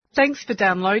Thanks for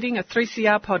downloading a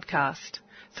 3CR podcast.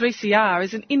 3CR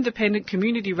is an independent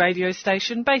community radio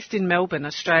station based in Melbourne,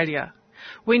 Australia.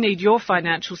 We need your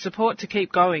financial support to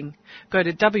keep going. Go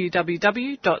to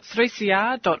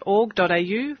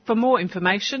www.3cr.org.au for more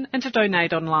information and to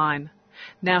donate online.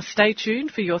 Now stay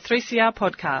tuned for your 3CR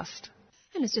podcast.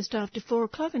 And it's just after 4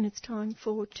 o'clock and it's time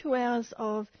for 2 hours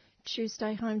of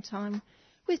Tuesday Home Time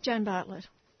with Jane Bartlett.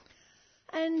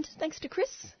 And thanks to Chris,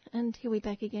 and he'll be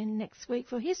back again next week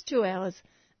for his 2 hours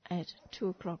at 2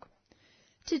 o'clock.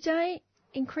 Today,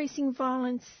 increasing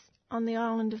violence on the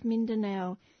island of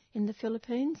Mindanao in the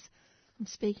Philippines. I'm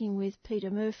speaking with Peter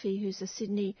Murphy, who's a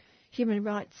Sydney human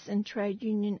rights and trade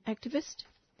union activist.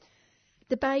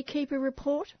 The Baykeeper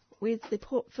Report with the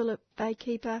Port Phillip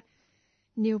Baykeeper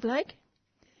Neil Blake.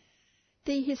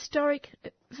 The historic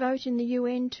vote in the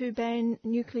UN to ban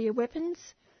nuclear weapons.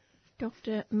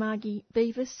 Dr. Margie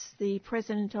Beavis, the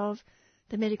president of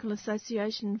the Medical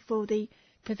Association for the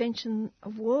Prevention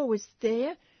of War, was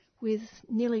there with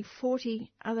nearly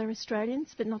 40 other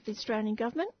Australians, but not the Australian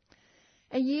government.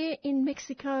 A year in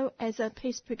Mexico as a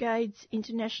Peace Brigade's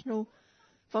international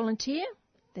volunteer.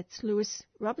 That's Lewis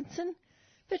Robinson.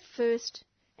 But first,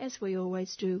 as we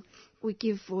always do, we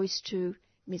give voice to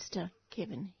Mr.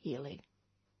 Kevin Healy.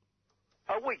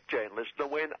 A week, Jan listener,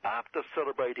 when after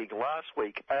celebrating last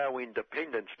week our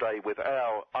Independence Day with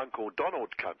our Uncle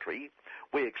Donald country,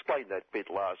 we explained that bit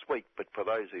last week, but for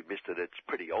those who missed it, it's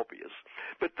pretty obvious.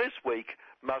 But this week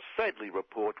must sadly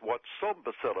report what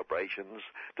sombre celebrations,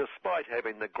 despite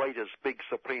having the greatest big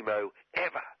Supremo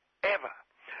ever,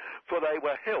 for they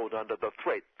were held under the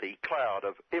threat, the cloud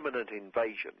of imminent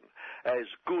invasion, as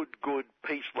good,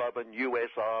 peace-loving US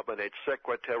Army and its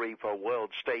Secretary for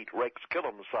World State Rex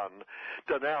Tillerson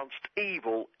denounced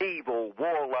evil,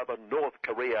 war-loving North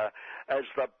Korea as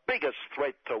the biggest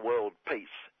threat to world peace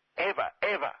ever.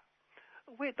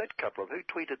 Where'd that come from? Who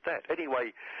tweeted that?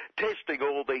 Anyway, testing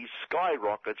all these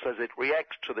skyrockets as it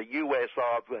reacts to the US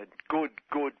Army and good,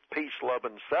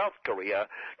 peace-loving South Korea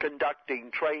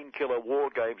conducting train killer war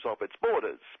games off its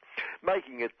borders,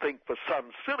 making it think for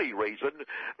some silly reason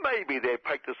maybe they're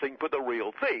practicing for the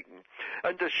real thing.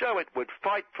 And to show it would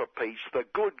fight for peace, the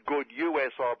good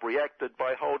US Army reacted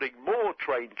by holding more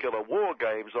train killer war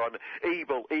games on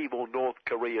evil North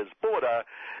Korea's border,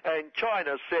 and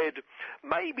China said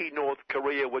maybe North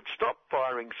Korea would stop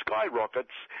firing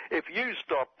skyrockets if you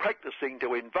stop practicing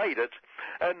to invade it,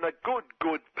 and the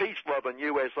good peace-loving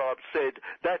US Army said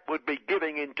that would be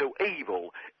giving into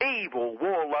evil,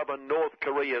 war-loving North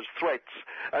Korea's threats,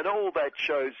 and all that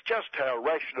shows just how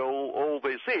rational all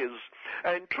this is.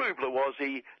 And True Blue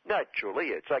Aussie, naturally,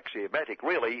 it's axiomatic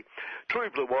really, True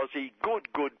Blue Aussie, good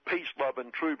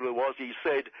peace-loving True Blue Aussie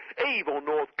said evil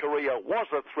North Korea was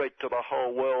a threat to the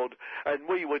whole world, and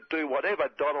we would do whatever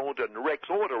Donald and Rex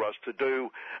order us to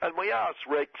do. And we asked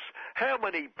Rex how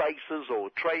many bases or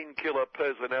train killer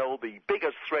personnel the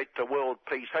biggest threat to world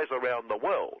peace has around the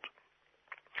world.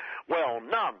 Well,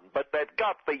 none, but they've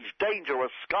got these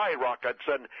dangerous skyrockets,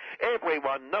 and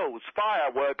everyone knows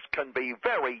fireworks can be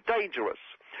very dangerous.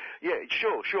 Yeah,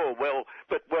 sure. Well,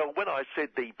 when I said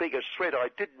the biggest threat, I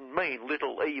didn't mean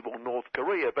little evil North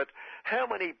Korea, but how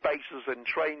many bases and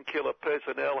train killer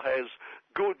personnel has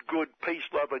good,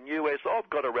 peace-loving US I've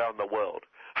got around the world?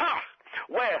 Ha!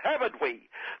 Where haven't we?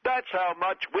 That's how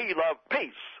much we love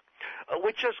peace.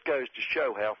 Which just goes to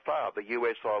show how far the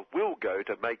USR will go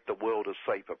to make the world a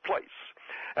safer place.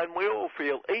 And we all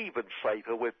feel even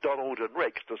safer with Donald and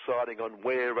Rex deciding on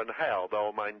where and how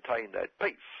they'll maintain that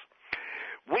peace.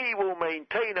 We will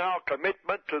maintain our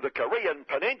commitment to the Korean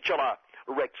Peninsula,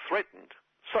 Rex threatened.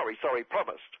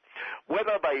 Promised.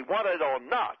 Whether they want it or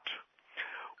not.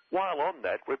 While on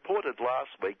that, reported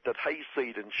last week that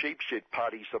Hayseed and Sheepshed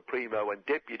Party Supremo and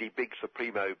Deputy Big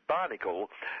Supremo Barnacle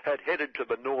had headed to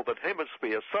the Northern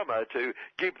Hemisphere summer to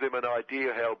give them an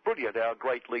idea how brilliant our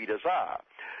great leaders are.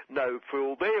 No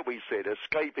fool there, we said,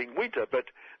 escaping winter,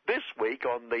 but this week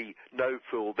on the no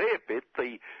fool there bit,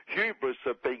 the hubris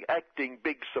of being acting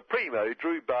Big Supremo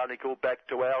drew Barnacle back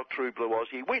to our True Blue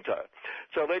Aussie winter.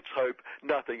 So let's hope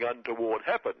nothing untoward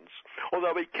happens.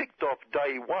 Although he kicked off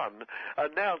day one,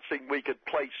 announcing we could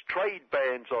place trade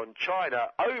bans on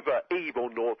China over evil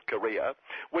North Korea,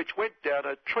 which went down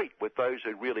a treat with those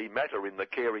who really matter in the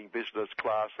caring business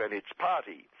class and its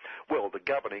party. Well, the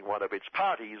governing one of its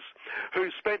parties,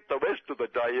 who spent the rest of the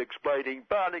day explaining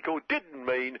Barnacle didn't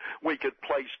mean we could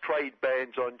place trade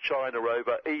bans on China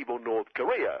over evil North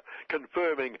Korea,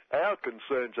 confirming our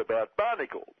concerns about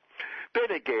Barnacle.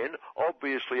 Then again,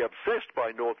 obviously obsessed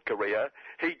by North Korea,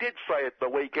 he did say at the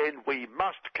weekend we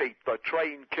must keep the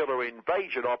train killer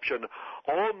invasion option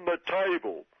on the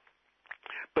table.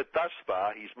 But thus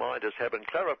far, his minders haven't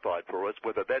clarified for us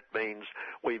whether that means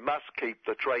we must keep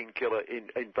the train killer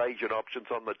invasion options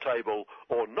on the table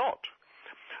or not.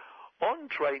 On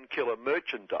train killer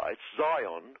merchandise,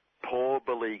 Zion, poor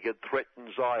beleaguered,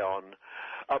 threatened Zion,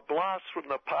 a blast from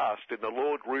the past in the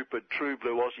Lord Rupert True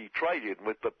Blue Aussie trade-in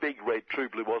with the big red True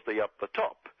Blue Aussie up the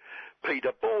top.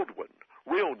 Peter Baldwin,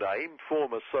 real name,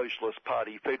 former Socialist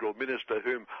Party federal minister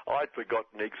whom I'd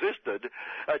forgotten existed,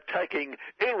 attacking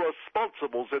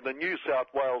irresponsibles in the New South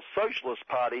Wales Socialist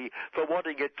Party for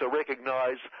wanting it to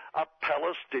recognise a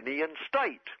Palestinian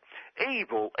state.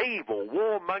 Evil, evil,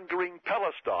 warmongering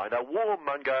Palestine, a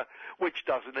warmonger which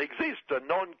doesn't exist, a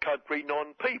non-country,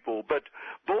 non-people. But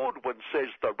Baldwin says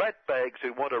the ratbags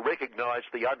who want to recognise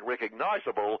the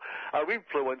unrecognisable are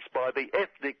influenced by the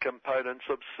ethnic components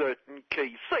of certain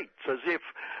key seats, as if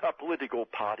a political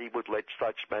party would let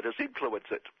such matters influence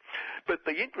it. But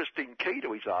the interesting key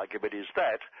to his argument is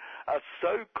that a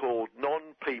so-called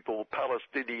non-people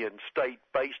Palestinian state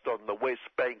based on the West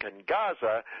Bank and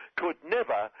Gaza could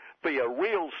never be a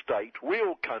real state,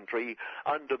 real country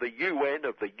under the UN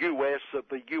of the US, of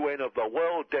the UN of the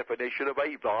world definition of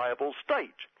a viable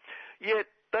state. Yet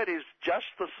that is just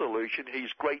the solution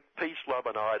his great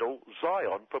peace-loving idol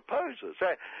Zion proposes,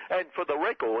 and for the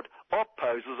record,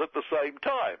 opposes at the same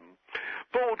time.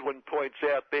 Baldwin points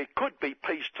out there could be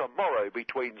peace tomorrow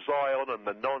between Zion and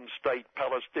the non-state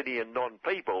Palestinian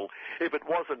non-people if it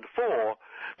wasn't for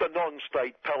the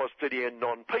non-state Palestinian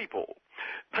non-people.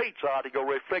 Pete's article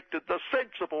reflected the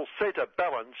sensible centre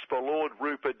balance for Lord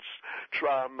Rupert's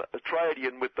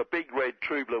trade-in with the big red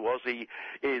True Blue Aussie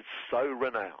is so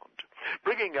renowned.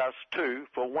 Bringing us to,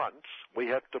 for once, we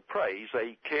have to praise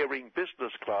a caring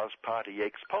business class party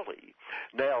ex-Polly,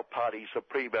 now Party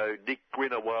Supremo Nick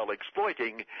Grinner while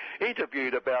exploiting,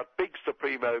 interviewed about big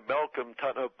Supremo Malcolm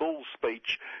Tunner Bull's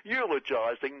speech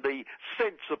eulogising the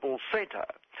sensible centre.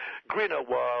 Grinner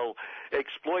while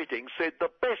exploiting said the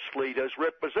best leaders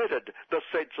represented the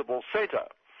sensible centre.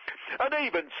 And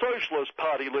even Socialist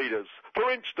Party leaders.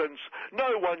 For instance,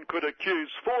 no one could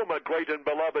accuse former great and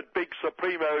beloved big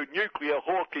Supremo nuclear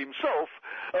hawk himself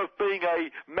of being a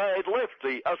mad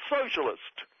lefty, a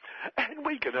socialist. And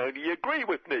we can only agree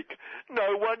with Nick.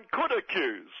 No one could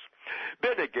accuse.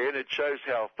 Then again, it shows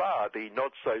how far the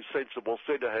not-so-sensible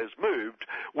centre has moved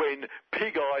when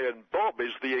Pig Eye and Bob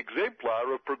is the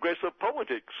exemplar of progressive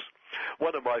politics.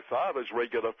 One of my father's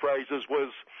regular phrases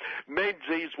was,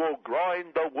 Menzies will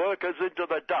grind the workers into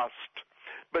the dust.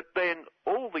 But then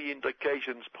all the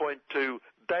indications point to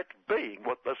that being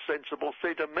what the sensible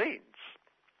centre means.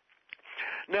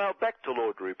 Now back to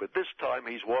Lord Rupert, this time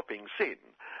he's whopping sin.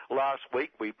 Last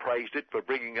week we praised it for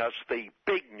bringing us the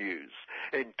big news,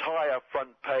 entire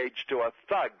front page to a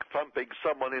thug thumping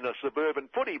someone in a suburban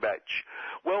footy match.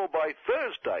 Well, by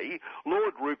Thursday,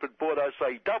 Lord Rupert brought us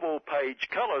a double-page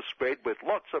colour spread with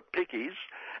lots of pickies,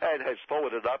 and has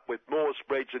followed it up with more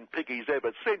spreads and pickies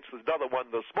ever since. There's another one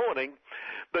this morning.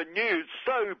 The news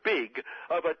so big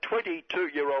of a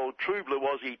 22-year-old True Blue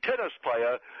Aussie tennis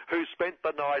player who spent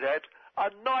the night at a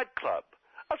nightclub.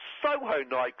 A Soho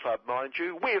nightclub, mind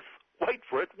you, with, wait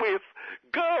for it, with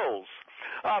girls.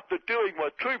 After doing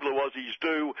what True Blue Aussies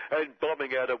do and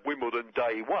bombing out of Wimbledon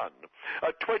day one.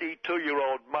 A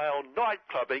 22-year-old male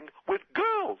nightclubbing with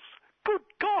girls. Good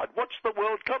God, what's the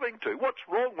world coming to? What's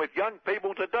wrong with young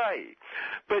people today?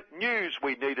 But news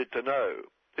we needed to know.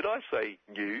 Did I say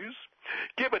news?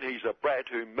 Given he's a brat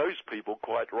whom most people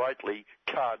quite rightly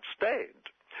can't stand.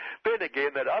 Then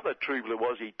again, that other True Blue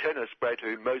Aussie tennis brat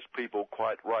whom most people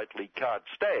quite rightly can't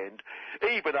stand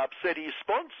even upset his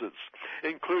sponsors,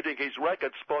 including his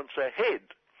racket sponsor Head.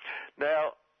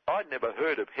 Now, I'd never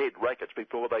heard of Head rackets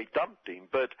before they dumped him,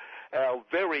 but our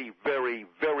very, very,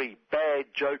 very bad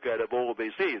joke out of all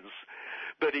this is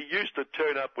that he used to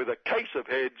turn up with a case of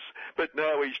heads, but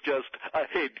now he's just a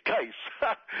head case.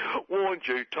 Warned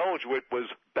you, told you it was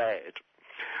bad.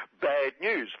 Bad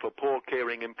news for poor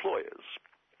caring employers.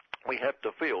 We have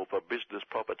to feel for Business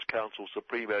Profits Council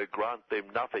Supremo Grant Them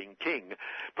Nothing King,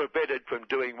 prevented from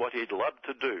doing what he'd love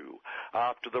to do,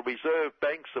 after the Reserve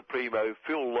Bank Supremo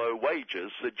Phil Lowe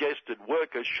Wages suggested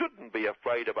workers shouldn't be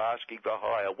afraid of asking for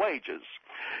higher wages.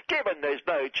 Given there's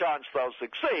no chance they'll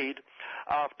succeed,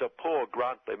 after poor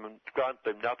Grant Them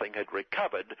Nothing had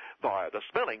recovered via the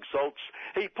smelling salts,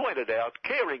 he pointed out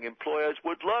caring employers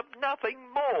would love nothing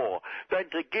more than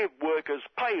to give workers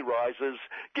pay rises,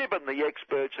 given the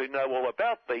experts who know all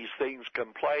about these things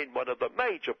complain one of the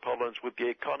major problems with the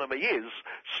economy is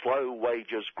slow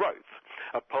wages growth,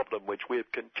 a problem which we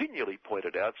have continually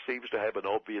pointed out seems to have an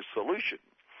obvious solution.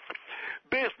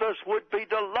 Business would be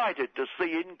delighted to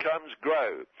see incomes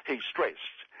grow, he stressed.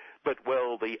 But,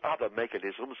 well, the other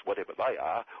mechanisms, whatever they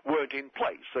are, weren't in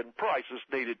place, and prices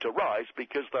needed to rise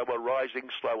because they were rising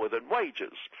slower than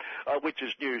wages, which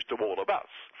is news to all of us.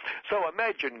 So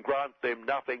imagine Grant them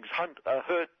nothing's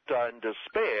hurt and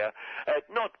despair at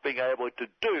not being able to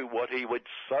do what he would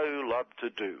so love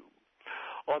to do.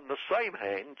 On the same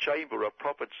hand, Chamber of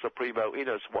Profits Supremo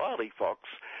Innes Wiley Fox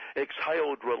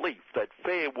exhaled relief that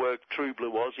Fair Work True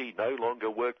Blue Aussie, no longer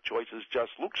Work Choices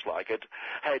Just Looks Like It,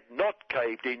 had not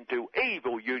caved into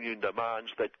evil union demands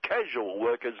that casual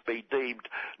workers be deemed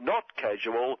not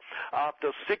casual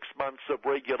after 6 months of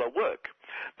regular work,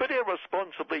 but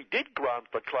irresponsibly did grant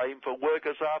the claim for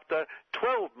workers after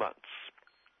 12 months.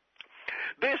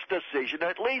 This decision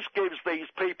at least gives these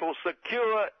people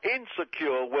secure,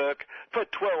 insecure work for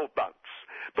 12 months.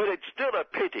 But it's still a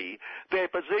pity their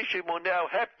position will now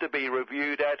have to be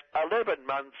reviewed at 11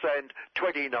 months and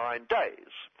 29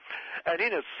 days. And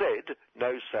Innes said,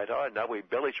 no satire, no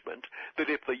embellishment, that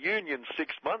if the union's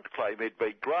 6-month claim had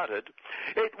been granted,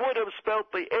 it would have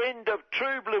spelt the end of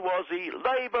true blue Aussie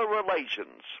labour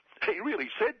relations. He really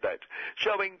said that,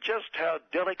 showing just how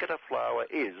delicate a flower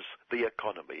is the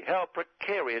economy, how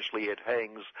precariously it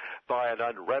hangs by an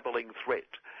unravelling thread,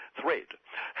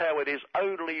 how it is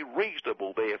only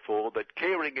reasonable, therefore, that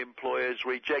caring employers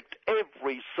reject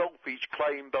every selfish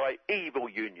claim by evil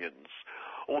unions.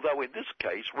 Although in this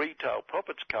case, Retail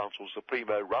Profits Council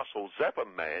Supremo Russell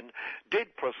Zappenman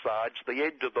did presage the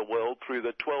end of the world through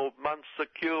the 12-month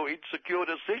insecure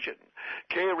decision.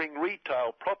 Caring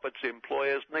retail profits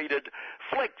employers needed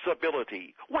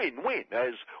flexibility, win-win,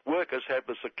 as workers have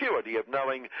the security of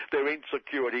knowing their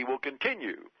insecurity will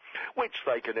continue, which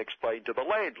they can explain to the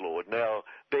landlord. Now,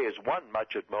 there's one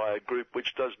much-admired group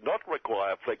which does not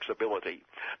require flexibility: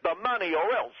 the money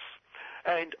or else.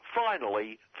 And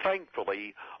finally,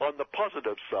 thankfully, on the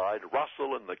positive side,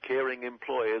 Russell and the caring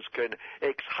employers can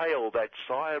exhale that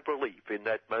sigh of relief in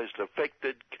that most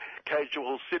affected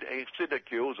casual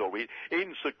sinecures or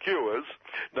insecures,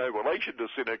 no relation to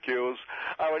sinecures,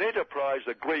 are on enterprise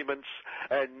agreements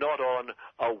and not on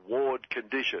award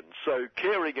conditions. So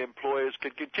caring employers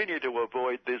can continue to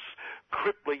avoid this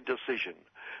crippling decision.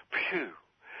 Phew!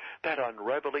 That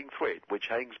unravelling thread which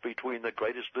hangs between the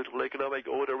greatest little economic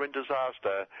order and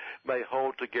disaster may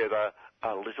hold together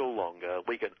a little longer.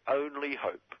 We can only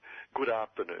hope. Good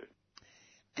afternoon.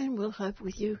 And we'll hope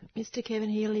with you, Mr. Kevin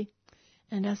Healy.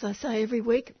 And as I say every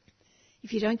week,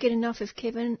 if you don't get enough of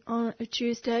Kevin on a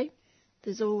Tuesday,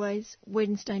 there's always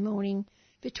Wednesday morning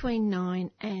between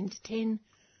 9 and 10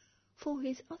 for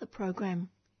his other program,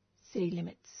 City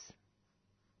Limits.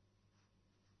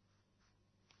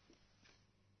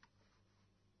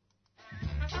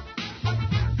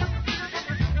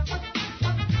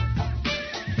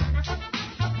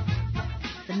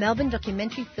 The Melbourne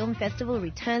Documentary Film Festival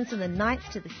returns from the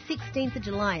 9th to the 16th of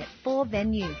July at 4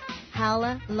 venues: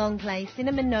 Howler, Longplay,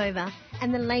 Cinema Nova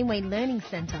and the Laneway Learning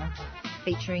Centre.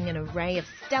 Featuring an array of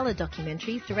stellar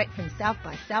documentaries direct from South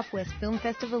by Southwest Film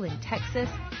Festival in Texas,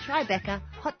 Tribeca,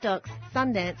 Hot Docs,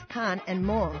 Sundance, Cannes and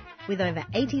more. With over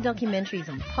 80 documentaries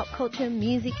on pop culture,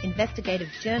 music, investigative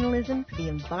journalism, the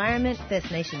environment, First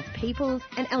Nations peoples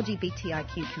and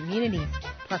LGBTIQ communities,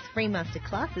 plus free master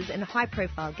classes and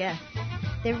high-profile guests.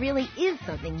 There really is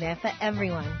something there for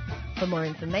everyone. For more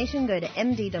information, go to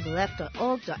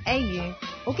mdff.org.au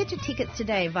or get your tickets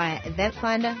today via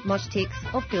Eventfinder, MoshTix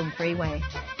or Film Freeway.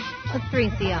 A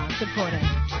 3CR supporter.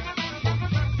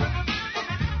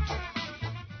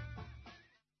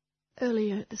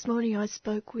 Earlier this morning I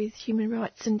spoke with human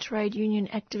rights and trade union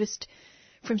activist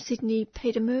from Sydney,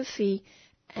 Peter Murphy,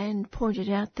 and pointed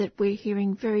out that we're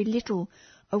hearing very little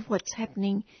of what's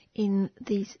happening in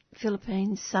the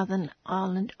Philippines' southern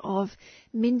island of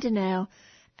Mindanao,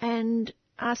 and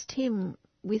asked him,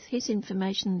 with his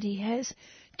information that he has,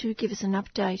 to give us an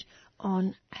update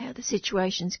on how the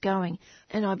situation's going.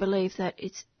 And I believe that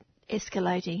it's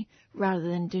escalating rather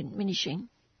than diminishing.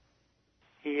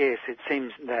 Yes, it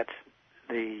seems that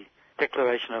the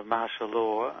declaration of martial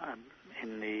law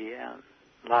in the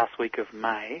last week of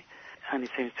May only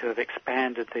seems to have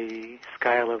expanded the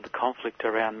scale of the conflict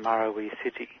around Marawi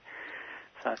City.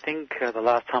 So I think the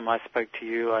last time I spoke to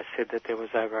you, I said that there was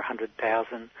over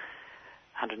 100,000,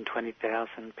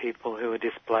 120,000 people who were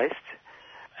displaced.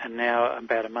 And now,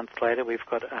 about a month later, we've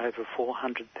got over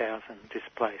 400,000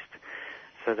 displaced.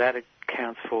 So that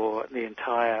accounts for the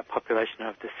entire population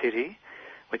of the city,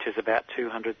 which is about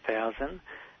 200,000,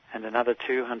 and another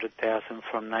 200,000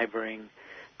 from neighbouring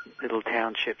little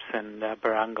townships and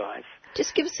barangays.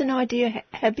 Just give us an idea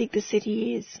how big the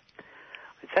city is.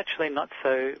 It's actually not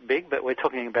so big, but we're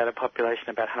talking about a population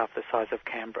about half the size of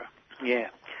Canberra. Yeah.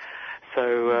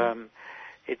 So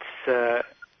It's a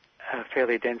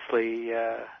fairly densely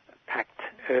packed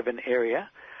urban area.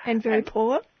 And very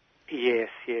poor? Yes.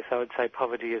 I would say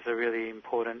poverty is a really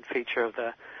important feature of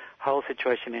the whole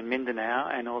situation in Mindanao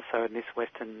and also in this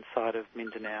western side of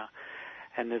Mindanao.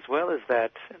 And as well as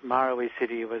that, Marawi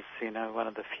City was, one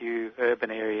of the few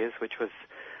urban areas which was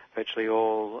virtually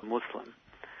all Muslim.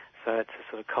 So it's a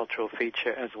sort of cultural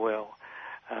feature as well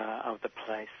of the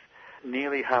place.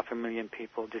 Nearly 500,000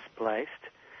 people displaced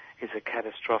is a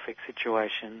catastrophic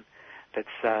situation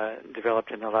that's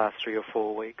developed in the last 3 or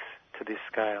 4 weeks to this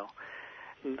scale.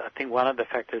 I think one of the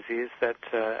factors is that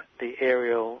the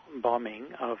aerial bombing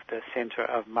of the centre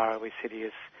of Marawi City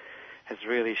has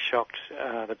really shocked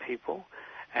the people,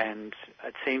 and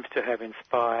it seems to have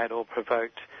inspired or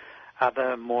provoked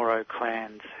other Moro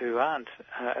clans who aren't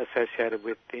associated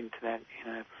with the internet,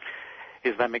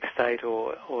 Islamic State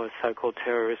or so-called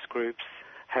terrorist groups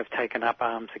have taken up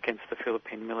arms against the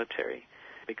Philippine military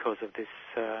because of this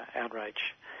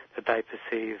outrage that they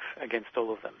perceive against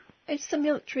all of them. Is the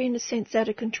military, in a sense, out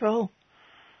of control?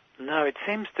 No, it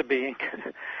seems to be.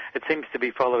 It seems to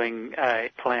be following a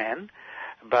plan,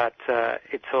 but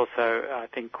it's also, I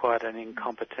think, quite an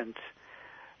incompetent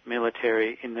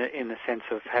military in the sense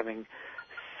of having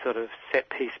sort of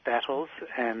set-piece battles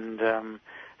and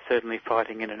certainly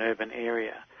fighting in an urban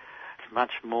area. It's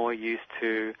much more used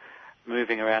to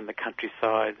moving around the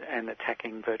countryside and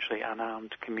attacking virtually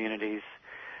unarmed communities,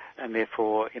 and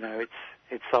therefore,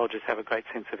 its soldiers have a great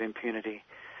sense of impunity.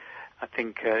 I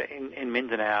think in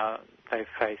Mindanao they've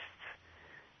faced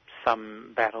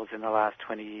some battles in the last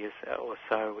 20 years or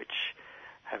so which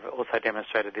have also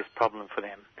demonstrated this problem for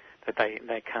them, that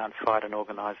they can't fight an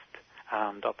organised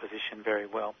armed opposition very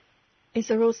well. Is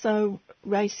there also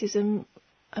racism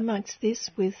amongst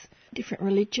this with different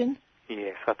religion?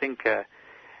 Yes, I think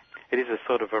it is a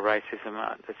sort of a racism,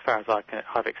 as far as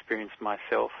I've experienced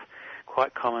myself,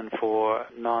 quite common for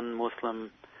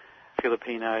non-Muslim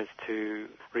Filipinos to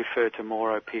refer to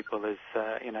Moro people as,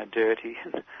 dirty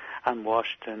and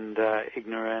unwashed and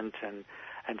ignorant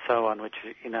and so on, which,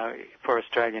 for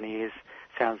Australian ears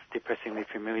sounds depressingly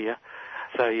familiar.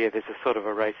 So, there's a sort of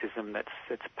a racism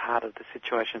that's part of the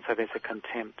situation. So there's a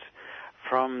contempt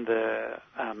from the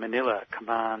Manila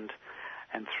command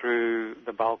and through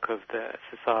the bulk of the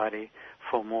society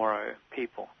for Moro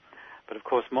people. But of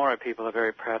course, Moro people are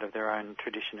very proud of their own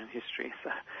tradition and history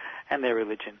and their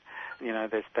religion.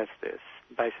 That's the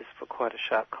basis for quite a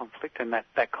sharp conflict, and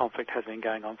that conflict has been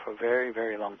going on for a very,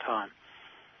 very long time.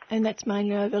 And that's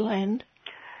mainly over land?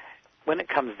 When it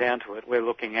comes down to it, we're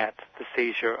looking at the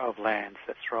seizure of lands,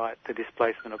 that's right, the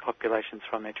displacement of populations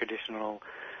from their traditional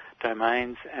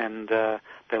domains and the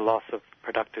loss of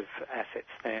productive assets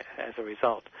there as a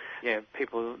result.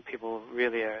 People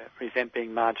really resent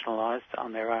being marginalised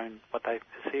on their own, what they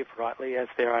perceive rightly as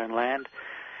their own land.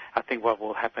 I think what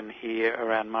will happen here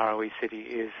around Marawi City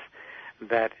is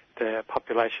that the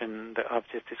population that I've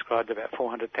just described, about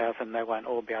 400,000, they won't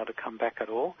all be able to come back at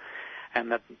all,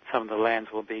 and that some of the lands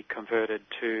will be converted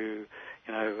to,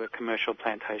 a commercial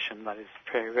plantation, that is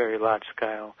very, very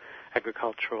large-scale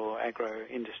agricultural,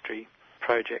 agro-industry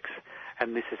projects.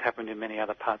 And this has happened in many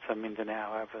other parts of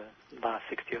Mindanao over the last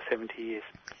 60 or 70 years.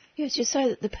 Yes, you say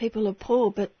that the people are poor,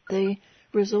 but the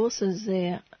resources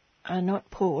there are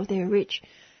not poor, they're rich.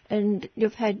 And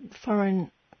you've had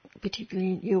foreign,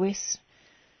 particularly US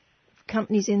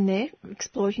companies in there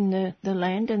exploiting the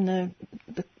land and the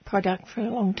product for a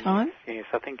long time. Yes,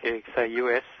 I think you say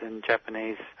US and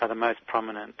Japanese are the most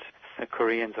prominent. The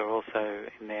Koreans are also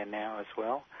in there now as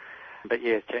well. But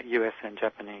yes, US and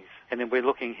Japanese. And then we're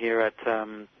looking here at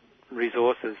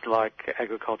resources like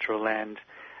agricultural land,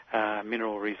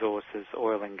 mineral resources,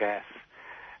 oil and gas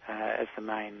as the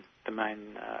main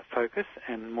focus.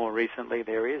 And more recently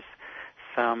there is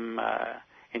some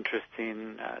interest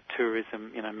in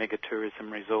tourism, mega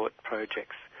tourism resort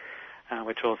projects,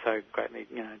 which also greatly,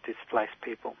 displace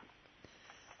people.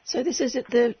 So this is at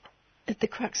the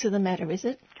crux of the matter, is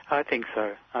it? I think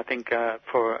so. I think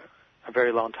for a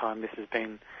very long time this has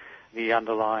been the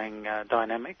underlying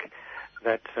dynamic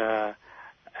that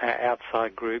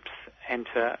outside groups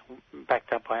enter,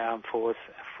 backed up by armed force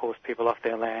people off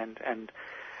their land and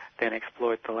then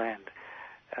exploit the land.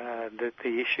 The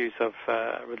issues of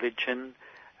religion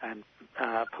and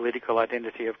political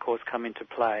identity, of course, come into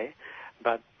play,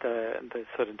 but the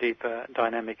sort of deeper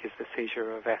dynamic is the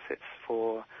seizure of assets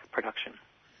for production.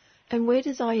 And where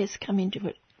does IS come into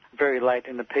it? Very late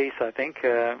in the piece, I think.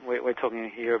 We're talking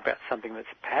here about something that's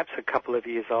perhaps a couple of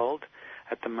years old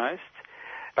at the most.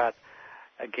 But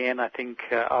again, I think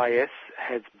IS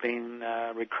has been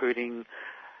recruiting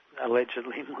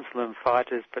allegedly Muslim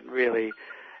fighters, but really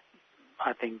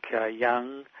I think,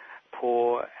 young,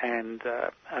 poor and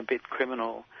a bit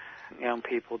criminal young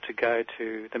people to go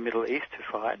to the Middle East to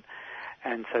fight.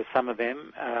 And so some of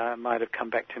them might have come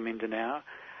back to Mindanao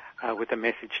with a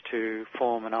message to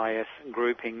form an IS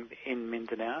grouping in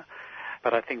Mindanao.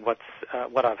 But I think what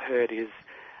I've heard is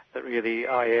that really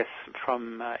IS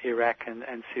from Iraq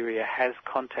and Syria has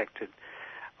contacted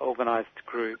organised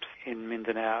groups in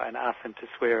Mindanao and asked them to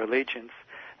swear allegiance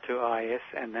to IS,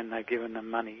 and then they've given them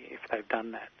money if they've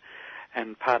done that.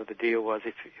 And part of the deal was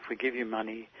if we give you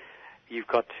money, you've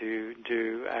got to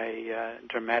do a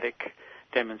dramatic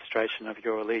demonstration of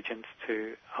your allegiance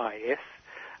to IS,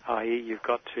 i.e. you've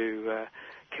got to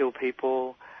kill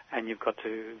people and you've got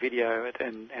to video it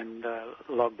and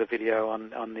log the video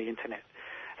on the internet.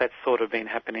 That's sort of been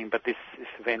happening, but this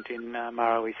event in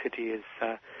Marawi City is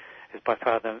by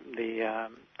far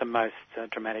the most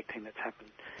dramatic thing that's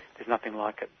happened. There's nothing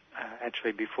like it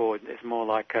actually before. It's more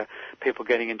like people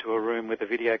getting into a room with a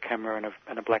video camera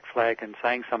and a black flag and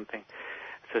saying something.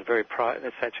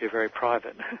 It's actually very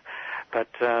private. But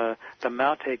the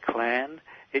Maute clan,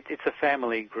 it's a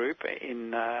family group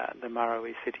in the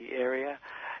Marawi City area.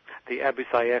 The Abu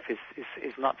Sayyaf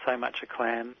is not so much a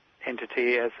clan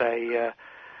entity as a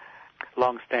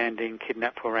long-standing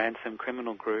kidnap for ransom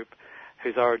criminal group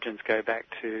whose origins go back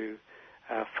to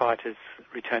fighters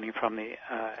returning from the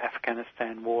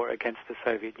Afghanistan war against the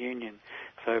Soviet Union.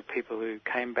 So people who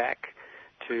came back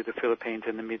to the Philippines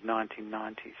in the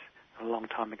mid-1990s, a long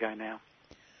time ago now.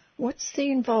 What's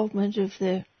the involvement of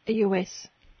the US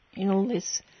in all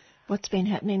this? What's been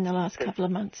happening in the last couple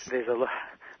of months? There's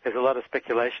a lot of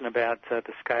speculation about the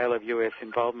scale of US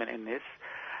involvement in this.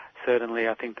 Certainly,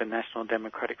 I think the National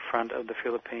Democratic Front of the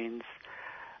Philippines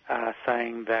are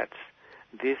saying that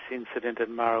this incident at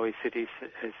Marawi City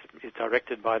is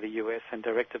directed by the US and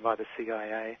directed by the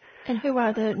CIA. And who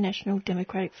are the National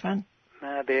Democratic Front?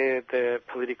 They're the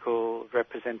political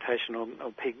representational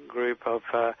or peak group of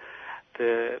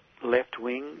the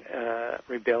left-wing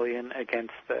rebellion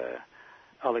against the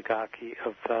oligarchy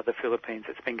of the Philippines.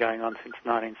 It's been going on since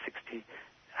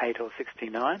 1968 or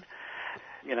 69.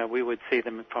 You know, we would see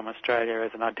them from Australia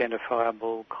as an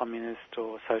identifiable communist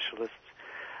or socialist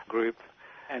group,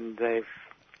 and they've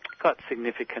got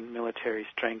significant military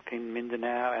strength in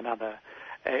Mindanao and other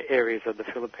areas of the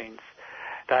Philippines.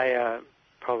 They are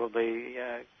probably,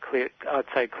 I'd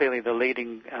say clearly the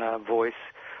leading voice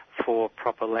for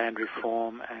proper land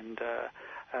reform and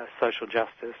social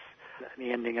justice,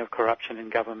 the ending of corruption in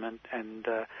government and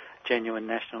genuine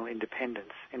national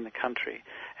independence in the country.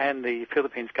 And the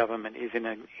Philippines government is in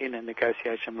a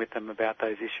negotiation with them about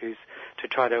those issues to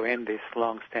try to end this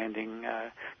long-standing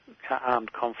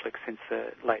armed conflict since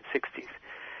the late 60s.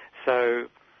 So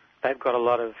they've got a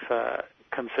lot of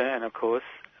concern, of course,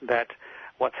 that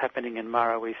what's happening in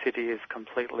Marawi City is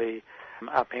completely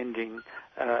upending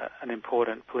an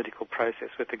important political process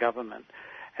with the government,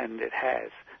 and it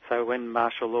has. So when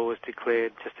martial law was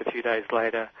declared just a few days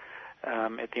later,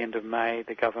 at the end of May,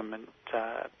 the government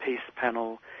peace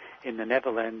panel in the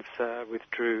Netherlands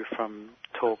withdrew from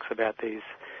talks about these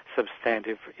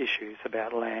substantive issues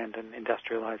about land and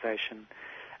industrialisation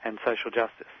and social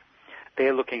justice.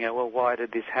 They're looking at, well, why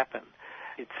did this happen?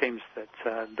 It seems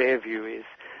that their view is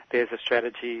there's a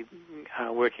strategy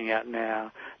working out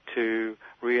now to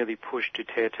really push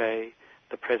Duterte,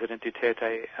 the President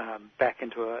Duterte, back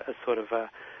into a sort of a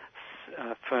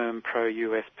firm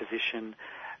pro-US position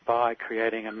by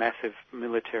creating a massive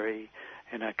military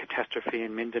catastrophe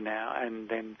in Mindanao and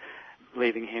then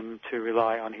leaving him to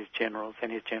rely on his generals,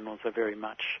 and his generals are very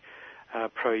much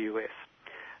pro-US.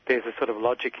 There's a sort of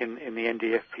logic in the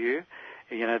NDF view.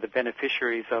 You know, the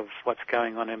beneficiaries of what's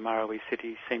going on in Marawi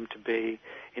City seem to be,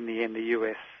 in the end, the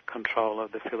US control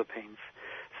of the Philippines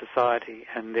society,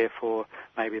 and therefore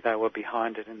maybe they were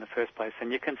behind it in the first place.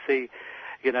 And you can see,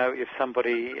 you know, if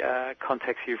somebody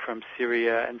contacts you from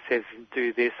Syria and says,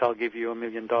 do this, I'll give you $1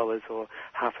 million or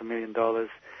 $500,000,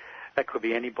 that could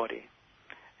be anybody.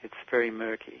 It's very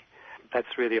murky.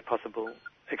 That's really a possible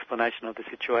explanation of the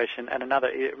situation. And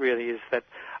another really is that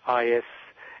IS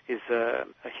is a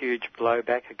huge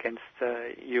blowback against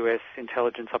US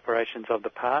intelligence operations of the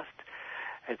past.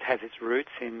 It has its roots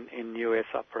in US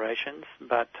operations,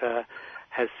 but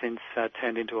has since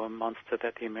turned into a monster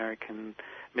that the American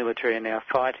military are now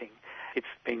fighting. It's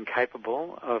been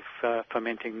capable of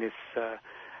fomenting this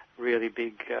really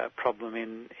big problem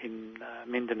in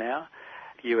Mindanao.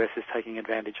 The US is taking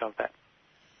advantage of that.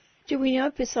 Do we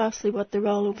know precisely what the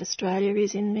role of Australia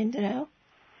is in Mindanao?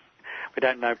 We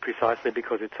don't know precisely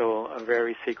because it's all a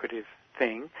very secretive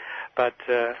thing, but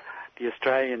the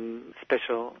Australian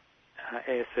Special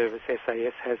Air Service,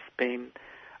 SAS, has been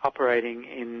operating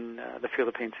in the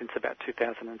Philippines since about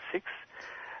 2006.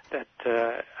 That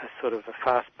a sort of a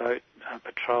fast boat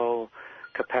patrol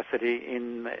capacity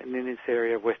in this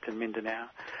area of Western Mindanao.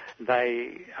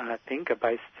 They, I think, are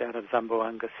based out of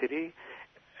Zamboanga City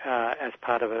as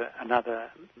part of another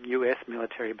U.S.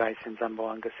 military base in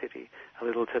Zamboanga City, a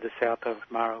little to the south of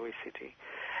Marawi City.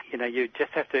 You know, you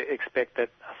just have to expect that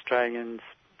Australian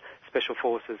Special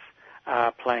Forces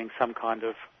are playing some kind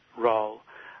of role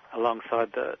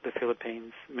alongside the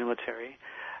Philippines military.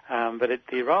 But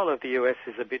the role of the U.S.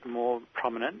 is a bit more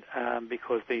prominent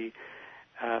because the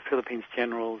Philippines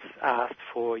generals asked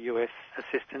for U.S.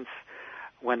 assistance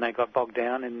when they got bogged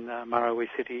down in Marawi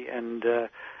City, and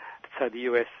so the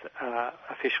U.S.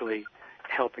 officially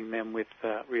helping them with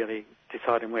really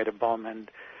deciding where to bomb and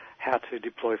how to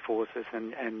deploy forces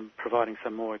and providing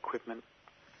some more equipment.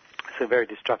 So very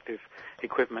destructive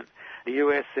equipment. The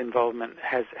U.S. involvement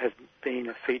has been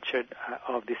a feature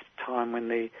of this time when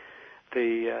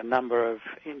the number of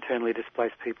internally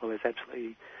displaced people is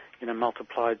actually,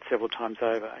 multiplied several times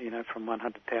over, from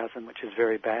 100,000, which is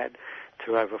very bad,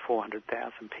 to over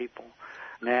 400,000 people.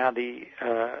 Now the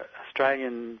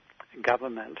Australian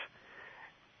government,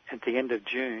 at the end of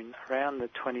June, around the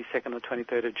 22nd or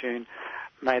 23rd of June,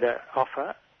 made an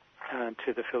offer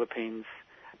to the Philippines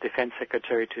Defence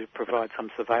Secretary to provide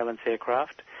some surveillance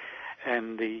aircraft,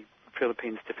 and the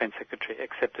Philippines Defence Secretary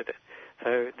accepted it.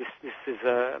 So this is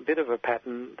a bit of a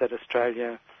pattern that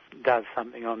Australia does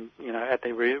something on,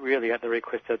 really at the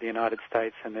request of the United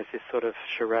States, and there's this sort of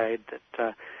charade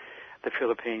that the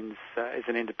Philippines is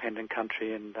an independent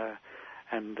country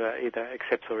and either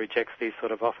accepts or rejects these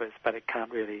sort of offers, but it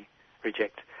can't really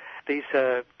reject. These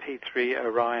P-3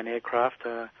 Orion aircraft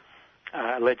are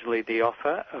allegedly the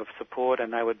offer of support,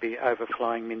 and they would be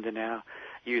overflying Mindanao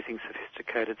using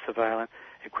sophisticated surveillance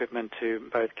equipment to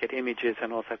both get images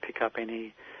and also pick up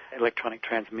any electronic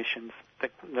transmissions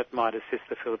that might assist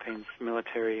the Philippines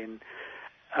military in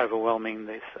overwhelming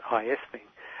this IS thing.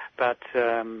 But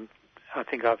I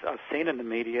think I've seen in the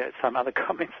media some other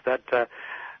comments that,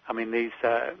 these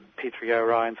P-3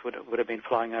 Orions would have been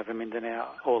flying over Mindanao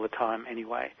all the time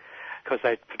anyway, because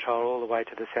they patrol all the way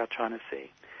to the South China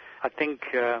Sea. I think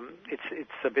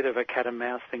it's a bit of a cat and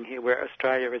mouse thing here, where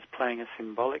Australia is playing a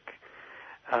symbolic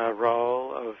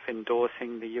role of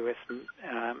endorsing the US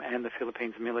and the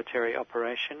Philippines military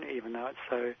operation, even though it's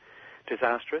so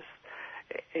disastrous,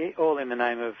 all in the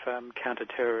name of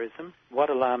counter-terrorism. What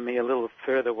alarmed me a little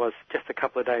further was just a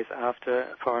couple of days after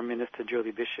Foreign Minister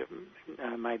Julie Bishop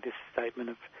made this statement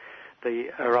of the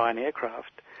Orion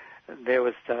aircraft, there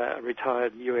was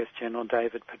retired US General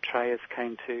David Petraeus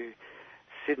came to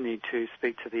Sydney to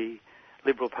speak to the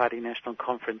Liberal Party National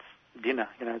Conference dinner,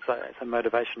 as a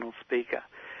motivational speaker.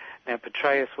 Now,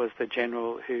 Petraeus was the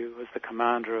general who was the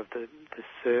commander of the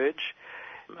surge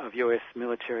of US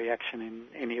military action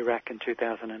in Iraq in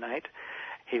 2008.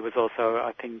 He was also,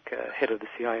 I think, head of the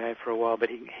CIA for a while, but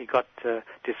he got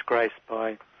disgraced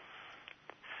by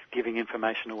giving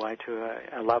information away to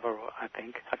a lover, I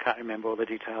think. I can't remember all the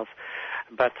details.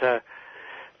 But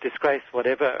disgraced,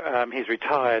 whatever, he's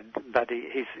retired, but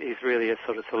he's really a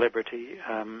sort of celebrity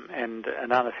and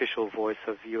an unofficial voice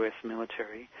of US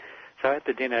military. So at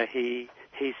the dinner, he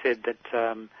said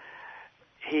that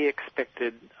he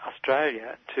expected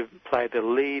Australia to play the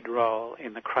lead role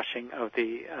in the crushing of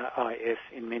the IS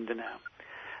in Mindanao.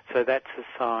 So that's a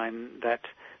sign that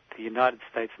the United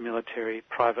States military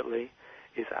privately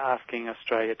is asking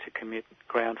Australia to commit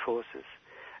ground forces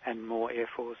and more air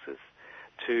forces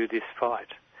to this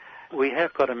fight. We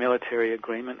have got a military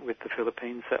agreement with the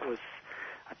Philippines that was,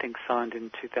 I think, signed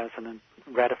in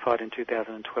ratified in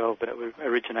 2012, but it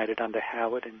originated under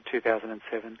Howard in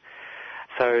 2007.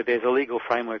 So there's a legal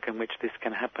framework in which this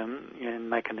can happen,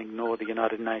 and they can ignore the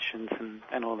United Nations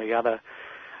and all the other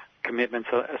commitments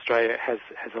Australia has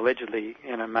allegedly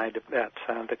made about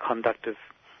the conduct of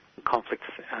conflicts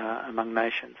among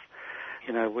nations.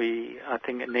 We, I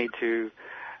think, need to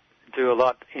do a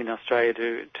lot in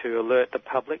Australia to alert the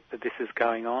public that this is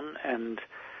going on and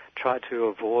try to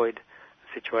avoid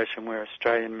a situation where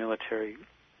Australian military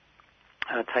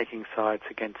are taking sides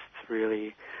against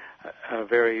really a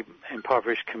very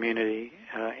impoverished community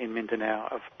in Mindanao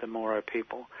of the Moro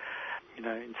people.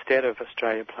 Instead of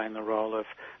Australia playing the role of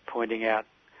pointing out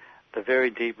the very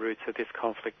deep roots of this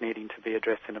conflict needing to be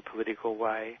addressed in a political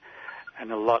way,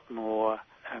 and a lot more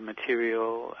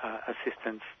material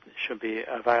assistance should be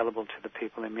available to the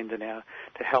people in Mindanao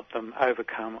to help them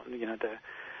overcome,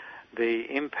 the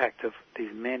impact of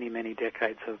these many, many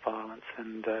decades of violence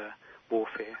and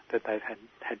warfare that they've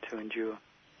had to endure.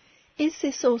 Is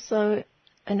this also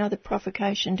another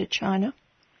provocation to China?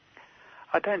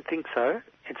 I don't think so.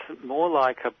 It's more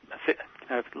like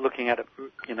looking at it,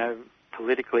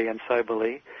 politically and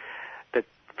soberly, that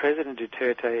President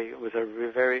Duterte was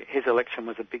his election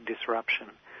was a big disruption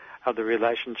of the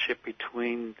relationship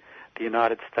between the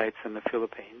United States and the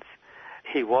Philippines.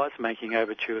 He was making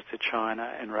overtures to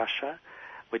China and Russia,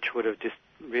 which would have just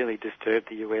really disturbed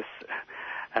the US.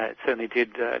 It certainly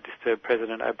did disturb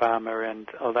President Obama, and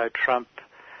although Trump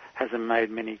hasn't made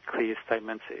many clear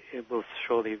statements, it will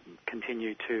surely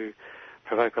continue to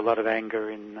provoke a lot of anger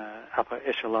in upper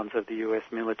echelons of the US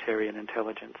military and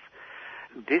intelligence.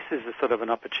 This is a sort of an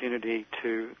opportunity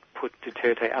to put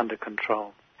Duterte under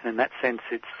control. And in that sense,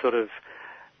 it's sort of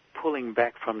pulling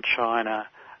back from China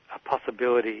a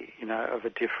possibility, of a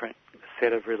different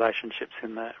set of relationships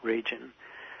in the region.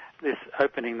 This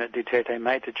opening that Duterte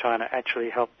made to China actually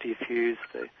helped defuse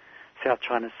the South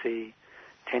China Sea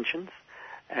tensions,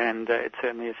 and it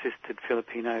certainly assisted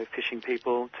Filipino fishing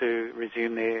people to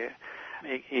resume their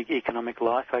economic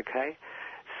life, okay?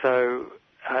 So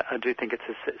I do think it's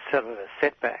a sort of a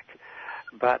setback,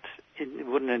 but it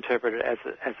wouldn't interpret it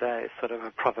as a sort of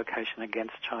a provocation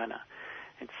against China.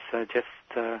 It's just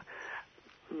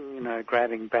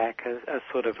grabbing back a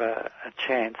sort of a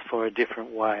chance for a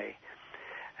different way.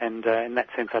 And in that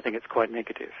sense, I think it's quite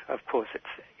negative. Of course, it's,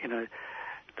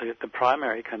 the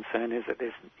primary concern is that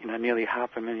there's, nearly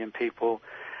 500,000 people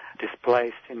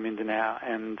displaced in Mindanao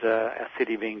and our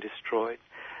city being destroyed.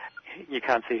 You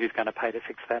can't see who's going to pay to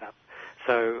fix that up.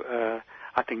 So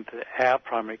I think that our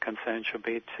primary concern should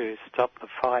be to stop the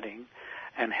fighting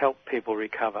and help people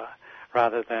recover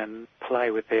rather than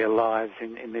play with their lives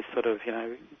in this sort of,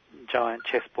 giant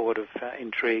chessboard of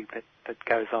intrigue that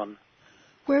goes on.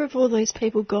 Where have all these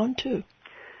people gone to?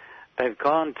 They've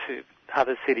gone to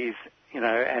other cities,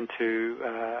 and to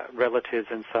relatives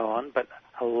and so on, but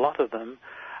a lot of them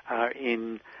are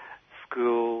in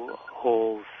school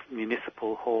halls,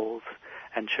 municipal halls,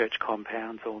 and church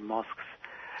compounds or mosques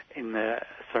in the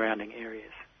surrounding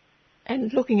areas.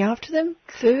 And looking after them?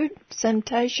 Food?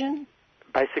 Sanitation?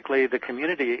 Basically, the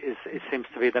community seems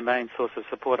to be the main source of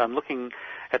support. I'm looking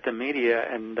at the media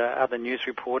and other news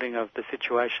reporting of the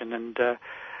situation, and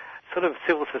sort of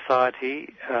civil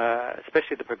society,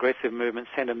 especially the progressive movement,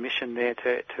 sent a mission there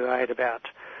to aid about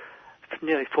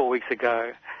nearly 4 weeks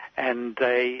ago, and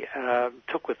they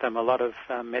took with them a lot of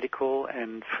medical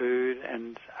and food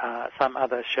and some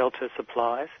other shelter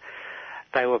supplies.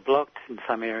 They were blocked in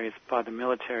some areas by the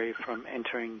military from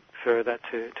entering further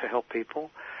to help people,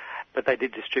 but they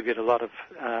did distribute a lot of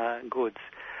goods.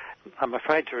 I'm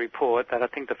afraid to report that I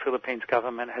think the Philippines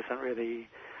government hasn't really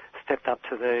stepped up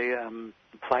to the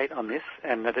plate on this,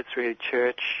 and that it's really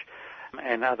church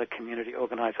and other community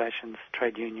organisations,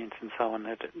 trade unions and so on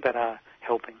that are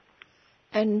helping.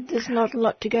 And there's not a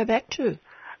lot to go back to?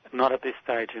 Not at this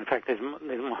stage. In fact, there's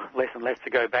less and less to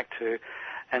go back to.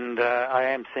 And I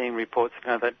am seeing reports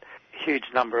that a huge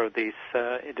number of these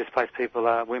displaced people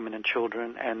are women and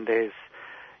children, and there's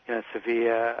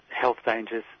severe health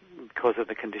dangers because of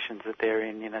the conditions that they're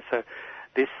in. So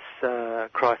this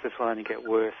crisis will only get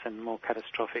worse and more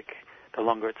catastrophic the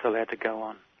longer it's allowed to go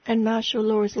on. And martial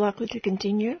law is likely to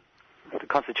continue? The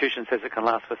Constitution says it can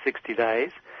last for 60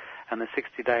 days, and the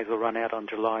 60 days will run out on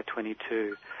July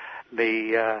 22.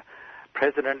 The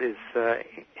President is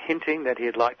hinting that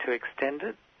he'd like to extend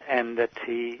it, and that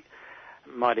he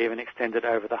might even extend it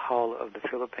over the whole of the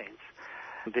Philippines.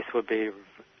 This would be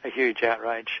a huge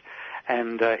outrage,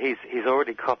 and he's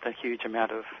already copped a huge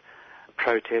amount of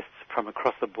protests from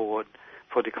across the board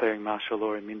for declaring martial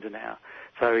law in Mindanao.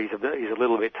 So he's a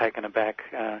little bit taken aback,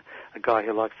 a guy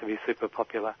who likes to be super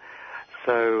popular.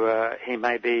 So he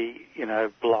may be,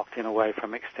 blocked in a way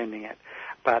from extending it.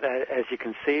 But as you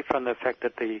can see from the fact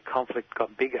that the conflict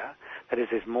got bigger, that is,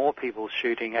 there's more people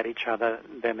shooting at each other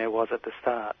than there was at the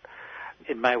start.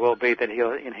 It may well be that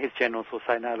his generals will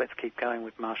say, no, let's keep going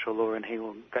with martial law, and he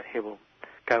will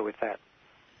go with that.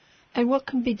 And what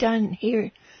can be done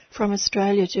here from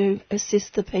Australia to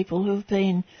assist the people who have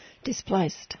been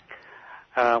displaced?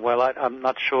 Well, I'm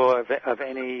not sure of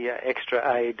any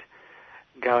extra aid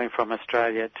going from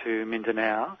Australia to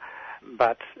Mindanao,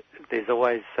 but there's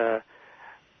always a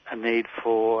need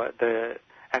for the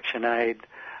Action Aid,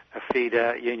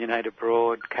 FIDA, Union Aid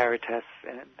Abroad, Caritas.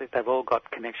 They've all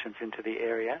got connections into the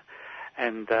area,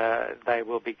 and they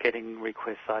will be getting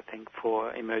requests, I think,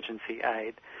 for emergency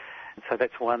aid. So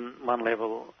that's one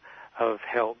level of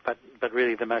help, but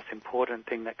really the most important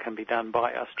thing that can be done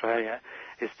by Australia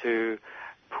is to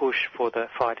push for the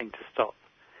fighting to stop.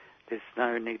 There's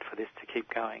no need for this to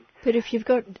keep going. But if you've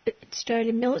got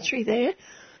Australian military there,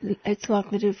 it's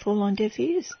likely to fall on deaf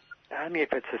ears. Only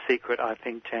if it's a secret, I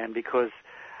think, Jan, because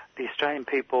the Australian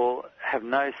people have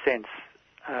no sense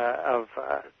of...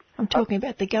 I'm talking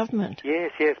about the government.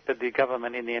 Yes, but the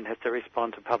government in the end has to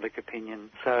respond to public opinion.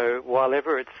 So while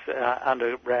ever it's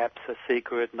under wraps, a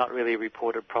secret, not really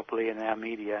reported properly in our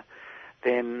media,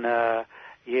 then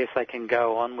yes, they can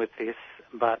go on with this,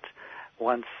 but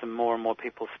once more and more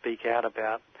people speak out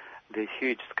about the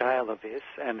huge scale of this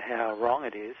and how wrong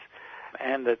it is,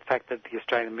 and the fact that the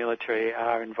Australian military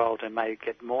are involved and may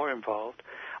get more involved,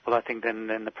 well, I think then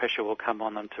the pressure will come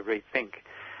on them to rethink.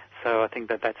 So I think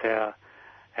that's our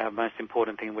most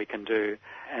important thing we can do.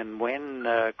 And when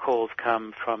calls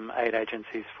come from aid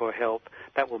agencies for help,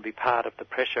 that will be part of the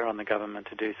pressure on the government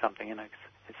to do something. You know,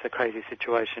 it's a crazy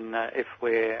situation if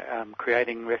we're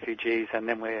creating refugees and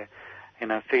then we're,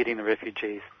 feeding the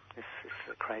refugees.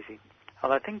 It's crazy.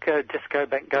 Well, I think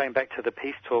going back to the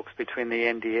peace talks between the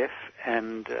NDF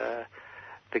and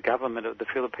the government of the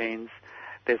Philippines,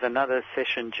 there's another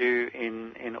session due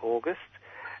in August.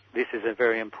 This is a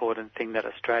very important thing that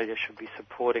Australia should be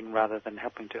supporting rather than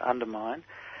helping to undermine.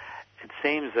 It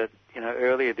seems that,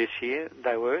 earlier this year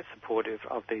they were supportive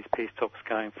of these peace talks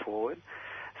going forward.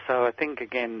 So I think,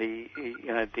 again,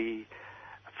 the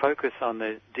focus on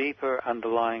the deeper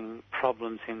underlying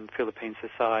problems in Philippine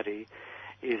society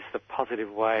is the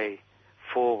positive way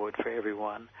forward for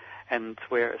everyone, and it's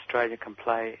where Australia can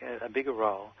play a bigger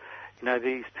role.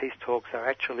 These peace talks are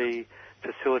actually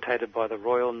facilitated by the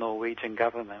Royal Norwegian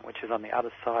Government, which is on the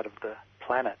other side of the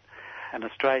planet. And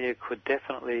Australia could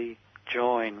definitely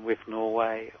join with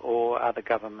Norway or other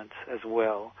governments as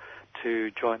well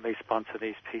to jointly sponsor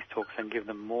these peace talks and give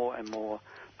them more and more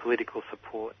political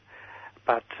support.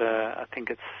 But I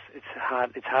think it's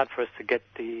hard for us to get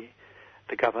the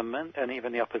government and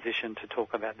even the opposition to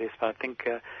talk about this. But I think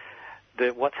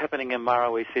what's happening in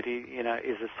Marawi City,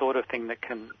 is the sort of thing that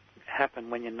can happen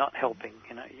when you're not helping.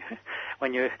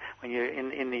 When you're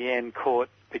in the end caught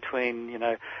between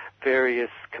various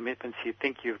commitments you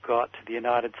think you've got to the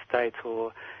United States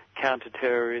or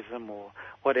counter-terrorism or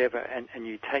whatever, and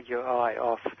you take your eye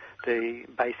off the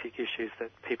basic issues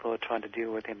that people are trying to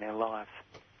deal with in their lives.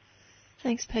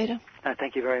 Thanks, Peter. No,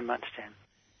 thank you very much, Jan.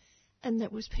 And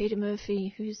that was Peter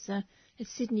Murphy, who's a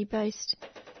Sydney-based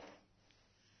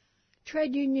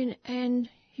trade union and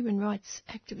human rights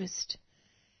activist.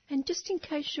 And just in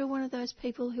case you're one of those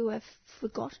people who have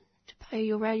forgotten to pay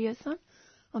your radiothon,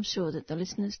 I'm sure that the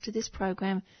listeners to this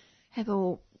program have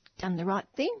all done the right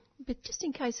thing. But just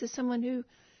in case there's someone who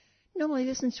normally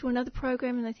listens to another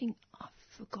program and they think, I've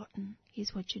forgotten,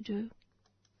 here's what you do.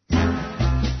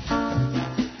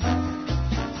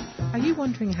 Are you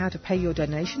wondering how to pay your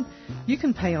donation? You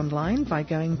can pay online by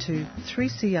going to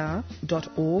 3cr.org.au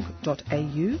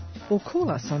or call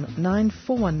us on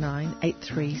 9419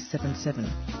 8377.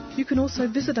 You can also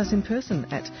visit us in person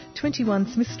at 21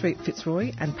 Smith Street,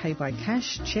 Fitzroy, and pay by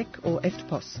cash, cheque or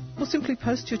EFTPOS. Or simply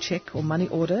post your cheque or money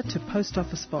order to Post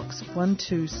Office Box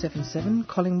 1277,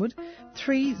 Collingwood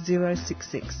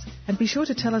 3066. And be sure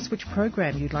to tell us which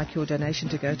program you'd like your donation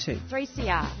to go to.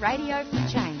 3CR, Radio for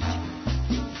Change.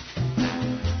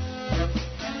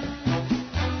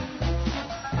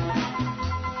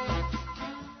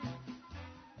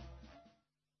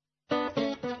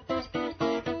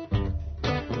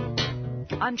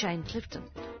 I'm Jane Clifton,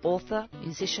 author,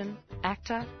 musician,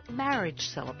 actor, marriage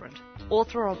celebrant,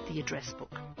 author of The Address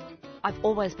Book. I've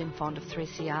always been fond of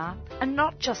 3CR, and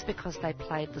not just because they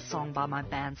played the song by my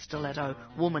band Stiletto,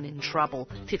 Woman in Trouble,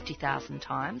 50,000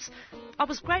 times. I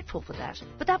was grateful for that,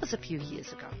 but that was a few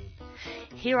years ago.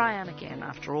 Here I am again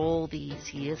after all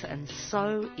these years, and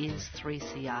so is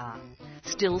 3CR,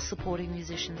 still supporting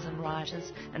musicians and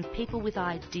writers and people with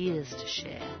ideas to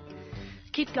share.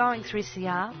 Keep going,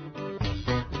 3CR.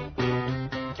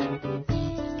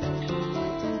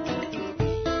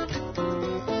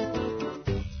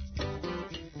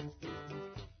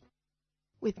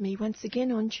 With me once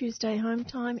again on Tuesday Home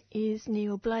Time is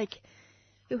Neil Blake,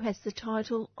 who has the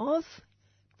title of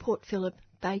Port Phillip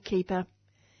Baykeeper.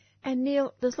 And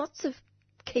Neil, there's lots of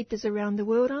keepers around the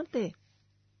world, aren't there?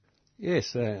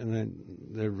 Yes, and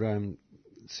they're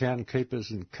sound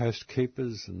keepers and coast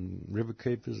keepers and river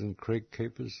keepers and creek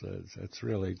keepers. It's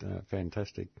really a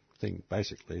fantastic thing.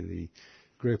 Basically, the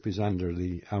group is under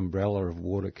the umbrella of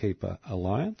Waterkeeper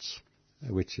Alliance,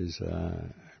 which is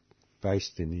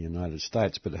based in the United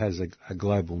States, but has a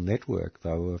global network,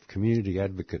 though, of community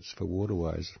advocates for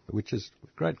waterways, which is a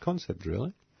great concept,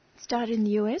 really. Started in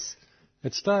the US?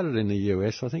 It started in the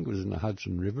US, I think it was in the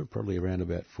Hudson River, probably around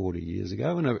about 40 years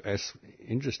ago. And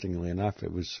interestingly enough,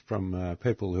 it was from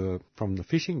people who are from the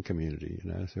fishing community,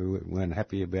 who weren't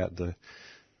happy about the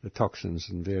the toxins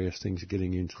and various things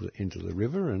getting into the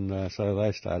river, and so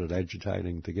they started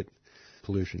agitating to get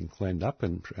pollution cleaned up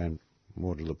and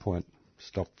more to the point,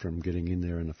 stopped from getting in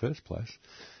there in the first place.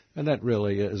 And that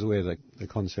really is where the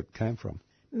concept came from.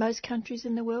 Most countries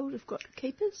in the world have got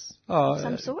keepers of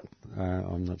some sort?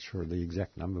 I'm not sure of the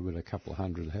exact number, but a couple of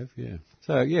hundred have, yeah.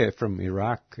 So, yeah, from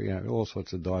Iraq, all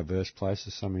sorts of diverse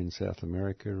places, some in South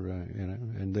America,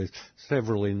 and there's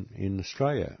several in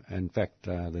Australia. In fact,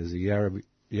 there's a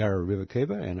Yarra River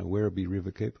Keeper and a Werribee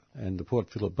River Keeper and the Port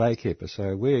Phillip Bay Keeper.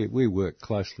 So we work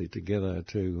closely together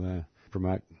to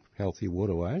promote healthy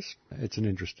waterways. It's an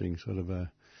interesting sort of a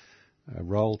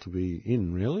role to be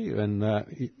in, really, and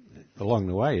along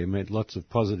the way you meet lots of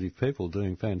positive people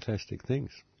doing fantastic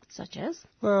things. Such as?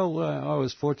 Well, I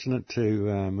was fortunate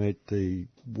to meet the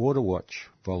Water Watch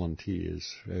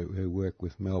volunteers who work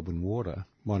with Melbourne Water,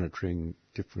 monitoring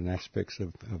different aspects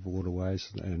of waterways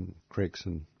and creeks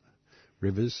and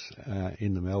rivers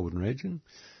in the Melbourne region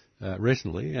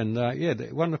recently, and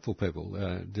they're wonderful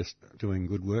people, just doing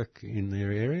good work in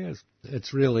their areas.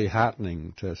 It's really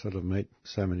heartening to sort of meet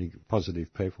so many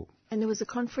positive people. And there was a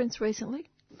conference recently?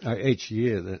 Each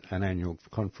year, an annual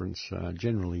conference,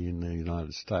 generally in the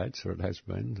United States, or it has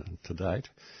been to date,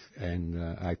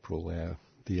 and April,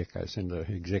 the Echo Centre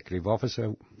Executive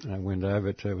Officer went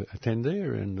over to attend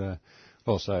there, and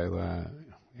also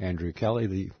Andrew Kelly,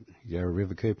 the Yarra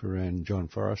River Keeper, and John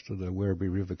Forrester, the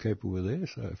Werribee River Keeper, were there,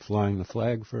 so flying the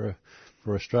flag for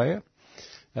Australia.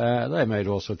 They made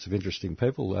all sorts of interesting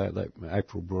people.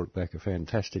 April brought back a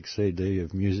fantastic CD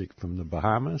of music from the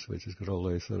Bahamas, which has got all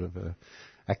these sort of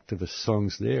activist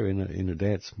songs there in a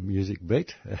dance music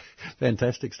beat.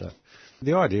 Fantastic stuff.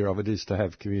 The idea of it is to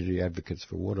have community advocates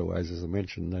for waterways, as I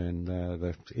mentioned,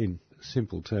 and in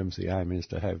simple terms, the aim is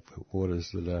to have waters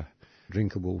that are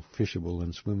drinkable, fishable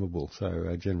and swimmable,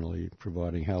 so generally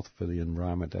providing health for the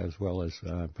environment as well as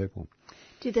people.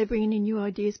 Did they bring any new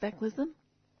ideas back with them?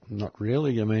 Not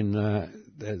really. I mean,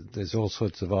 there's all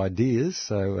sorts of ideas,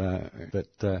 but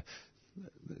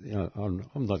I'm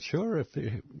not sure if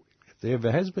there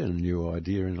ever has been a new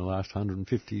idea in the last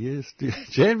 150 years.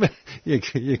 Jan,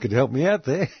 you could help me out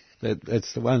there.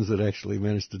 It's the ones that actually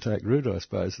managed to take root, I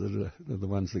suppose, that are the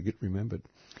ones that get remembered.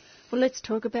 Well, let's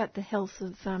talk about the health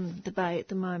of the bay at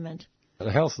the moment.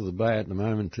 The health of the bay at the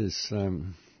moment is,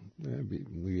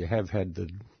 we have had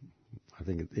I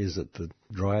think it is at the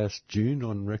driest June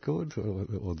on record,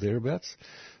 or thereabouts.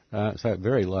 So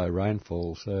very low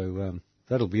rainfall. So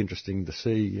that'll be interesting to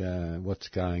see what's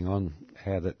going on,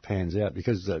 how that pans out,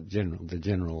 because the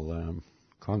general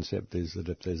concept is that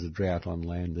if there's a drought on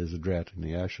land, there's a drought in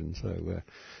the ocean. So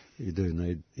you do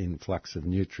need influx of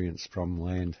nutrients from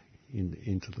land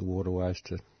into the waterways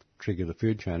to trigger the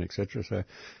food chain, etc. So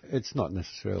it's not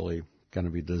necessarily going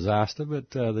to be a disaster,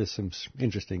 but there's some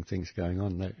interesting things going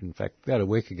on. In fact, about a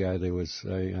week ago there was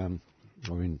in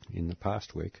the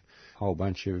past week, a whole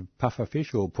bunch of puffer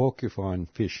fish or porcupine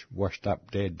fish washed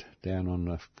up dead down on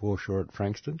the foreshore at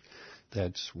Frankston.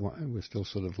 We're still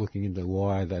sort of looking into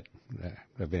why that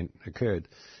event occurred.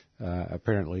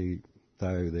 Apparently,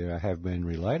 though, there have been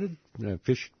related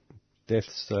fish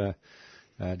deaths.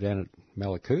 Down at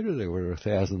Mallacoota, there were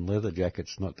 1,000 leather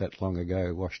jackets not that long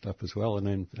ago washed up as well, and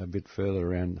then a bit further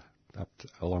around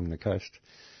along the coast,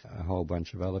 a whole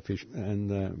bunch of other fish.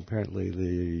 And apparently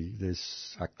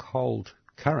there's a cold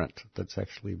current that's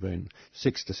actually been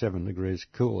 6 to 7 degrees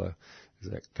cooler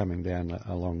coming down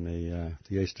along the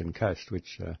eastern coast,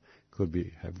 which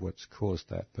could have what's caused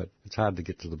that. But it's hard to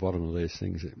get to the bottom of these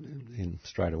things in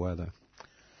straight away, though.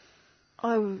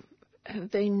 I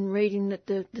have been reading that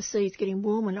the sea's getting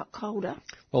warmer, not colder.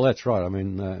 Well, that's right. I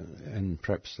mean, and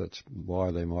perhaps that's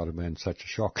why there might have been such a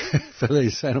shock for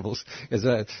these animals, is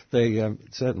that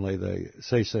certainly the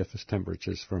sea surface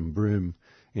temperatures from Broome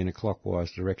in a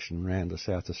clockwise direction round to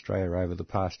South Australia over the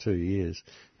past 2 years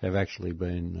have actually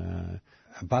been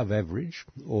above average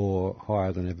or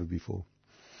higher than ever before.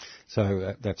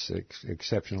 So that's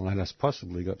exceptional, and has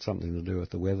possibly got something to do with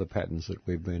the weather patterns that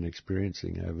we've been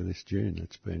experiencing over this June.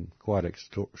 It's been quite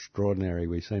extraordinary.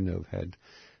 We seem to have had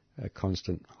a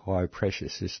constant high-pressure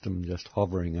system just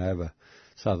hovering over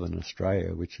southern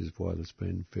Australia, which is why there's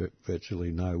been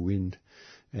virtually no wind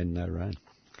and no rain.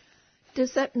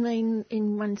 Does that mean,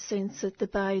 in one sense, that the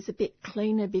bay is a bit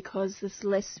cleaner because there's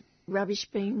less rubbish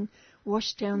being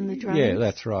washed down the drains? Yeah,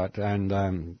 that's right. And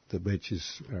the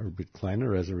beaches are a bit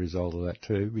cleaner as a result of that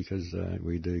too, because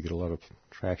we do get a lot of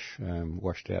trash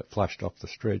washed out, flushed off the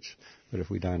streets. But if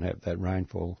we don't have that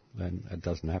rainfall, then it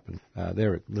doesn't happen.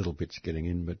 There are little bits getting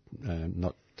in, but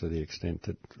not to the extent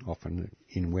that often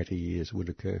in wetter years would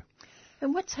occur.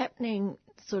 And what's happening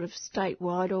sort of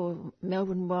statewide or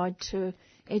Melbourne-wide to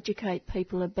educate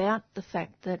people about the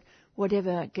fact that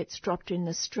whatever gets dropped in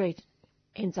the street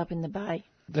ends up in the bay?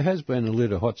 There has been a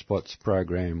litter hotspots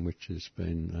program which has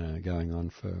been going on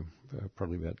for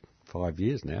probably about 5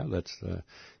 years now. That's the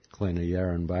Cleaner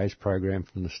Yarra Bays program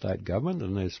from the state government,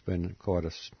 and there's been quite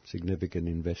a significant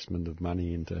investment of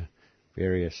money into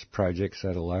various projects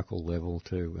at a local level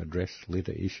to address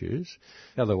litter issues.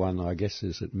 The other one, I guess,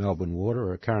 is that Melbourne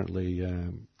Water are currently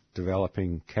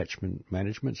developing catchment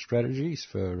management strategies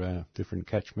for different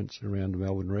catchments around the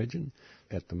Melbourne region.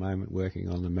 At the moment, working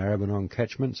on the Maribyrnong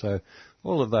catchment. So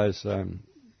all of those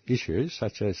issues,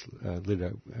 such as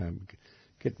litter,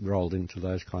 get rolled into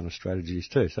those kind of strategies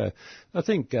too. So I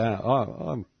think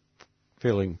I'm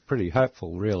feeling pretty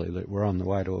hopeful, really, that we're on the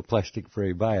way to a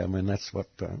plastic-free bay. I mean, that's what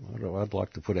I'd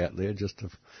like to put out there, just to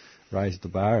raise the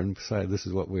bar and say this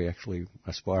is what we're actually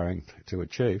aspiring to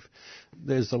achieve.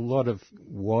 There's a lot of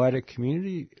wider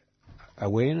community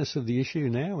awareness of the issue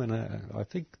now, and I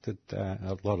think that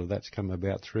a lot of that's come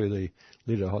about through the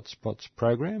Litter Hotspots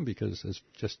program, because there's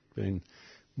just been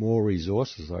more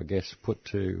resources, I guess, put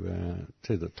to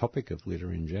the topic of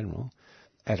litter in general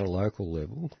at a local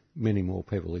level. Many more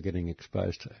people are getting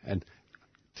exposed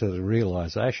to the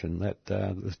realisation that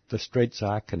the streets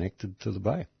are connected to the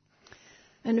bay.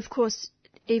 And of course,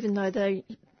 even though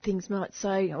things might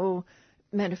say, or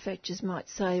manufacturers might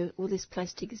say, well, this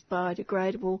plastic is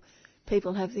biodegradable,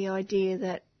 people have the idea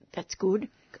that that's good.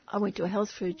 I went to a health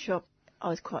food shop. I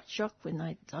was quite shocked when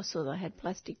I saw they had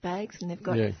plastic bags and they've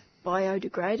got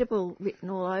biodegradable written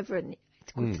all over it. And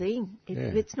it's a good thing.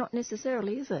 It's not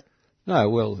necessarily, is it?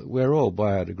 No, well, we're all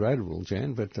biodegradable,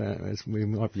 Jan, but we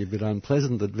might be a bit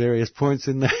unpleasant at various points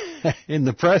in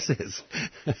the process.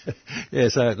 Yeah,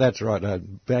 so that's right.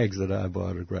 Bags that are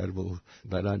biodegradable,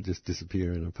 they don't just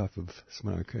disappear in a puff of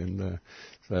smoke, and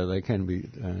so they can be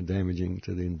damaging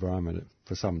to the environment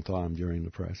for some time during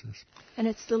the process. And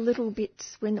it's the little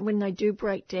bits, when they do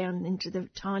break down into the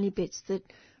tiny bits, that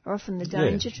are often the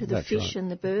danger to the fish and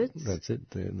the birds. That's it.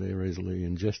 They're easily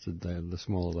ingested. The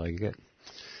smaller they get.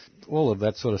 All of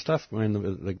that sort of stuff. I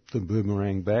mean, the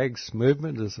boomerang bags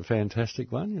movement is a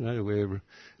fantastic one, where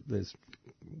there's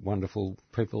wonderful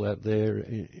people out there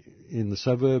in the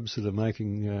suburbs that are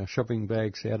making shopping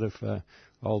bags out of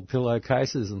old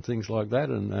pillowcases and things like that,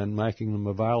 and making them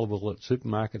available at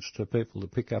supermarkets to people to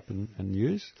pick up and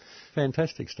use.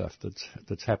 Fantastic stuff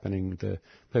that's happening.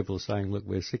 People are saying, look,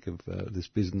 we're sick of this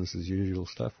business as usual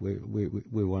stuff. We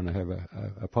want to have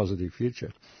a positive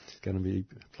future. It's going to be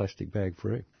plastic bag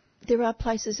free. There are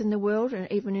places in the world,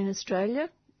 and even in Australia,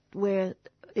 where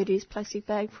it is plastic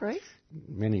bag free.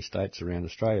 Many states around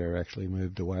Australia are actually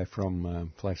moved away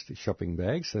from plastic shopping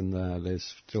bags, and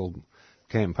there's still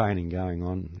campaigning going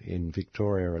on in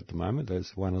Victoria at the moment.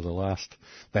 There's one of the last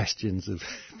bastions of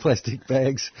plastic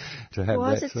bags to have.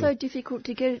 Why is it so difficult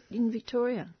to get it in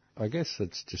Victoria? I guess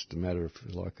it's just a matter of,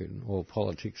 like in all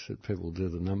politics, that people do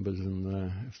the numbers,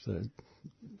 and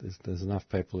if there's enough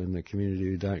people in the community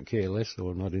who don't care less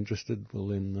or not interested, well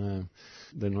then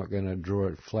they're not going to draw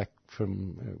it flack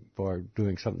by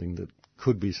doing something that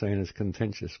could be seen as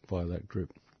contentious by that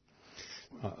group.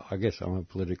 I guess I'm a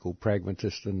political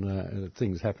pragmatist, and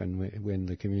things happen when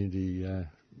the community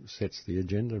sets the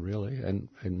agenda, really, and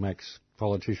makes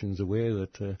politicians aware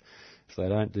that if they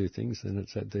don't do things, then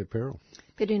it's at their peril.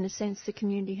 But in a sense, the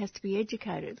community has to be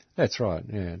educated. That's right,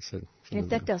 yeah. If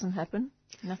that doesn't happen,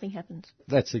 nothing happens.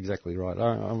 That's exactly right.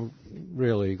 I'm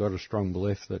really got a strong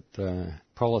belief that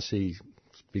policy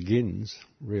begins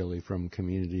really from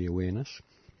community awareness,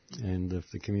 and if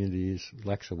the community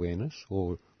lacks awareness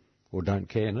or don't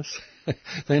careness,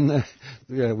 then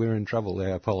we're in trouble.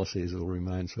 Our policies will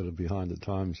remain sort of behind the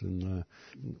times and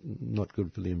not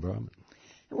good for the environment.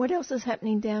 What else is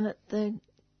happening down at the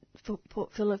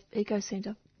Port Phillip Eco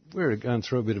Centre? We're going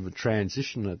through a bit of a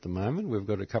transition at the moment. We've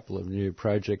got a couple of new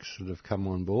projects that have come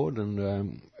on board,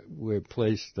 and we're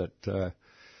pleased that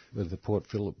with the Port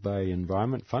Phillip Bay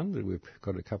Environment Fund, that we've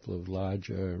got a couple of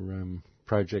larger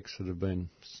projects that have been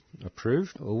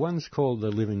approved. Well, one's called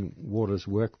the Living Waters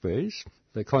Work Bees.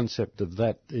 The concept of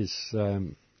that is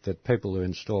that people who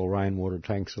install rainwater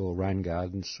tanks or rain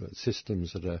gardens,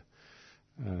 systems that are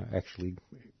actually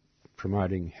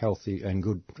promoting healthy and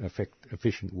good,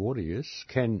 efficient water use,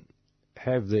 can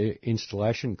have their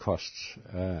installation costs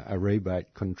a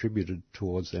rebate contributed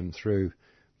towards them through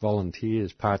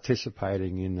volunteers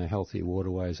participating in the Healthy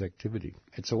Waterways activity.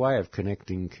 It's a way of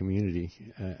connecting community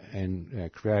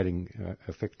and creating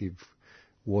effective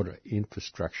water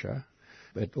infrastructure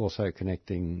but also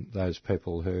connecting those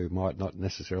people who might not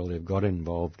necessarily have got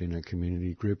involved in a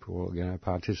community group or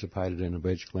participated in a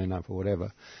beach clean-up or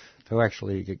whatever, to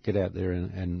actually get out there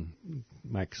and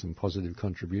make some positive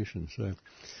contributions. So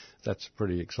that's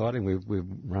pretty exciting. We've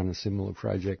run a similar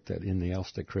project in the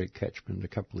Elster Creek catchment a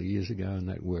couple of years ago, and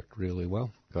that worked really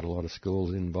well. Got a lot of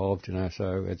schools involved,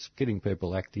 so it's getting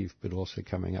people active, but also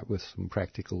coming up with some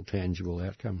practical, tangible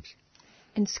outcomes.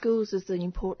 And schools is the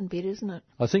important bit, isn't it?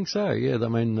 I think so, yeah. I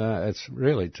mean, it's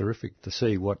really terrific to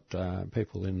see what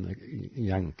people in the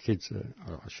young kids,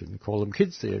 I shouldn't call them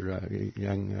kids, they're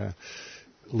young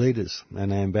leaders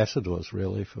and ambassadors,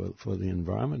 really, for the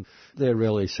environment. They're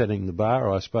really setting the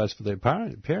bar, I suppose, for their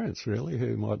parents, really,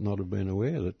 who might not have been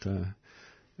aware that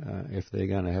if they're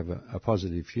going to have a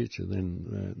positive future,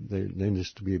 then there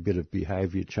needs to be a bit of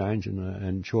behaviour change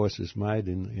and choices made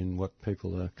in what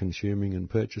people are consuming and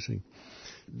purchasing.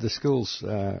 The schools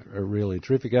are really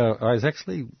terrific. I was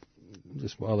actually,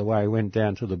 just by the way, went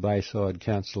down to the Bayside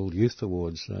Council Youth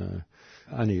Awards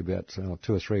only about 2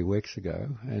 or 3 weeks ago,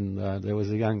 and there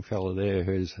was a young fellow there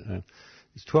who's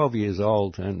 12 years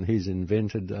old, and he's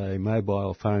invented a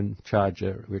mobile phone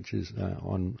charger which is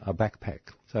on a backpack.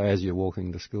 So as you're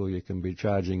walking to school, you can be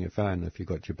charging your phone if you've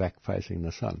got your back facing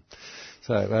the sun.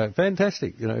 So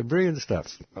fantastic, brilliant stuff.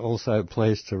 Also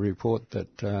pleased to report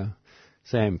that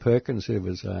Sam Perkins, who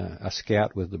was a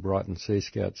scout with the Brighton Sea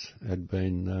Scouts, had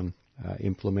been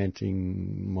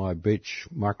implementing my beach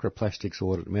microplastics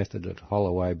audit method at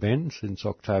Holloway Bend since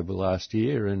October last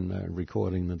year and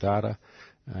recording the data.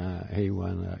 He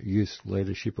won a Youth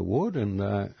Leadership Award,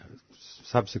 and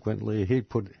subsequently he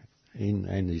put in,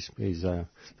 and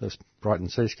the Brighton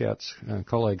Sea Scouts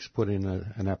colleagues put in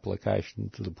an application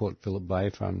to the Port Phillip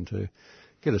Bay Fund to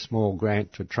get a small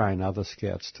grant to train other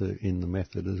scouts in the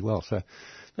method as well. So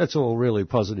that's all really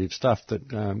positive stuff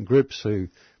that groups who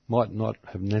might not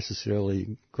have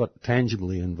necessarily got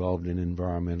tangibly involved in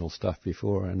environmental stuff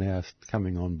before are now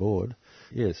coming on board.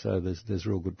 Yeah, so there's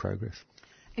real good progress.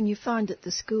 And you find that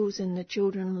the schools and the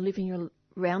children living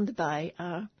around the bay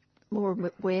are more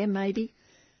aware, maybe,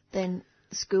 than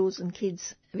the schools and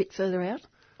kids a bit further out?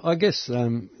 I guess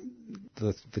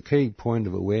the key point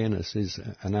of awareness is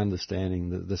an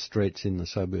understanding that the streets in the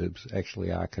suburbs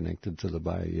actually are connected to the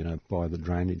bay, by the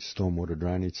stormwater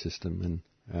drainage system,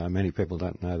 and many people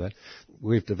don't know that.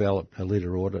 We've developed a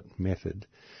litter audit method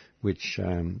which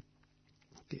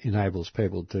enables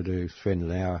people to spend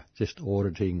an hour just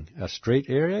auditing a street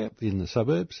area in the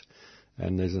suburbs,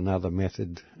 and there's another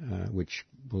method which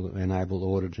will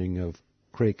enable auditing of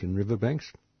creek and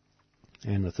riverbanks,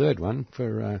 and a third one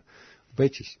for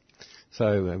beaches.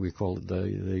 So we call it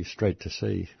the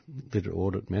street-to-sea litter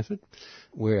audit method.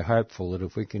 We're hopeful that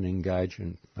if we can engage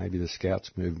in maybe the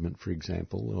Scouts movement, for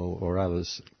example, or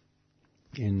others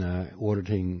in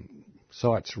auditing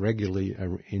sites regularly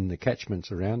in the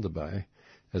catchments around the bay,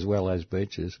 as well as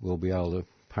beaches, we'll be able to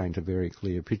paint a very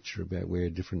clear picture about where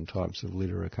different types of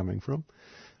litter are coming from,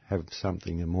 have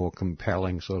a more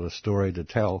compelling sort of story to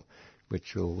tell,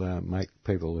 which will make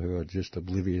people who are just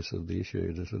oblivious of the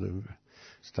issue to sort of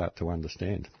start to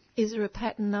understand. Is there a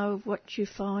pattern, though, of what you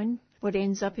find, what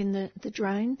ends up in the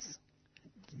drains?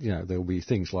 There'll be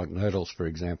things like nurdles, for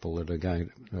example, that are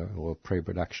going, or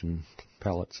pre-production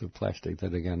pallets of plastic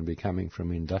that are going to be coming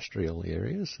from industrial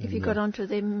areas. Have you got onto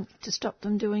them to stop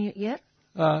them doing it yet?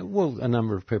 Well, a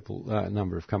number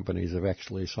of companies have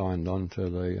actually signed on to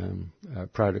the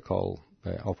protocol,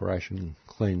 Operation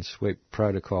Clean Sweep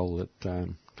protocol that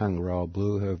Tongariro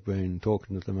Blue have been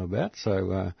talking to them about.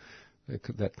 So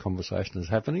that conversation is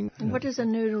happening. And what does a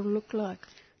noodle look like?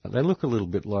 They look a little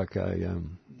bit like a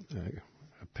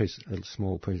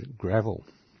small piece of gravel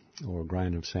or a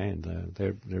grain of sand.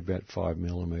 They're about 5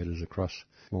 millimetres across,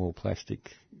 small plastic,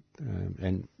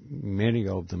 and many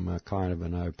of them are kind of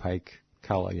an opaque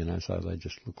colour, so they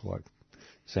just look like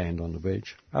sand on the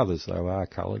beach. Others, though, are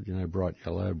coloured, bright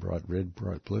yellow, bright red,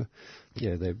 bright blue.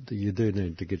 Yeah, you do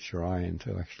need to get your eye in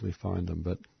to actually find them.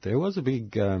 But there was a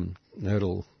big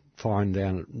nurdle find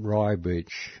down at Rye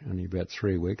Beach only about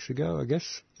 3 weeks ago, I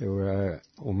guess. There were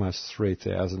almost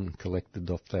 3,000 collected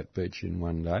off that beach in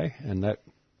one day, and that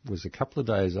was a couple of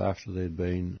days after there'd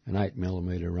been an 8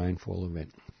 millimetre rainfall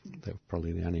event. That was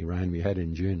probably the only rain we had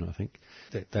in June, I think.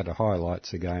 That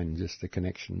highlights again just the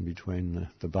connection between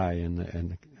the bay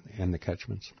and the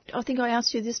catchments. I think I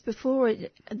asked you this before.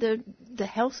 The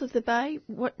health of the bay,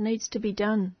 what needs to be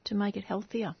done to make it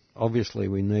healthier? Obviously,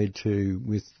 we need to,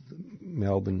 with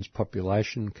Melbourne's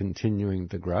population continuing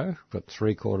to grow, but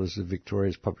 3/4 of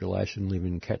Victoria's population live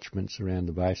in catchments around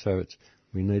the bay, so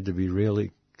we need to be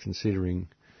really considering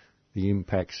the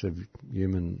impacts of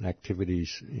human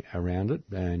activities around it,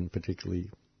 and particularly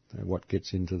what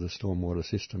gets into the stormwater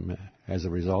system as a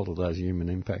result of those human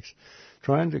impacts.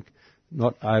 Trying to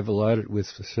not overload it with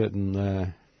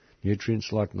certain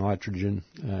nutrients like nitrogen,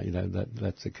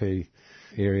 that's a key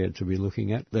area to be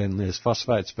looking at. Then there's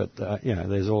phosphates, but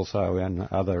there's also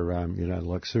other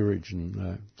like sewage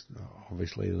and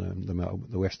obviously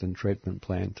the Western Treatment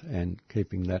Plant, and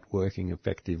keeping that working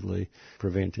effectively,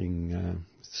 preventing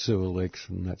sewer leaks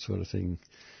and that sort of thing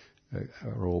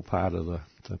are all part of the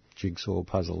jigsaw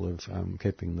puzzle of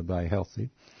keeping the bay healthy.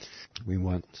 We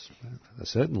want a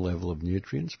certain level of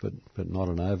nutrients, but not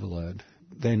an overload.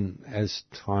 Then, as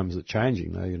times are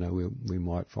changing, though, we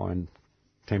might find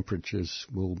temperatures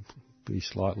will be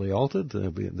slightly altered.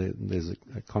 There's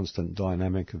a constant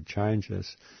dynamic of change as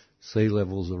sea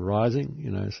levels are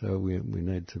rising. So we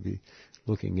need to be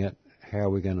looking at how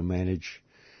we're going to manage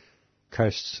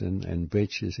coasts and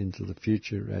beaches into the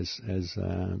future as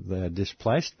they are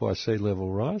displaced by sea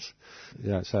level rise.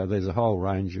 So there's a whole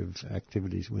range of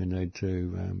activities we need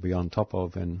to be on top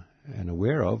of and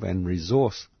aware of, and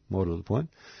resource, more to the point,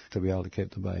 to be able to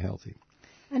keep the bay healthy.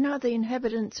 And are the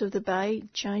inhabitants of the bay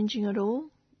changing at all?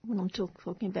 When I'm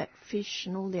talking about fish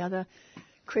and all the other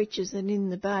creatures that are in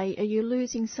the bay, are you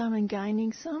losing some and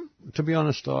gaining some? To be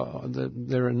honest,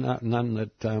 there are none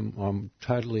that I'm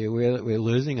totally aware that we're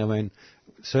losing. I mean,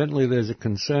 certainly there's a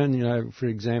concern, for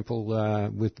example,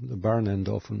 with the Burranen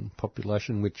dolphin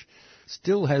population, which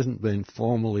still hasn't been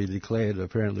formally declared.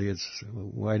 Apparently it's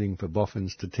waiting for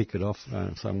boffins to tick it off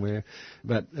somewhere,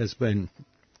 but it's been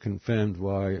confirmed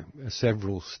by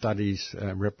several studies,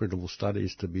 reputable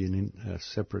studies, to be a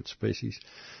separate species.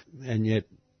 And yet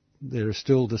there are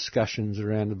still discussions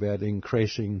around about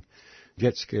increasing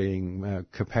jet skiing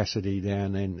capacity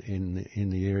down in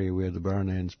the area where the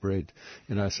Burranens breed.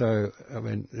 So, I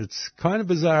mean, it's kind of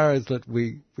bizarre that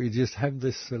we just have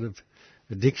this sort of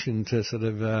addiction to sort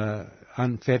of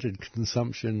unfettered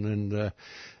consumption, and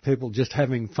people just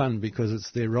having fun because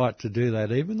it's their right to do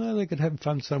that, even though they could have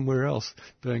fun somewhere else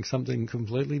doing something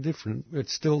completely different.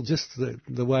 It's still just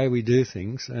the way we do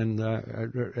things, and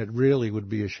it really would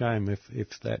be a shame if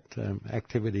that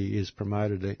activity is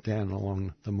promoted down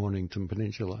along the Mornington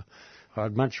Peninsula.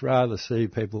 I'd much rather see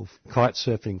people kite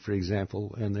surfing, for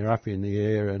example, and they're up in the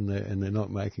air and they're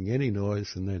not making any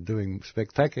noise and they're doing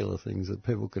spectacular things that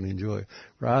people can enjoy,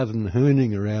 rather than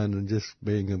hooning around and just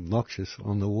being obnoxious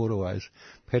on the waterways,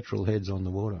 petrol heads on the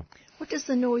water. What does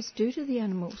the noise do to the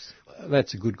animals?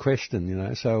 That's a good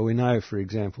question, So we know, for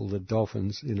example, that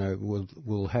dolphins,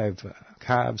 will have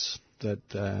calves that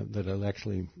are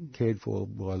actually cared for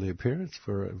by their parents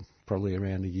for probably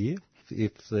around a year.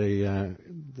 If the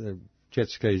jet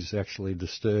skis actually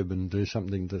disturb and do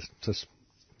something to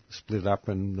split up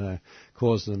and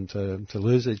cause them to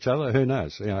lose each other, who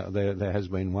knows? There has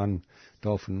been one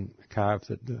dolphin calf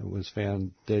that was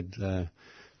found dead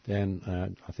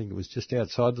down, I think it was just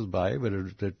outside the bay, but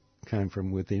it came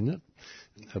from within it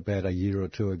about a year or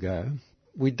two ago.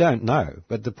 We don't know,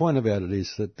 but the point about it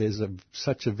is that there's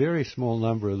such a very small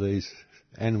number of these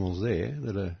animals there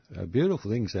that are beautiful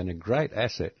things and a great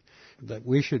asset, that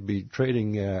we should be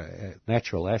treating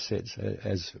natural assets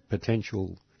as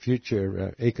potential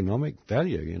future economic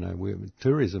value.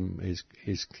 Tourism is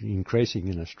increasing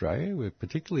in Australia,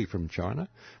 particularly from China.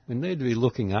 We need to be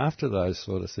looking after those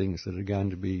sort of things that are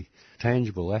going to be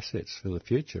tangible assets for the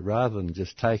future, rather than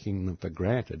just taking them for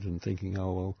granted and thinking,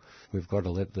 oh, well, we've got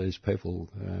to let these people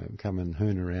come and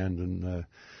hoon around, and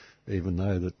even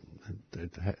though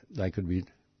that they could be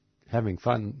having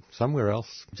fun somewhere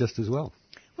else just as well.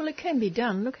 Well, it can be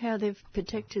done. Look how they've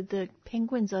protected the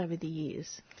penguins over the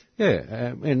years.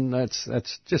 Yeah, and that's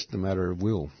just a matter of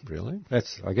will, really.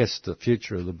 That's, I guess, the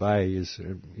future of the bay is,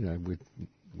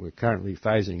 we're currently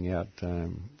phasing out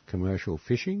commercial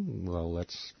fishing. Well,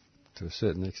 that's, to a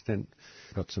certain extent,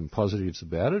 got some positives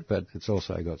about it, but it's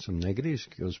also got some negatives,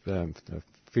 because the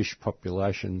fish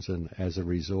populations and as a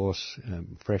resource,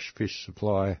 fresh fish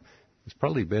supply is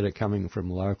probably better coming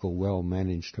from local,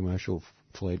 well-managed commercial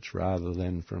fleets rather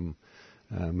than from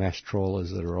mass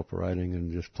trawlers that are operating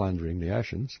and just plundering the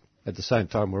oceans. At the same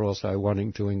time, we're also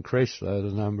wanting to increase, though,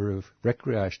 the number of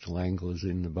recreational anglers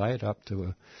in the bay up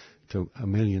to a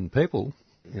million people.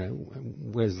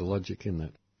 Where's the logic in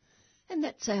that? And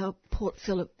that's our Port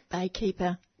Phillip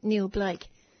baykeeper, Neil Blake.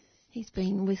 He's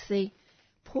been with the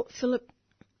Port Phillip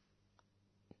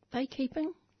baykeeping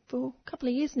for a couple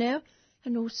of years now,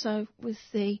 and also with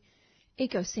the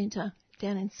Eco Centre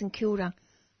down in St Kilda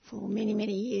for many,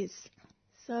 many years.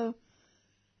 So,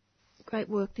 great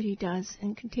work that he does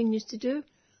and continues to do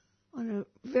on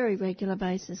a very regular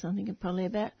basis. I think probably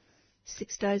about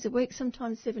 6 days a week,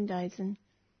 sometimes 7 days, and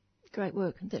great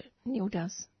work that Neil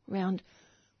does around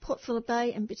Port Phillip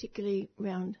Bay and particularly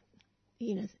around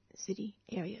the inner city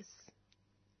areas.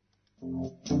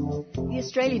 The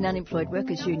Australian Unemployed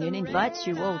Workers Union invites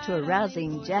you all to a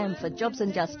rousing Jam for Jobs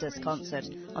and Justice concert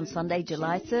on Sunday,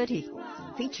 July 30,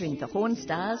 featuring the Horn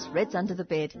Stars, Reds Under the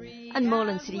Bed and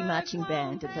Moreland City Marching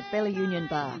Band at the Bella Union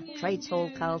Bar, Trades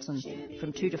Hall, Carlton,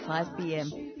 from 2 to 5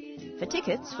 p.m. For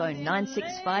tickets, phone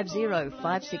 9650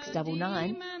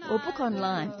 5699 or book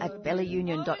online at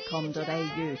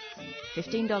bellaunion.com.au.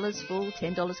 $15 full,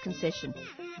 $10 concession.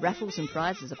 Raffles and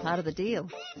prizes are part of the deal.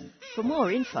 For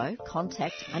more info,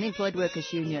 contact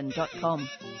unemployedworkersunion.com.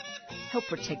 Help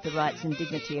protect the rights and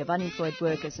dignity of unemployed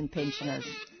workers and pensioners.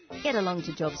 Get along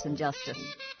to Jobs and Justice.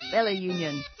 Bella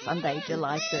Union, Sunday,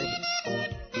 July 30.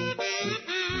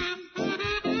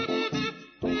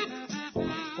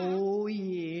 Oh,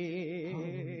 yeah.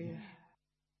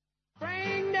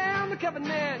 Bring down the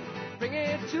covenant, bring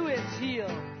it to its heel.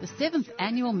 The 7th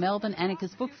Annual Melbourne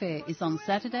Anarchist Book Fair is on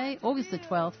Saturday, August the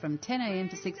 12th from 10 a.m.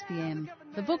 to 6 p.m.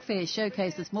 The book fair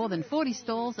showcases more than 40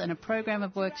 stalls and a program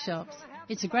of workshops.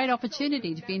 It's a great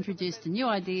opportunity to be introduced to new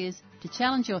ideas, to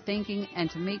challenge your thinking and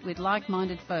to meet with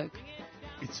like-minded folk.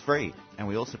 It's free, and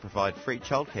we also provide free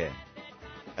childcare.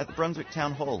 At the Brunswick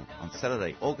Town Hall on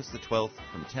Saturday, August the 12th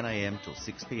from 10 a.m. till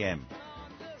 6 p.m.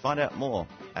 Find out more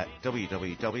at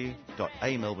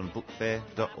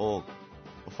www.amelbournebookfair.org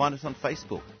or find us on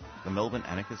Facebook, the Melbourne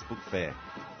Anarchist Book Fair.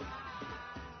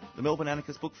 The Melbourne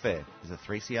Anarchist Book Fair is a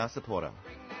 3CR supporter.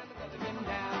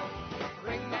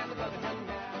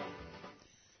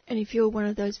 And if you're one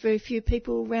of those very few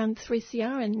people around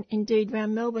 3CR and indeed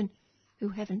around Melbourne who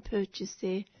haven't purchased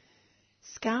their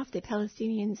scarf, their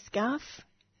Palestinian scarf,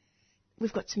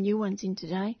 we've got some new ones in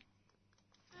today.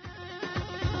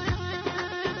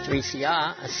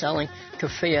 3CR are selling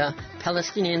keffiyeh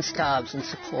Palestinian scarves in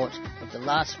support of the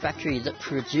last factory that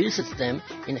produces them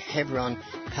in Hebron,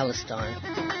 Palestine.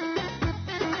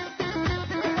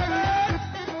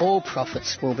 All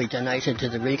profits will be donated to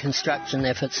the reconstruction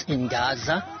efforts in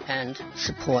Gaza and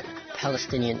support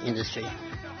Palestinian industry.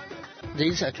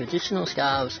 These are traditional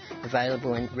scarves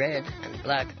available in red and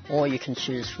black, or you can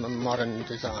choose from a modern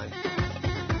design.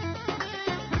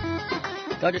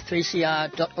 Go to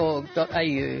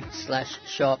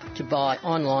 3cr.org.au/shop to buy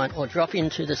online or drop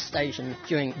into the station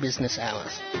during business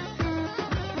hours.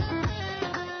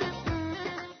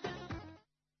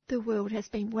 The world has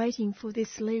been waiting for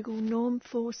this legal norm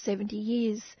for 70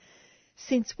 years,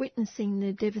 since witnessing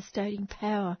the devastating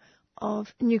power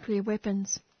of nuclear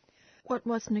weapons. What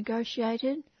was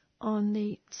negotiated on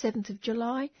the 7th of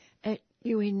July at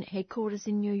UN headquarters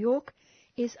in New York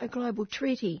is a global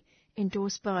treaty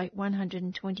endorsed by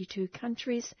 122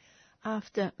 countries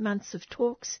after months of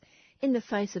talks in the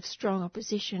face of strong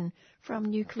opposition from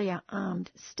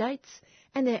nuclear-armed states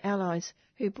and their allies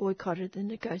who boycotted the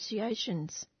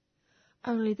negotiations.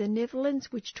 Only the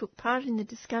Netherlands, which took part in the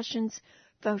discussions,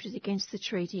 voted against the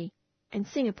treaty, and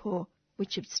Singapore,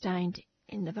 which abstained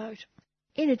in the vote.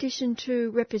 In addition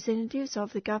to representatives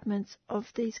of the governments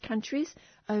of these countries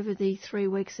over the 3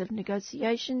 weeks of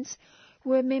negotiations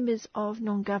were members of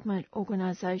non-government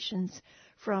organisations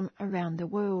from around the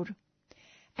world.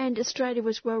 And Australia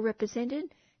was well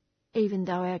represented, even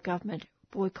though our government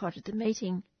boycotted the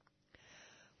meeting.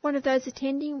 One of those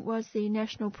attending was the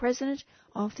National President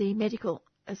of the Medical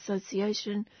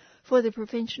Association for the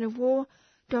Prevention of War,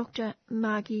 Dr.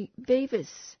 Margie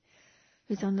Beavis,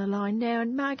 who's on the line now.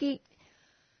 And Margie,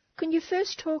 can you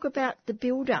first talk about the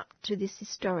build-up to this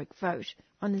historic vote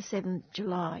on the 7th of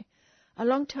July? A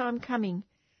long time coming.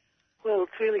 Well, it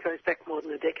really goes back more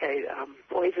than a decade,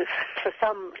 or even for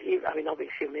some, I mean,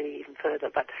 obviously many even further,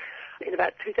 but in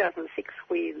about 2006,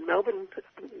 we in Melbourne,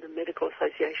 the Medical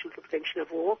Association for Prevention of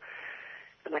War,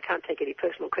 and I can't take any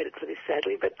personal credit for this,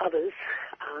 sadly, but others,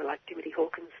 like Timothy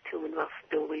Hawkins, Tilman Ruff,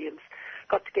 Bill Williams,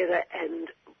 got together and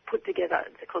put together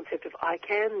the concept of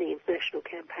ICAN, the international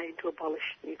campaign to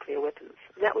abolish nuclear weapons.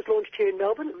 And that was launched here in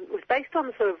Melbourne. It was based on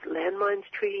the sort of landmines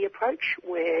treaty approach,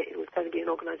 where it was going to be an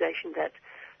organisation that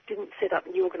didn't set up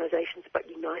new organisations but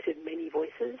united many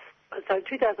voices. And so in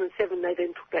 2007 they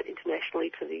then took that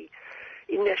internationally to the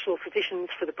International Physicians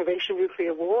for the Prevention of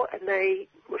Nuclear War, and they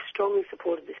were strongly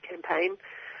supported this campaign,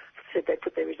 said they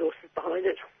put their resources behind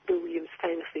it. Bill Williams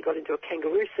famously got into a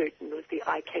kangaroo suit and was the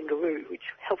iKangaroo,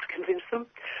 which helped convince them.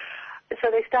 And so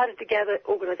they started to gather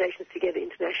organisations together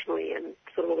internationally, and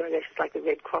sort of organisations like the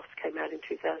Red Cross came out in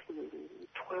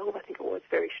 2012, I think it was,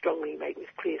 very strongly making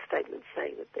this clear statement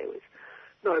saying that there was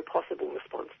no possible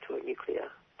response to a nuclear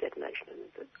detonation,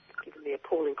 and that given the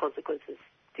appalling consequences,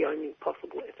 the only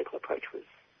possible ethical approach was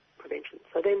prevention.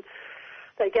 So then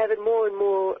they gathered more and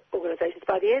more organisations.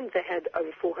 By the end, they had over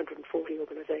 440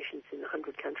 organisations in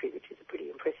 100 countries, which is a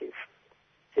pretty impressive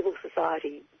civil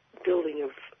society building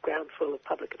of groundswell of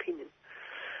public opinion.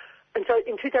 And so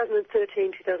in 2013,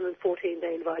 2014,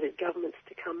 they invited governments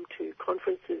to come to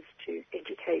conferences to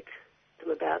educate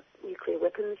them about nuclear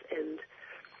weapons, and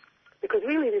because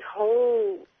really this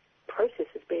whole process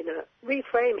has been a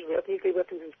reframing of nuclear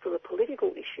weapons from a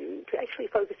political issue to actually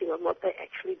focusing on what they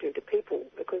actually do to people,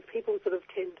 because people sort of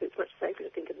tend to, it's much safer to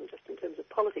think of them just in terms of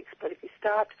politics, but if you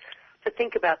start to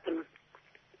think about them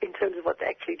in terms of what they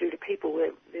actually do to people,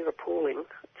 they're appalling.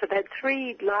 So they had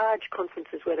 3 large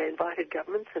conferences where they invited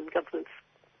governments, and governments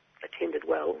attended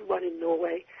well, one in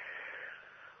Norway,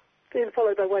 then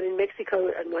followed by one in Mexico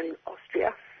and one in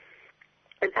Austria.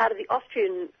 And out of the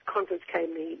Austrian conference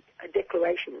came a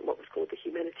declaration, what was called the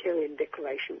Humanitarian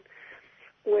Declaration,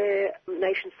 where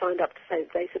nations signed up to say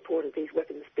that they supported these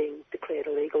weapons being declared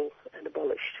illegal and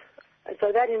abolished. And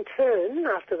so that in turn,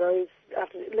 after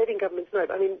letting governments know,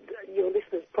 I mean, your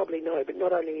listeners probably know, but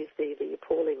not only is the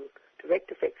appalling direct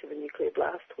effects of a nuclear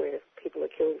blast where people are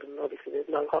killed and obviously there's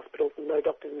no hospitals and no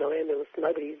doctors, no ambulance,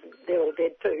 they're all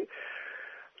dead too.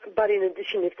 But in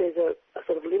addition, if there's a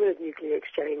sort of limited nuclear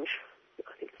exchange,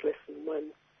 I think it's less than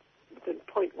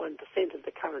 0.1% of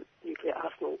the current nuclear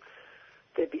arsenal,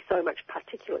 there'd be so much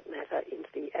particulate matter into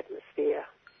the atmosphere,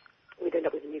 we'd end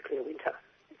up with a nuclear winter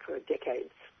for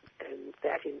decades. And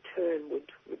that in turn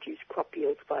would reduce crop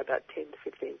yields by about 10 to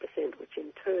 15%, which in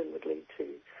turn would lead to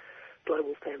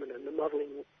global famine. And the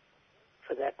modelling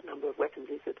for that number of weapons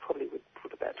is it probably would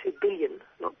put about 2 billion,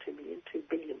 not 2 million, 2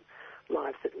 billion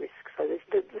lives at risk. So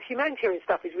the humanitarian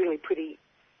stuff is really pretty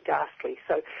ghastly.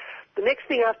 So the next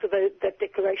thing after that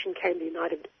declaration came the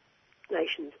United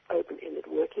Nations Open-Ended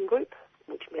Working Group,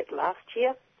 which met last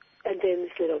year, and then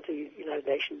this led on to United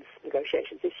Nations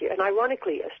negotiations this year. And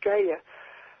ironically, Australia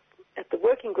at the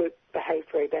working group behaved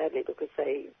very badly because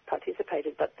they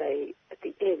participated, but they, at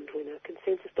the end, when a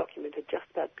consensus document had just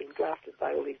about been drafted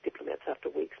by all these diplomats after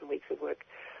weeks and weeks of work,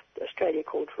 Australia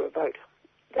called for a vote.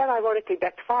 That ironically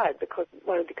backfired because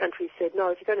one of the countries said,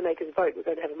 no, if you're going to make us vote, we're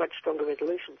going to have a much stronger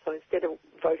resolution. So instead of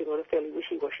voting on a fairly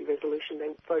wishy-washy resolution,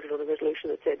 they voted on a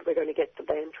resolution that said, we're going to get the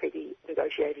ban treaty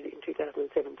negotiated in 2017.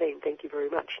 Thank you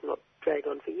very much, not drag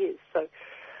on for years. So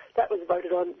that was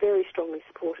voted on, very strongly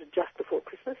supported just before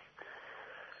Christmas.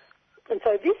 And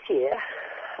so this year,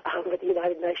 at the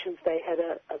United Nations, they had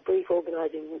a brief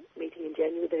organising meeting in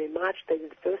January. Then in March, they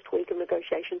did the first week of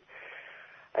negotiations.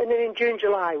 And then in June,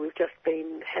 July, we've just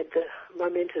had the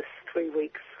momentous 3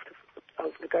 weeks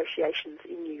of negotiations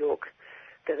in New York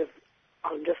that have,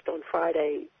 just on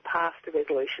Friday, passed a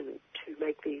resolution to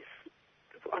make these,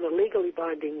 on a legally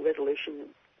binding resolution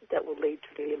that will lead to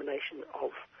the elimination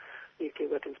of nuclear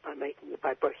weapons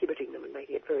by prohibiting them and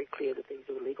making it very clear that these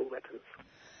are illegal weapons.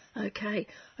 Okay.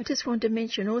 I just wanted to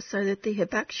mention also that the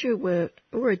Hibakusha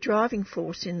were a driving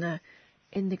force in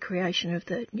the creation of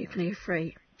the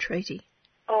nuclear-free treaty.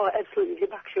 Oh, absolutely. The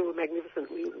Hibakusha were magnificent.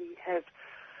 We have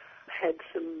had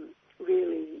some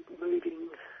really moving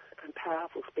and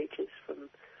powerful speeches from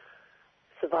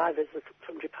survivors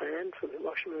from Japan, from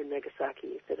Hiroshima and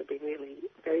Nagasaki, that have been really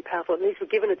very powerful. And these were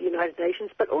given at the United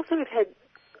Nations, but also we've had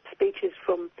speeches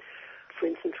from, for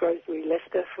instance, Rosemary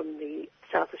Lester from the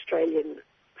South Australian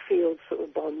fields that were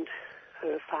bombed.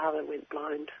 Her father went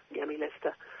blind, Yami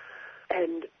Lester.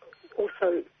 And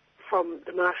also from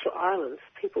the Marshall Islands,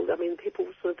 people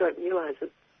sort of don't realise that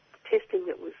the testing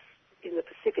that was in the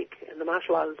Pacific, and the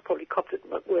Marshall Islands probably copped it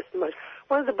worse than most.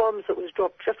 One of the bombs that was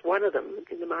dropped, just one of them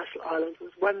in the Marshall Islands,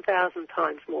 was 1,000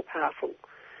 times more powerful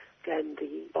than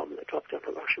the bomb that dropped up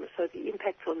at Hiroshima. So the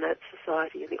impacts on that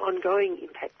society and the ongoing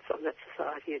impacts on that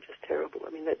society are just terrible. I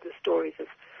mean, the stories of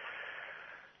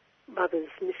mothers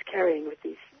miscarrying with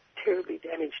these terribly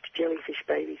damaged jellyfish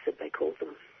babies that they call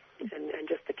them, and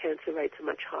just the cancer rates are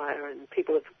much higher, and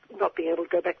people have not being able to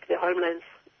go back to their homelands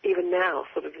even now,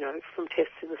 from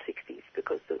tests in the 60s,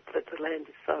 because the land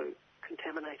is so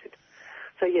contaminated.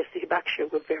 So yes, the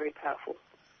Hibakusha were very powerful.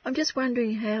 I'm just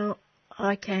wondering how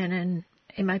ICANN and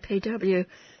MAPW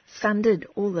funded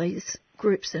all these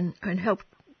groups and helped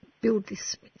build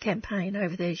this campaign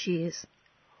over those years.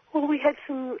 Well, we had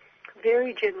some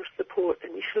very generous support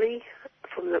initially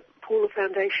from the Pooler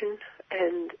Foundation,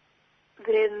 and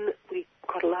then we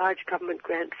got a large government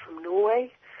grant from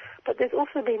Norway. But there's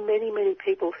also been many, many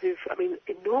people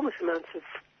enormous amounts of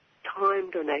time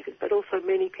donated, but also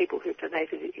many people who've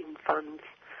donated in funds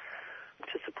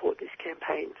to support this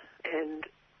campaign. And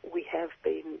we have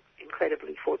been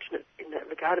incredibly fortunate in that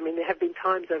regard. I mean, there have been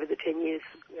times over the 10 years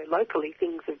where locally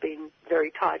things have been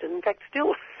very tight, and in fact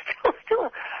still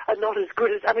are not as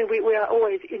good as, I mean, we are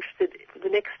always interested. The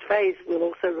next phase will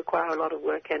also require a lot of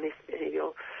work, and if any of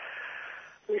your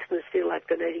listeners feel like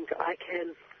donating to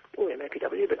ICAN or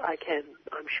MAPW, but ICAN,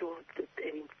 I'm sure that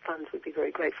any funds would be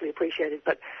very gratefully appreciated.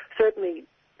 But certainly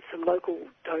some local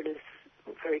donors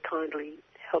very kindly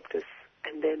helped us,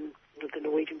 and then the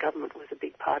Norwegian government was a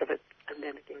big part of it, and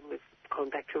then again we've gone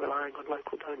back to relying on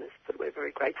local donors, but we're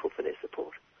very grateful for their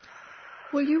support.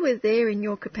 Well, you were there in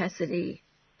your capacity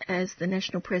as the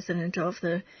National President of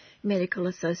the Medical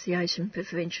Association for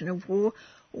Prevention of War.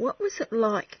 What was it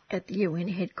like at the UN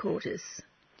headquarters?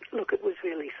 Look, it was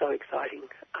really so exciting.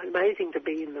 Amazing to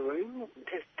be in the room,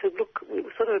 to look. It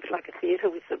was sort of like a theatre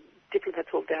with the diplomats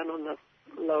all down on the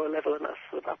lower level and us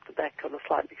sort of up the back on a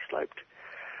slightly sloped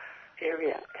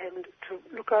area, and to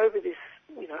look over this,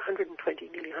 120,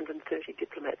 nearly 130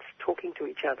 diplomats talking to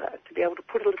each other, and to be able to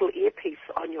put a little earpiece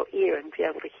on your ear and be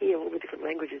able to hear all the different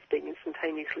languages being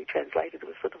instantaneously translated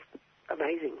was sort of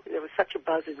amazing. There was such a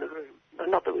buzz in the room.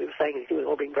 Not that we were saying anything, we were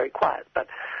all being very quiet, but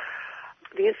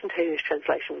the instantaneous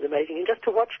translation was amazing. And just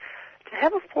to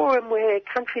have a forum where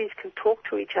countries can talk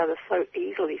to each other so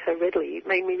easily, so readily, it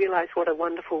made me realise what a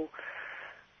wonderful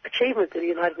achievement that the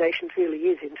United Nations really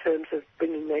is in terms of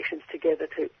bringing nations together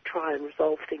to try and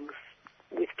resolve things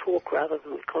with talk rather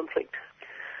than with conflict.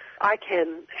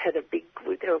 ICAN had there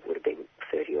would have been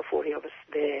 30 or 40 of us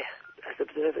there as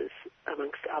observers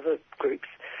amongst other groups.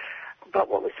 But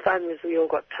what was fun was we all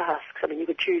got tasks. I mean, you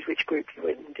could choose which group you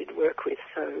went and did work with.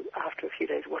 So after a few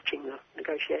days watching the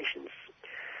negotiations,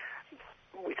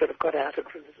 we sort of got out of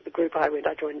the group I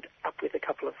joined up with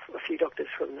a few doctors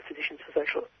from the Physicians for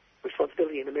Social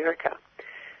Responsibility in America,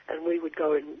 and we would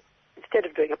go and, instead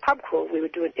of doing a pub crawl, we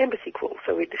would do an embassy crawl.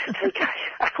 So we'd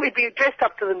we'd be dressed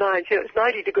up to the nines. It's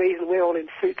 90 degrees and we're all in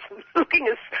suits and looking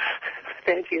as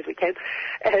fancy as we can,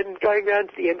 and going around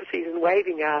to the embassies and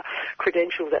waving our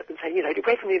credentials at them, saying,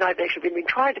 we're from the United Nations. We've been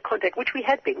trying to contact, which we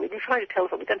had been. We've been trying to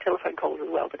telephone. We've done telephone calls as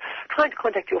well, but trying to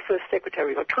contact your first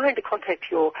secretary or trying to contact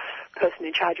your person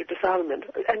in charge of disarmament.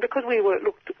 And because we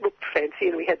looked fancy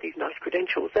and we had these nice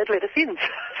credentials, they'd let us in.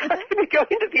 So we'd go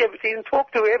into the embassy and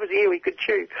talk to whoever's ear we could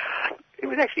chew. It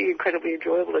was actually incredibly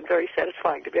enjoyable and very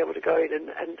satisfying to be able to go in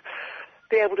and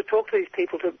be able to talk to these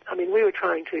people. There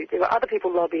were other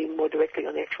people lobbying more directly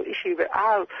on the actual issue, but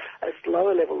our, as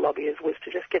lower level lobbyers, was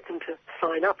to just get them to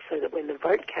sign up so that when the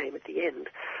vote came at the end,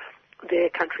 their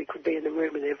country could be in the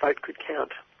room and their vote could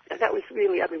count. And that was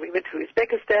really, we went to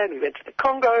Uzbekistan, we went to the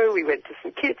Congo, we went to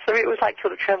St. Kitts, so it was like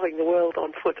sort of travelling the world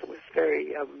on foot. It was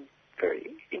very,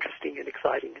 very interesting and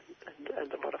exciting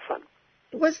and a lot of fun.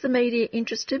 Was the media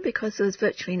interested because there was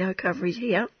virtually no coverage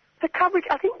here? The coverage,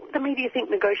 I think the media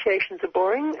think negotiations are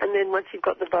boring, and then once you've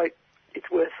got the vote, it's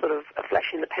worth sort of a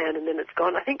flash in the pan and then it's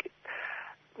gone. I think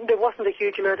there wasn't a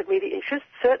huge amount of media interest.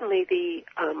 Certainly the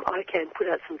ICAN put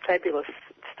out some fabulous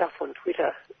stuff on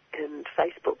Twitter and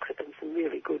Facebook and some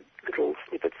really good little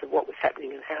snippets of what was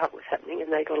happening and how it was happening,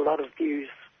 and they got a lot of views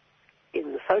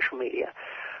in the social media.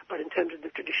 But in terms of the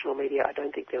traditional media, I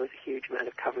don't think there was a huge amount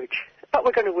of coverage. But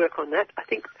we're going to work on that. I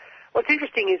think what's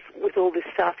interesting is with all this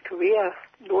South Korea,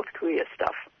 North Korea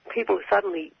stuff, people are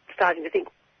suddenly starting to think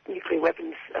nuclear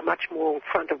weapons are much more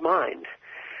front of mind,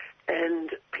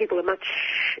 and people are much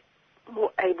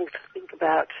more able to think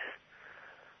about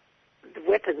the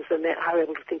weapons than they are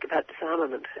able to think about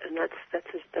disarmament, and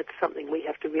that's something we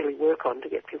have to really work on to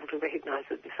get people to recognise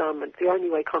that disarmament, the only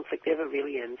way conflict ever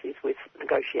really ends is with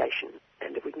negotiation,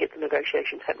 and if we can get the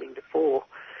negotiations happening before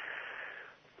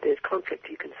there's conflict,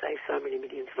 you can save so many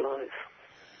millions of lives.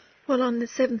 Well, on the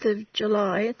 7th of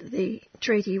July, the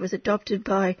treaty was adopted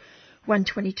by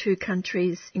 122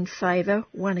 countries in favour,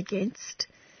 one against,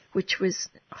 which was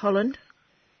Holland,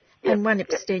 and one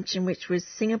abstention, which was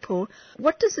Singapore.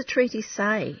 What does the treaty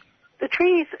say? The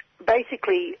treaty's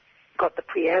basically got the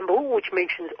preamble, which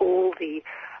mentions all the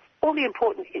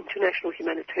important international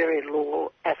humanitarian law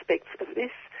aspects of this.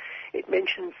 It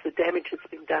mentions the damage that's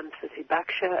been done to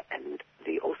Hibakusha, and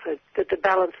also that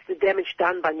the damage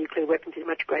done by nuclear weapons is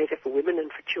much greater for women and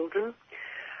for children.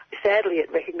 Sadly,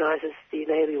 it recognises the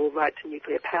inalienable right to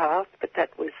nuclear power, but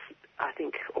that was, I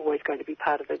think, always going to be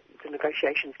part of the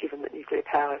negotiations, given that nuclear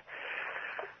power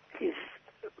is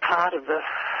part of the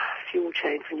fuel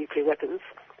chain for nuclear weapons.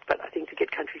 But I think to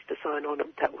get countries to sign on,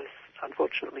 that was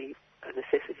unfortunately a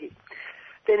necessity.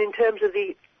 Then in terms of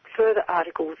the further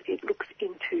articles, it looks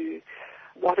into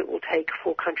what it will take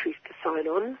for countries to sign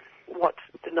on, what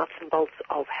the nuts and bolts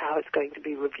of how it's going to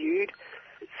be reviewed.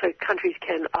 So countries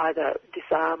can either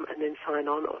disarm and then sign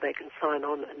on, or they can sign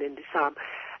on and then disarm.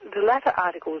 The latter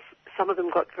articles, some of them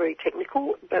got very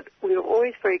technical, but we were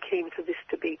always very keen for this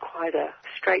to be quite a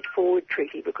straightforward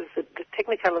treaty because the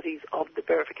technicalities of the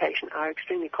verification are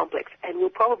extremely complex and will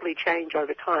probably change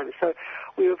over time. So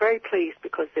we were very pleased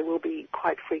because there will be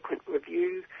quite frequent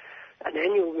review, an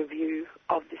annual review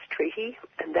of this treaty,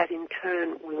 and that in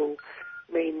turn will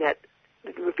mean that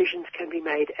the revisions can be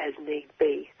made as need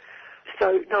be.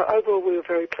 So, no, overall we were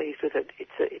very pleased with it.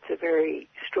 It's a very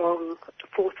strong,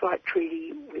 forthright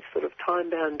treaty with sort of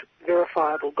time-bound,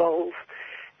 verifiable goals,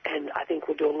 and I think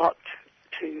will do a lot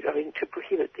to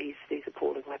prohibit these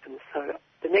appalling weapons. So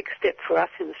the next step for us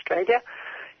in Australia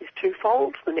is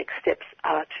twofold. The next steps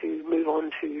are to move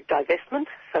on to divestment,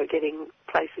 so getting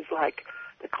places like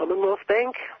the Commonwealth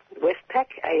Bank, Westpac,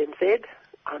 ANZ,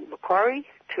 and Macquarie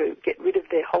to get rid of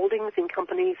their holdings in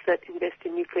companies that invest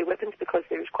in nuclear weapons, because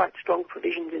there is quite strong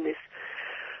provisions in this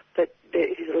that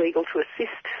it is illegal to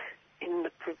assist in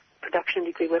the production of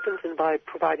nuclear weapons, and by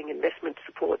providing investment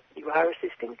support you are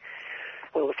assisting.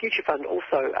 Well, the Future Fund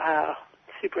also, our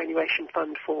superannuation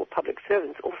fund for public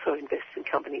servants, also invests in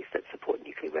companies that support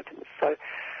nuclear weapons. So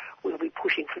we'll be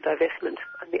pushing for divestment.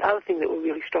 And the other thing that we'll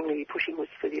really strongly be pushing was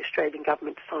for the Australian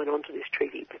government to sign on to this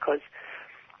treaty, because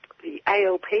the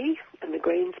ALP and the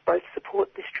Greens both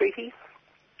support this treaty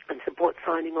and support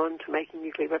signing on to making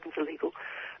nuclear weapons illegal,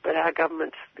 but our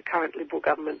government, the current Liberal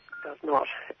government, does not,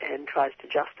 and tries to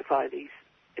justify these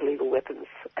illegal weapons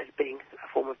as being a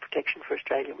form of protection for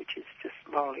Australia, which is just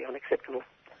morally unacceptable.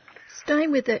 Staying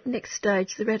with that next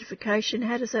stage, the ratification,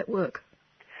 how does that work?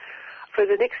 So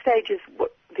the next stage is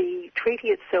the treaty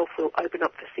itself will open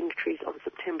up for signatories on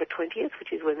September 20th,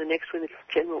 which is when the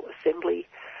General Assembly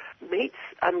meets.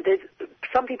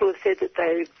 Some people have said that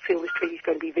they feel this treaty is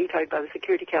going to be vetoed by the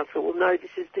Security Council. Well, no,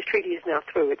 this treaty is now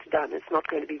through. It's done. It's not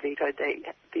going to be vetoed.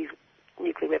 These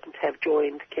nuclear weapons have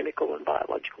joined chemical and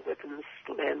biological weapons,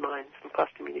 landmines and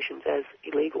cluster munitions as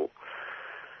illegal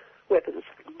weapons.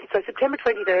 So September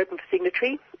 20, they're open for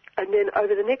signatory, and then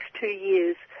over the next 2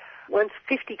 years, once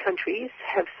 50 countries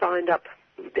have signed up,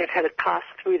 they've had it passed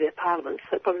through their parliaments,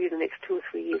 so probably in the next 2 or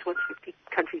 3 years, once 50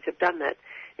 countries have done that,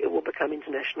 it will become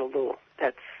international law.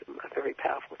 That's a very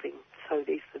powerful thing. So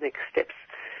these are the next steps,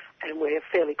 and we're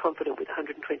fairly confident with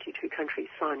 122 countries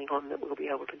signing on that we'll be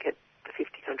able to get the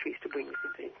 50 countries to bring this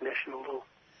into international law.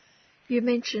 You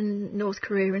mentioned North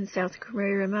Korea and South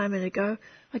Korea a moment ago.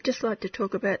 I'd just like to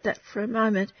talk about that for a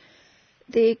moment.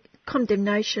 The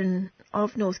condemnation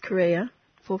of North Korea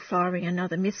for firing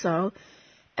another missile,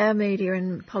 our media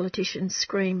and politicians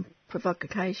scream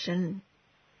provocation,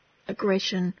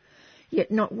 aggression,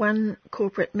 yet not one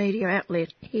corporate media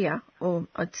outlet here, or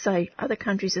I'd say other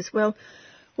countries as well,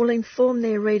 will inform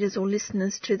their readers or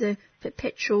listeners to the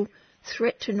perpetual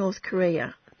threat to North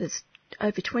Korea. There's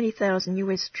over 20,000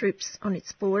 US troops on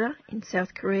its border in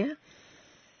South Korea.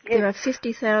 Yes. There are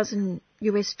 50,000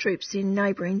 US troops in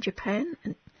neighbouring Japan,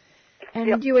 and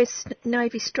yep. US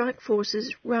Navy strike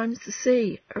forces roams the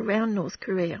sea around North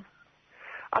Korea.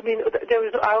 I mean,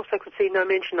 I also could see no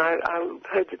mention. I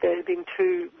heard that there have been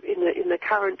two in the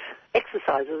current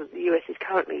exercises. The US is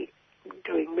currently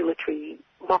doing military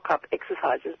mock-up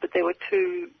exercises, but there were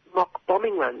 2 mock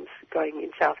bombing runs going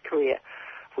in South Korea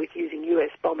with using US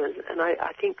bombers, and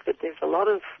I think that there's a lot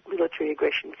of military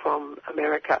aggression from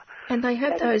America. And they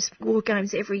have those war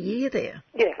games every year there.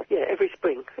 Yeah, every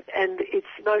spring. And it's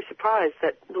no surprise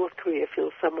that North Korea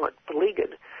feels somewhat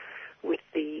beleaguered with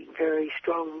the very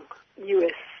strong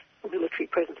US military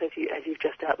presence, as you've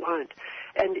just outlined.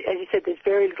 And as you said, there's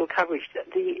very little coverage.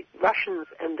 The Russians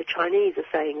and the Chinese are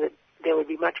saying that there would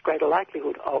be much greater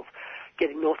likelihood of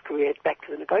getting North Korea back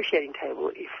to the negotiating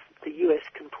table if the US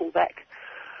can pull back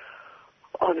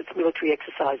on its military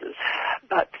exercises.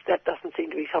 But that doesn't seem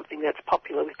to be something that's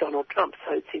popular with Donald Trump,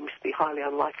 so it seems to be highly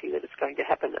unlikely that it's going to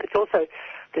happen. It's also,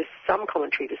 there's some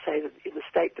commentary to say that in the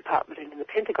State Department and in the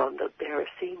Pentagon that there are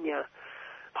senior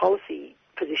policy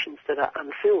positions that are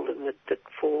unfilled, and that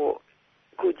for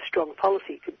good, strong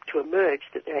policy to emerge,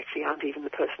 that there actually aren't even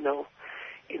the personnel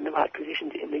in the right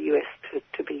positions in the US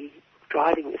to be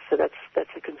driving this. So that's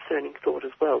a concerning thought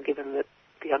as well, given that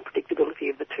the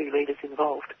unpredictability of the 2 leaders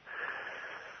involved.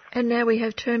 And now we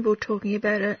have Turnbull talking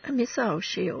about a missile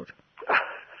shield.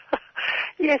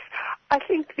 Yes, I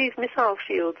think these missile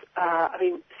shields are,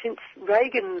 since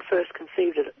Reagan first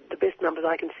conceived it, the best numbers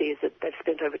I can see is that they've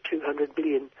spent over $200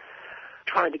 billion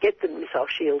trying to get the missile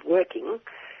shield working,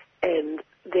 and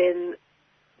then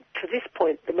to this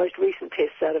point, the most recent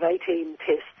tests out of 18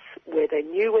 tests where they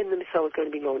knew when the missile was going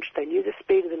to be launched, they knew the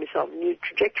speed of the missile, knew the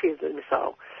trajectory of the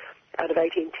missile. Out of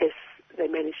 18 tests, they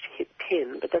managed to hit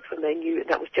 10, but that's when they knew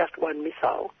that was just one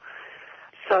missile.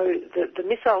 So the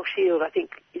missile shield, I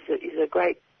think, is a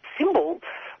great symbol,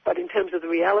 but in terms of the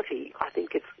reality, I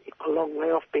think it a long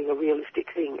way off being a realistic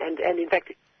thing, and in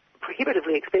fact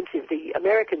prohibitively expensive. The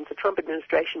Americans, the Trump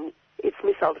administration, its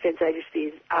Missile Defense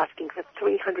Agency is asking for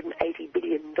 $380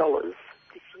 billion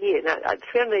this year. Now,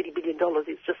 $380 billion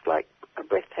is just like a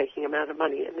breathtaking amount of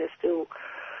money, and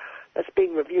that's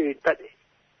being reviewed. But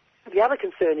the other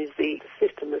concern is the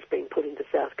system that's being put into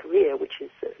South Korea, which is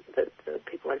the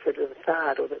people refer to as the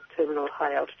THAAD, or the Terminal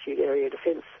High Altitude Area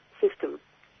Defense System,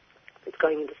 that's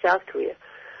going into South Korea.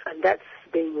 And that's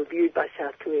being reviewed by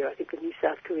South Korea. I think the new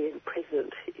South Korean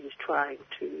president is trying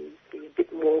to be a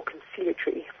bit more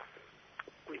conciliatory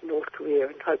with North Korea,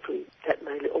 and hopefully that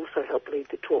may also help lead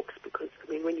to talks, because,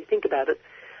 I mean, when you think about it,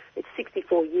 it's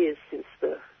 64 years since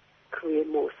the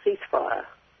Korean War ceasefire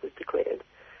was declared,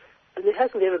 and there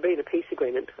hasn't ever been a peace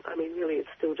agreement. I mean, really, it's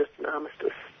still just an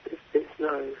armistice. There's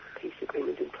no peace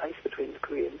agreement in place between the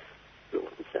Koreans,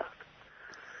 North and South.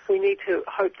 We need to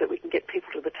hope that we can get people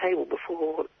to the table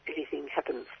before anything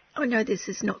happens. I know this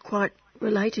is not quite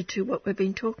related to what we've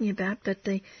been talking about, but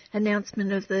the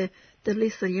announcement of the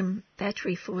lithium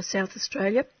battery for South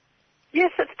Australia.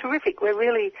 Yes, that's terrific. We're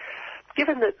really,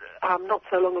 given that not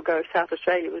so long ago South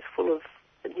Australia was full of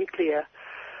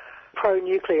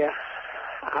pro-nuclear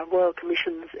royal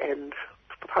commissions and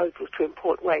proposals to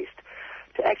import waste,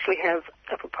 to actually have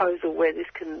a proposal where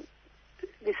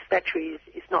this battery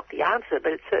is not the answer,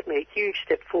 but it's certainly a huge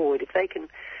step forward. If they can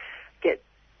get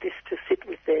this to sit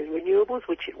with their renewables,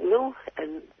 which it will,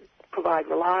 and provide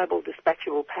reliable,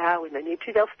 dispatchable power when they need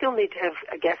to, they'll still need to have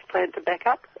a gas plant to back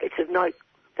up. It's of note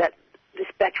that this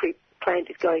battery plant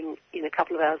is going in a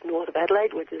couple of hours north of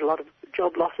Adelaide, where there's a lot of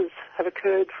job losses have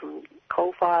occurred from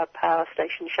coal-fired power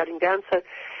stations shutting down. So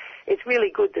it's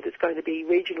really good that it's going to be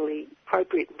regionally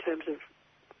appropriate in terms of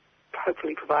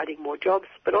hopefully providing more jobs,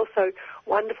 but also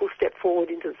wonderful step forward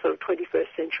into the sort of 21st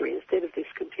century, instead of this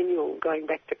continual going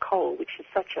back to coal, which is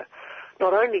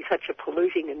not only such a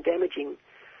polluting and damaging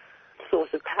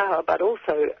source of power, but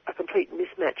also a complete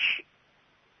mismatch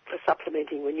for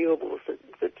supplementing renewables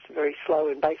that's very slow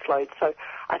and baseload. So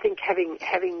I think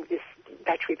having this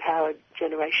battery-powered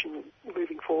generation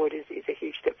moving forward is a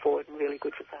huge step forward and really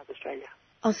good for South Australia.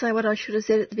 I'll say what I should have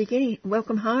said at the beginning.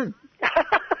 Welcome home.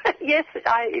 Yes,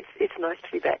 it's nice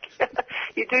to be back.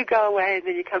 You do go away and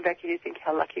then you come back and you think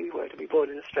how lucky we were to be born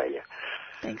in Australia.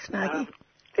 Thanks, Margie.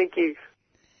 Thank you.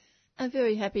 I'm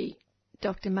very happy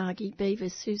Dr. Margie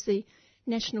Beavis, who's the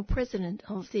National President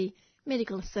of the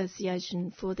Medical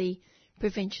Association for the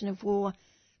Prevention of War,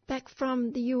 back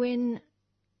from the UN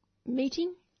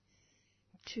meeting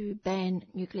to ban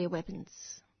nuclear weapons.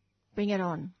 Bring it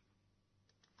on.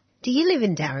 Do you live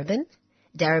in Darebin?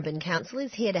 Darebin Council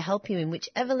is here to help you in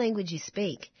whichever language you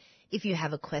speak. If you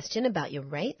have a question about your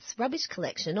rates, rubbish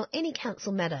collection or any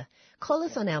council matter, call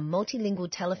us on our multilingual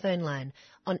telephone line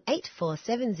on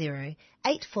 8470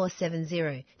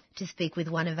 8470 to speak with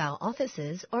one of our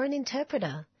officers or an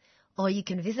interpreter. Or you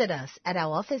can visit us at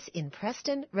our office in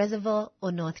Preston, Reservoir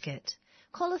or Northcote.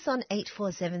 Call us on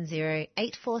 8470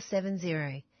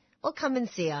 8470 or come and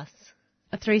see us.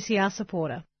 A 3CR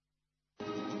supporter.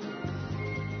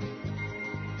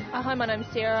 Hi, my name's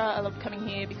Sarah. I love coming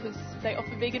here because they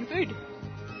offer vegan food.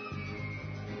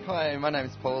 Hi, my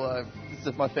name's Paula. This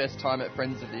is my first time at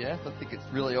Friends of the Earth. I think it's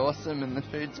really awesome and the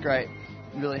food's great,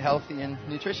 really healthy and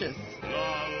nutritious.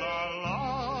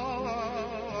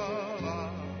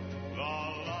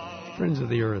 Friends of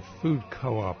the Earth Food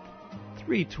Co-op,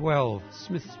 312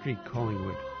 Smith Street,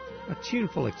 Collingwood. A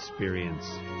tuneful experience.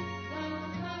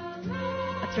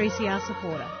 A 3CR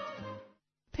supporter.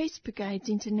 Peace Brigades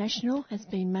International has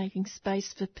been making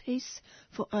space for peace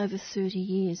for over 30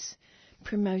 years,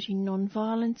 promoting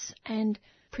non-violence and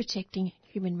protecting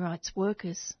human rights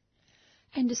workers.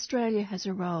 And Australia has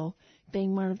a role,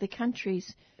 being one of the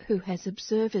countries who has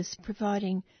observers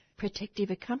providing protective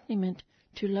accompaniment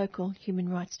to local human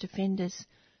rights defenders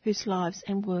whose lives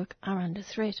and work are under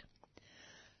threat.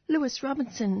 Lewis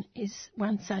Robinson is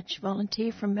one such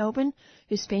volunteer from Melbourne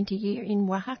who spent a year in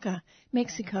Oaxaca,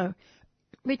 Mexico,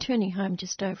 returning home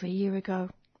just over a year ago.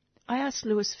 I asked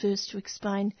Lewis first to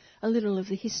explain a little of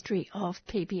the history of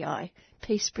PBI,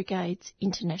 Peace Brigades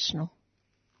International.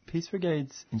 Peace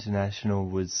Brigades International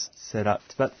was set up,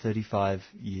 it's about 35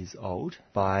 years old,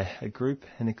 by a group,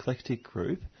 an eclectic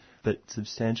group, but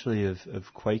substantially of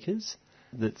Quakers,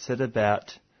 that set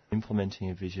about implementing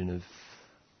a vision of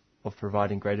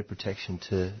providing greater protection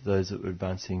to those that were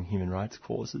advancing human rights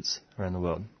causes around the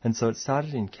world. And so it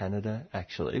started in Canada,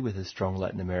 actually, with a strong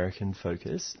Latin American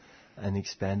focus, and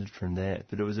expanded from there.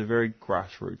 But it was a very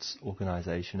grassroots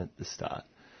organisation at the start.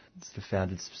 It's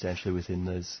founded substantially within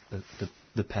those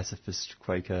the pacifist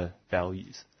Quaker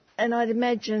values. And I'd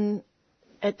imagine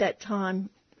at that time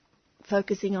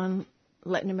focusing on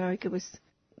Latin America was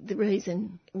the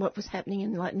reason what was happening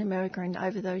in Latin America and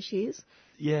over those years?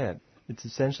 Yeah, it's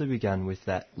essentially begun with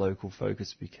that local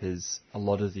focus because a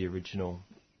lot of the original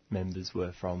members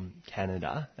were from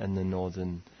Canada and the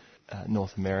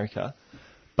North America.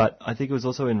 But I think it was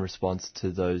also in response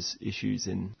to those issues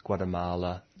in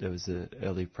Guatemala. There was an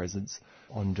early presence,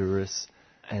 Honduras,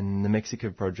 and the Mexico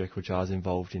project, which I was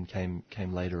involved in,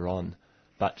 came later on.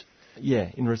 But yeah,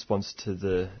 in response to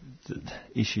the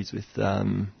issues with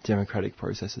democratic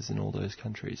processes in all those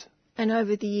countries. And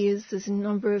over the years, there's a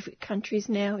number of countries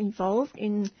now involved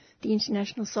in the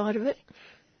international side of it?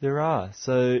 There are.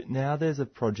 So now there's a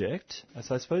project.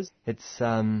 So I suppose it's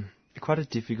quite a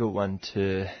difficult one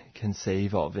to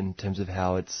conceive of in terms of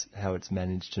how it's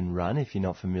managed and run if you're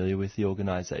not familiar with the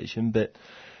organisation. But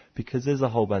because there's a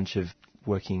whole bunch of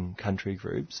working country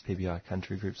groups, PBI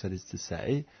country groups that is to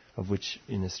say, of which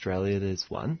in Australia there's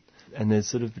one, and there's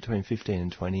sort of between 15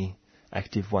 and 20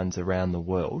 active ones around the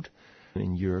world,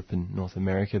 in Europe and North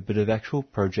America, but of actual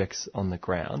projects on the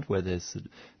ground where there's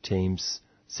teams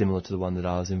similar to the one that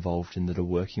I was involved in that are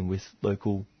working with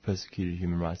local persecuted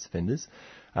human rights offenders.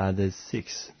 There's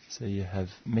 6. So you have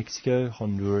Mexico,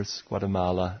 Honduras,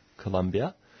 Guatemala,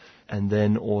 Colombia, and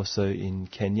then also in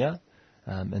Kenya,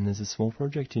 and there's a small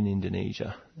project in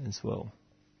Indonesia as well.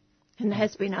 And there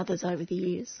has been others over the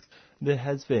years? There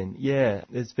has been, yeah.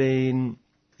 There's been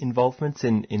involvements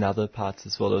in other parts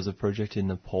as well. There was a project in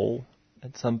Nepal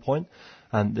at some point.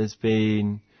 There's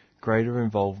been greater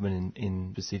involvement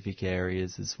in specific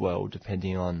areas as well,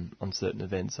 depending on certain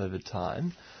events over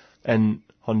time. And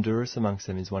Honduras amongst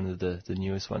them is one of the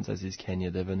newest ones, as is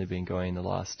Kenya. They've only been going the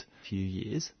last few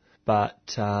years. But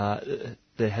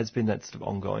there has been that sort of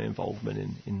ongoing involvement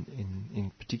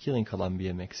in particularly in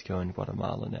Colombia, Mexico and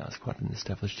Guatemala now. It's quite an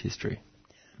established history.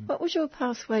 What was your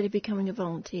pathway to becoming a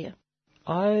volunteer?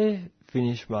 I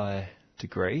finished my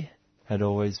degree, had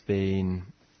always been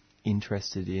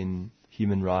interested in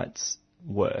human rights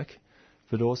work,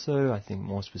 but also I think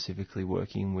more specifically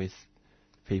working with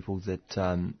people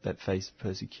that face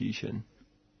persecution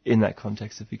in that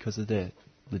context because of their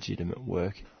legitimate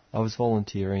work. I was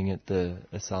volunteering at the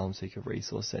Asylum Seeker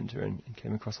Resource Centre and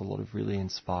came across a lot of really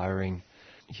inspiring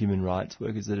human rights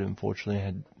workers that unfortunately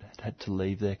had to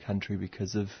leave their country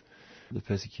because of the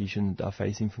persecution that they're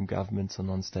facing from governments or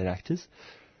non-state actors.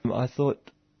 I thought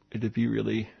it'd be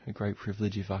really a great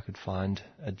privilege if I could find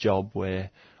a job where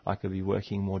I could be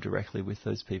working more directly with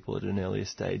those people at an earlier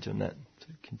stage on that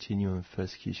continuum of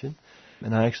persecution.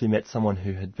 And I actually met someone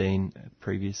who had been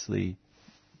previously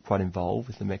quite involved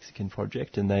with the Mexican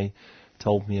project, and they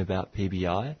told me about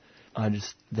PBI. I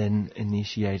just then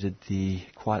initiated the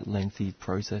quite lengthy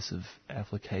process of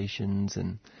applications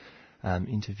and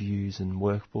interviews and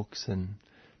workbooks and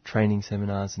training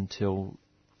seminars until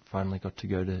finally got to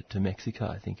go to Mexico,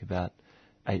 I think about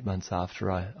 8 months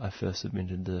after I first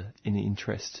submitted an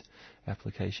interest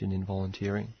application in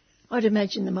volunteering. I'd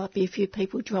imagine there might be a few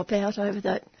people drop out over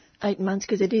that 8 months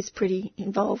because it is pretty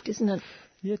involved, isn't it?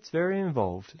 Yeah, it's very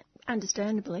involved.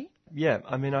 Understandably. Yeah,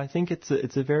 I mean, I think it's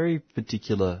a very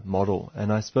particular model,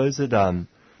 and I suppose it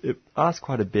asks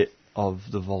quite a bit of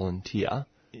the volunteer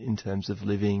in terms of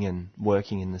living and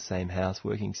working in the same house,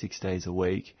 working 6 days a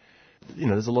week. You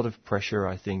know, there's a lot of pressure,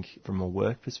 I think, from a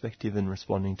work perspective and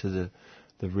responding to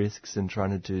the risks and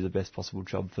trying to do the best possible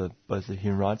job for both the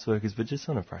human rights workers, but just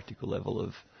on a practical level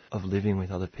of living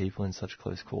with other people in such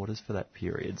close quarters for that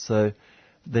period. So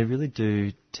they really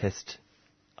do test,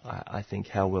 I think,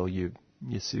 how well you're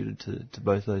suited to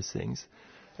both those things.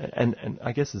 And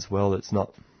I guess as well, it's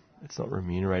not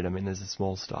remunerated. I mean, there's a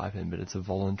small stipend, but it's a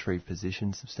voluntary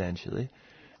position substantially.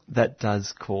 That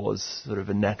does cause sort of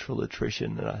a natural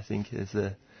attrition, and I think there's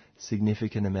a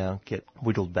significant amount get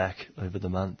whittled back over the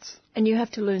months. And you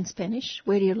have to learn Spanish.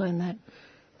 Where do you learn that?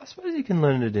 I suppose you can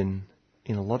learn it in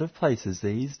a lot of places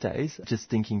these days. Just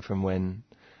thinking from when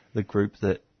the group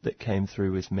that came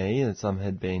through with me, and some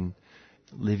had been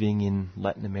living in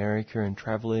Latin America and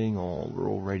travelling, or were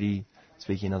already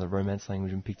speaking another Romance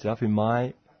language and picked it up. In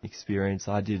my experience,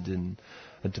 I did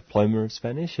a diploma of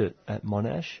Spanish at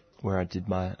Monash, where I did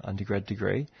my undergrad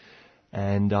degree,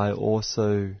 and I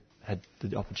also had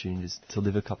the opportunity to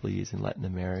live a couple of years in Latin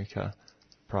America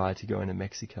prior to going to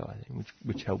Mexico, I think,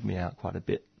 which helped me out quite a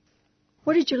bit.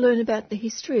 What did you learn about the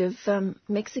history of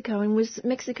Mexico, and was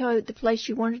Mexico the place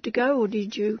you wanted to go, or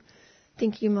did you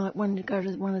think you might want to go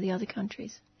to one of the other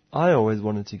countries? I always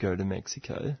wanted to go to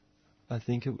Mexico. I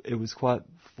think it was quite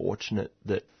fortunate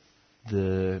that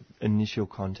the initial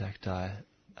contact I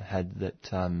had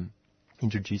that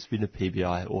introduced me to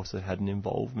PBI also had an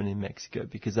involvement in Mexico,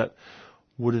 because that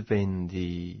would have been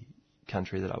the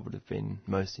country that I would have been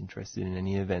most interested in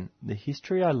any event. The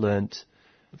history I learnt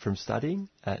from studied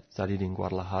in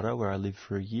Guadalajara, where I lived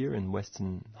for a year in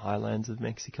western highlands of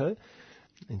Mexico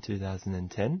in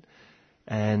 2010.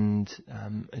 And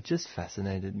it just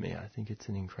fascinated me. I think it's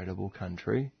an incredible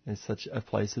country. It's such a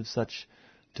place of such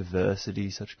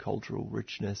diversity, such cultural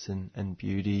richness and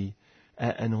beauty,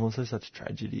 and also such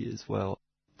tragedy as well.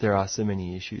 There are so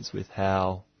many issues with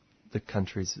how the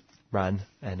country's run,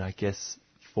 and I guess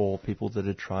for people that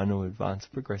are trying to advance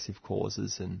progressive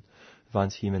causes and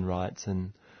advance human rights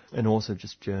and also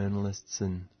just journalists,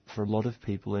 and for a lot of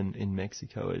people in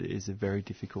Mexico it is a very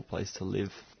difficult place to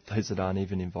live, those that aren't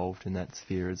even involved in that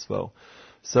sphere as well.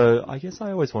 So I guess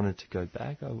I always wanted to go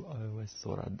back. I always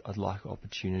thought I'd like an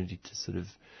opportunity to sort of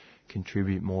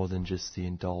contribute more than just the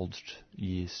indulged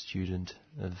year student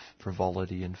of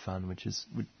frivolity and fun, which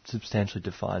would substantially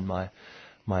define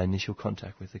my initial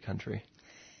contact with the country.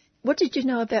 What did you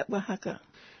know about Oaxaca?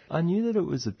 I knew that it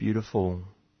was a beautiful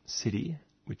city,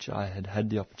 which I had had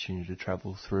the opportunity to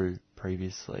travel through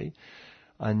previously.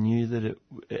 I knew that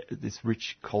this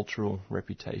rich cultural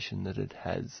reputation that it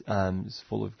has is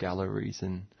full of galleries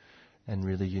and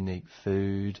really unique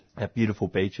food, beautiful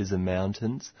beaches and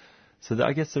mountains. So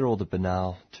I guess they're all the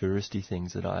banal touristy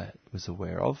things that I was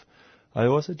aware of. I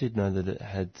also did know that it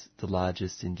had the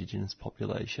largest indigenous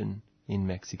population in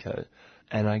Mexico.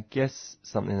 And I guess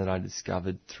something that I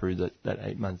discovered through that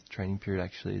 8-month training period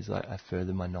actually as I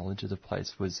furthered my knowledge of the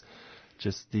place was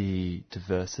just the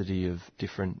diversity of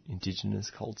different indigenous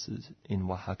cultures in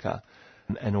Oaxaca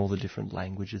and all the different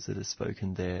languages that are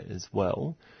spoken there as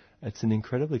well. It's an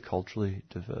incredibly culturally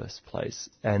diverse place.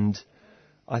 And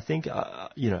I think, I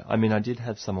did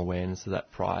have some awareness of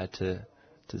that prior to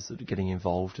sort of getting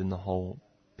involved in the whole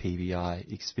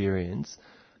PBI experience.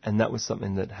 And that was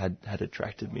something that had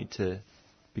attracted me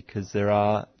because there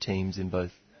are teams in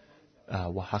both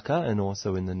Oaxaca and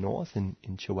also in the north, in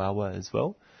Chihuahua as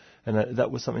well. And that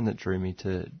was something that drew me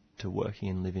to working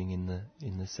and living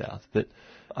in the south. But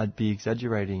I'd be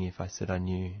exaggerating if I said I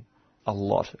knew a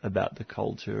lot about the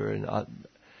culture and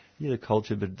the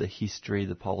culture, but the history,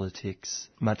 the politics,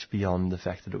 much beyond the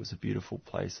fact that it was a beautiful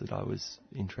place that I was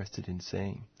interested in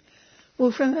seeing.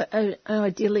 Well, from an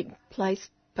idyllic place,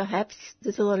 perhaps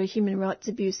there's a lot of human rights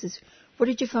abuses. What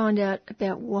did you find out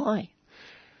about why?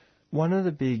 One of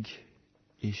the big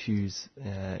issues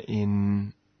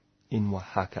in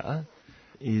Oaxaca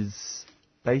is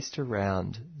based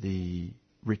around the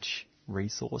rich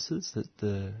resources, that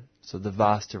the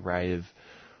vast array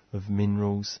of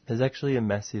minerals. There's actually a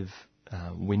massive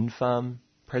wind farm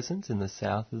presence in the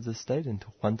south of the state, in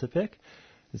Tehuantepec.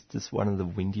 It's just one of the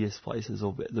windiest places,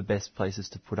 or the best places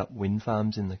to put up wind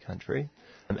farms in the country,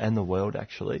 and the world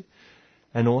actually.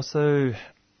 And also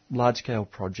large-scale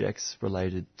projects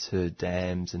related to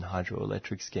dams and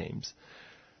hydroelectric schemes.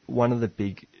 One of the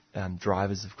big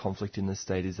drivers of conflict in the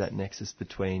state is that nexus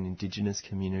between indigenous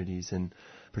communities and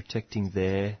protecting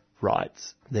their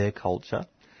rights, their culture,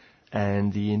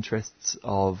 and the interests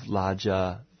of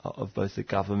both the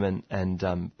government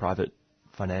and private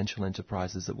financial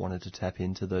enterprises that wanted to tap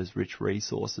into those rich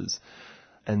resources,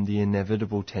 and the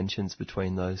inevitable tensions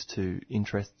between those two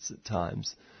interests at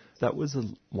times. That was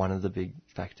one of the big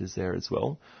factors there as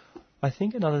well. I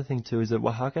think another thing too is that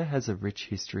Oaxaca has a rich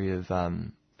history of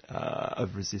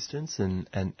resistance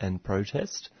and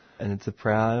protest, and it's a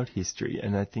proud history,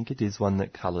 and I think it is one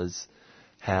that colours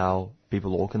how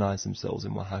people organise themselves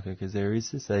in Oaxaca, because there is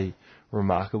just a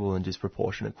remarkable and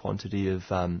disproportionate quantity of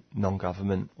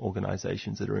non-government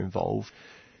organisations that are involved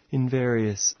in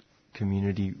various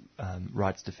community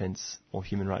rights defence or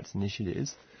human rights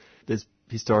initiatives. There's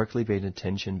historically been a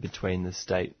tension between the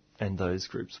state and those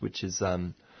groups, which is,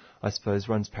 I suppose,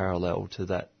 runs parallel to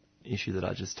that issue that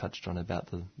I just touched on about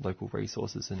the local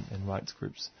resources and rights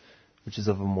groups, which is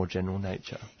of a more general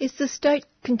nature. Is the state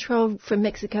controlled from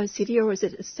Mexico City, or is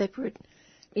it a separate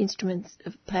instrument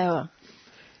of power?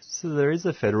 So there is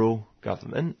a federal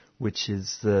government, which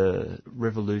is the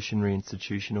Revolutionary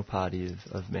Institutional Party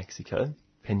of Mexico.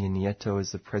 Peña Nieto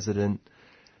is the president,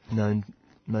 known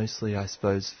mostly, I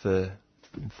suppose, for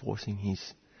enforcing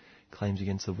his claims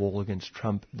against the wall against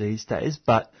Trump these days.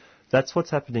 But that's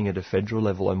what's happening at a federal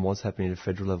level, and was happening at a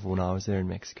federal level when I was there in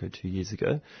Mexico 2 years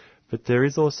ago. But there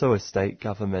is also a state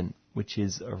government, which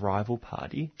is a rival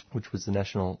party, which was the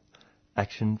National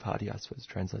Action Party, I suppose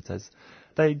translates as.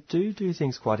 They do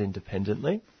things quite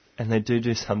independently, and they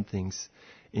do some things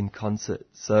in concert.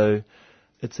 So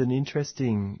it's an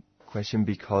interesting question,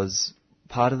 because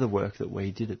part of the work that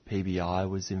we did at PBI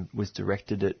was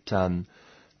directed at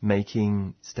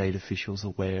making state officials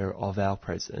aware of our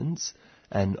presence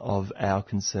and of our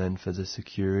concern for the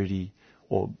security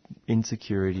or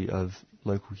insecurity of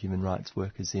local human rights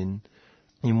workers in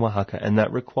Oaxaca. And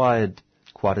that required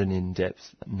quite an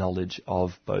in-depth knowledge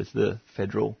of both the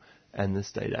federal and the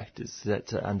state actors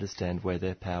to understand where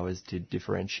their powers did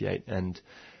differentiate and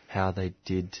how they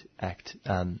did act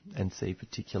and see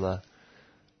particular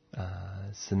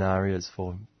scenarios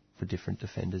for different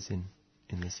defenders in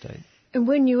the state. And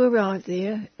when you arrived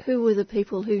there, who were the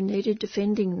people who needed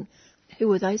defending? Who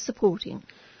were they supporting?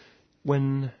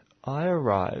 When I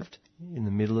arrived in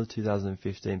the middle of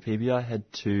 2015, PBI had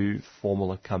 2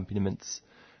 formal accompaniments.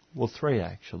 Well, 3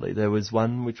 actually. There was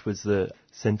one which was the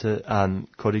Centre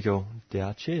Código de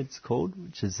Arce, it's called,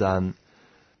 which is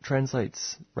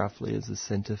translates roughly as the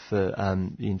Centre for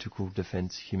the Integral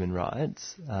Defence Human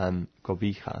Rights,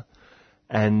 COBIJA.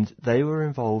 And they were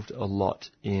involved a lot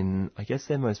in, I guess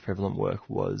their most prevalent work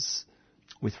was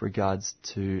with regards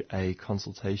to a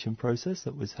consultation process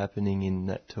that was happening in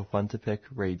that Tehuantepec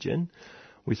region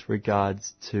with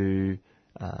regards to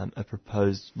a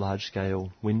proposed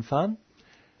large-scale wind farm.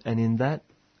 And in that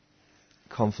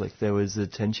conflict, there was a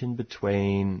tension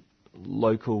between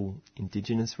local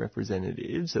indigenous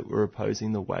representatives that were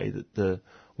opposing the way that the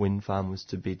wind farm was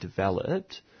to be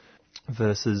developed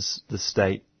versus the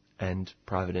state and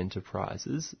private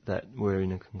enterprises that were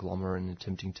in a conglomerate and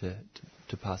attempting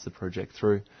to pass the project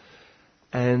through.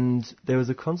 And there was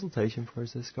a consultation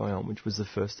process going on, which was the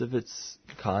first of its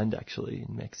kind actually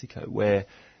in Mexico, where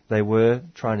they were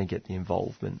trying to get the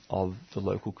involvement of the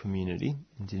local community,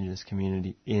 indigenous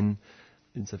community,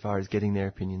 insofar as getting their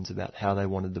opinions about how they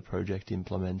wanted the project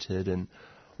implemented and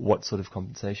what sort of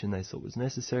compensation they thought was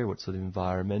necessary, what sort of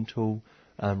environmental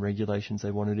regulations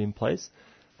they wanted in place.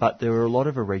 But there were a lot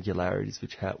of irregularities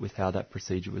with how that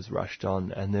procedure was rushed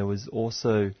on, and there was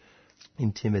also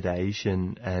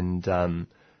intimidation and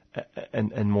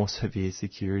more severe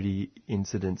security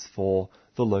incidents for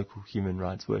the local human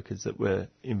rights workers that were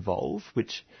involved,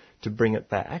 which, to bring it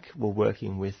back, were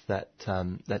working with that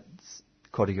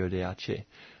Código de Arce.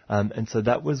 And so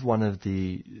that was one of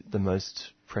the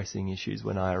most pressing issues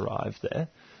when I arrived there.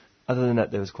 Other than that,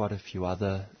 there was quite a few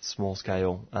other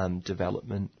small-scale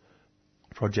development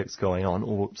projects going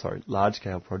on,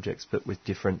 large-scale projects, but with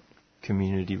different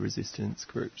community resistance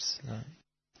groups.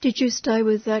 Did you stay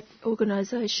with that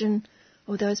organisation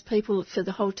or those people for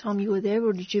the whole time you were there,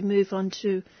 or did you move on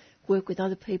to work with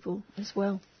other people as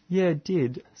well? Yeah, it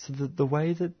did. So the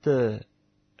way that the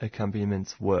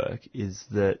accompaniments work is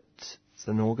that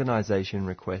an organisation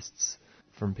requests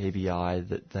from PBI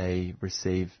that they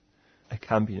receive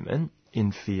accompaniment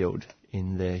in field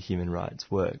in their human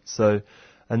rights work.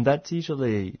 And that's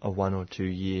usually a 1 or 2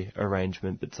 year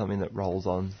arrangement, but something that rolls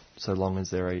on so long as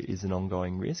there is an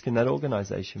ongoing risk. And that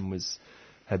organisation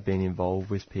had been involved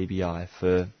with PBI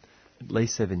for at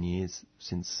least 7 years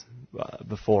since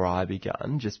before I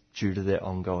began, just due to their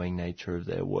ongoing nature of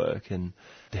their work and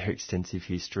their extensive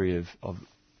history of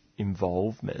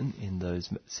involvement in those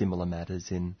similar matters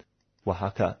in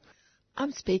Oaxaca.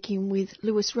 I'm speaking with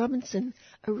Lewis Robinson,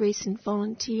 a recent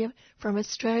volunteer from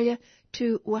Australia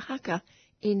to Oaxaca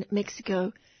in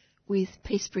Mexico with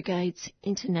Peace Brigades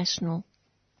International.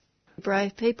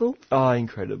 Brave people? Oh,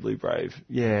 incredibly brave.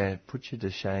 Yeah, put you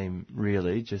to shame,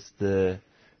 really, just the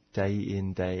day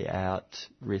in, day out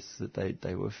risks that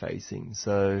they were facing.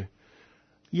 So,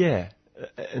 yeah,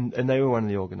 and they were one of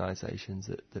the organisations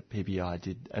that PBI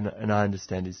did, and I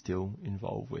understand is still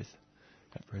involved with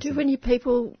at present. Do any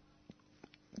people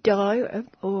die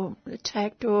or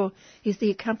attacked, or is the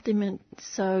accompaniment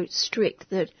so strict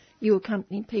that you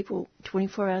accompany people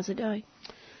 24 hours a day?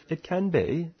 It can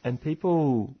be, and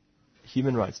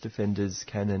human rights defenders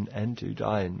can and do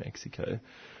die in Mexico.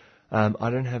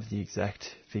 I don't have the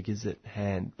exact figures at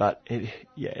hand, but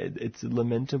it's a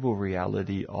lamentable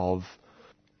reality of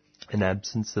an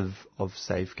absence of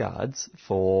safeguards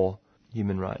for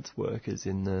human rights workers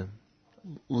in the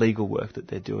legal work that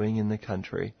they're doing in the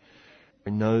country.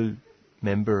 No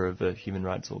member of a human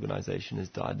rights organisation has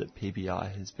died that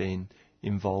PBI has been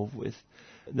involved with.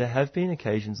 There have been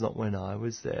occasions, not when I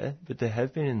was there, but there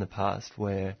have been in the past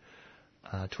where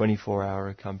 24-hour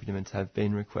accompaniments have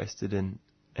been requested and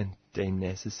deemed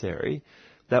necessary.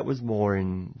 That was more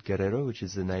in Guerrero, which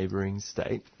is a neighbouring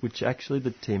state, which actually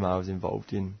the team I was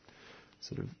involved in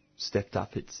sort of stepped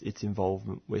up its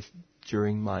involvement with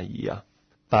during my year.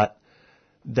 But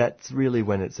that's really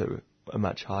when it's a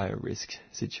much higher risk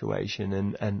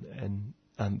situation,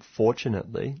 and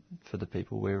fortunately for the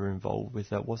people we were involved with,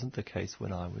 that wasn't the case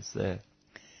when I was there.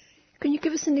 Can you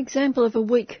give us an example of a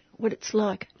week, what it's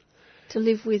like to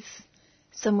live with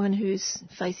someone who's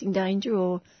facing danger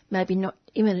or maybe not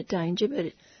imminent danger,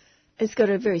 but it's got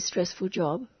a very stressful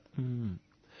job?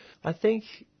 I think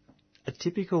a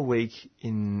typical week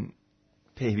in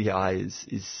PBI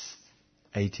is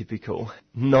atypical.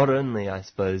 Not only, I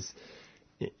suppose,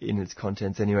 in its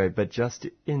contents anyway, but just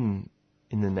in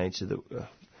the nature that,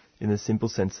 in the simple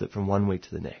sense that from one week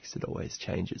to the next it always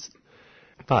changes.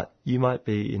 But you might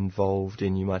be involved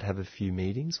in, you might have a few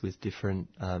meetings with different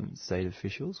state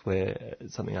officials where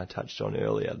something I touched on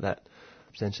earlier, that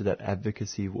essentially that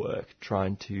advocacy work,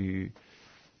 trying to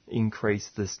increase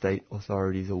the state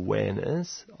authorities'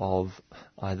 awareness of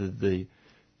either the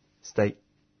state,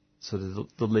 sort of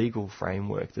the legal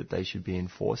framework that they should be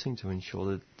enforcing to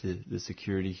ensure that the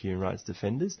security of human rights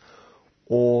defenders,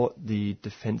 or the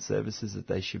defence services that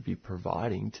they should be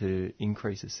providing to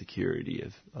increase the security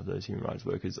of those human rights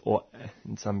workers, or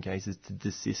in some cases to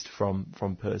desist from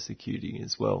persecuting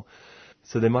as well.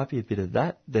 So there might be a bit of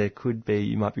that. There could be,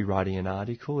 you might be writing an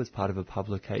article as part of a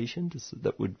publication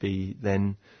that would be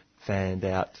then fanned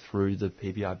out through the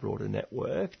PBI broader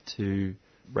network to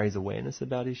raise awareness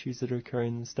about issues that are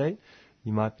occurring in the state.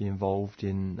 You might be involved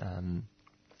in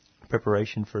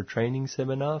preparation for a training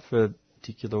seminar for a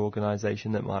particular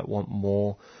organisation that might want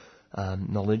more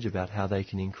knowledge about how they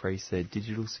can increase their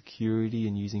digital security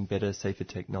and using better, safer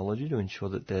technology to ensure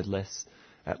that they're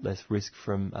at less risk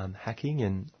from hacking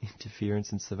and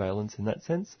interference and surveillance in that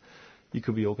sense. You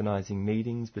could be organising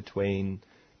meetings between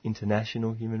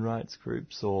international human rights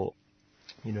groups or,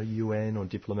 UN or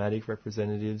diplomatic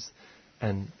representatives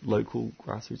and local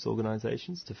grassroots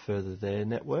organisations to further their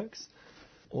networks.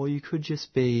 Or you could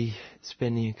just be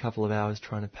spending a couple of hours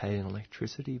trying to pay an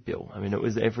electricity bill. I mean, it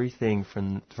was everything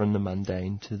from the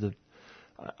mundane to the,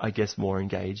 I guess, more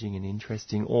engaging and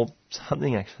interesting, or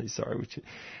something actually, which is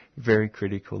very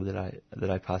critical that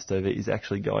I passed over, is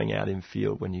actually going out in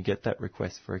field when you get that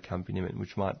request for accompaniment,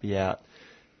 which might be out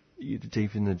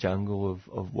deep in the jungle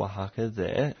of Oaxaca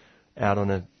there, out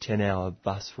on a 10-hour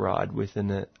bus ride with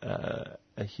a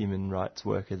human rights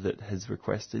worker that has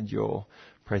requested your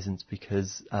presence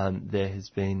because there has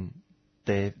been,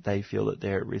 they feel that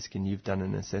they're at risk and you've done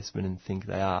an assessment and think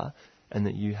they are, and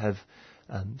that you have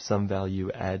some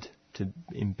value add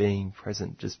in being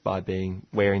present just by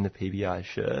wearing the PBI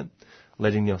shirt,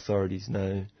 letting the authorities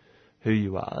know who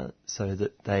you are, so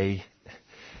that they,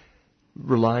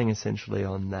 relying essentially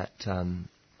on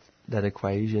that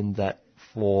equation that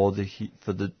for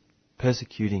the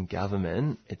persecuting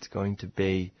government, it's going to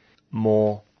be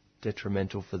more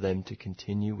detrimental for them to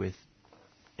continue with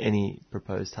any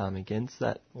proposed harm against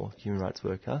that or human rights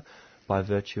worker by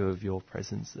virtue of your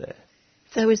presence there.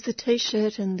 So is the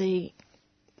T-shirt and the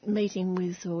meeting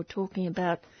with or talking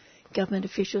about government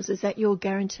officials, is that your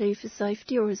guarantee for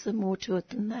safety, or is there more to it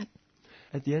than that?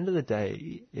 At the end of the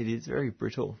day, it is very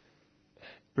brittle.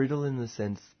 Brittle in the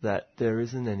sense that there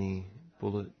isn't any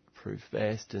bulletproof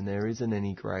vest and there isn't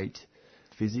any great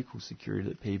physical security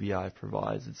that PBI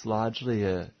provides. It's largely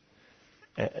a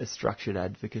structured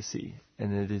advocacy,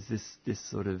 and it is this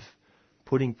sort of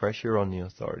putting pressure on the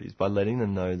authorities by letting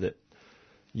them know that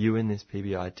you in this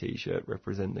PBI T-shirt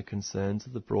represent the concerns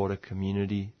of the broader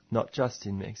community, not just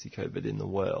in Mexico but in the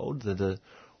world, that are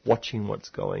watching what's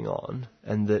going on,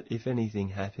 and that if anything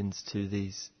happens to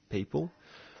these people,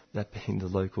 that being the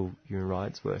local human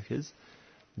rights workers,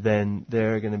 then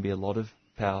there are going to be a lot of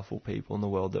powerful people in the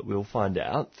world that will find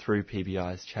out through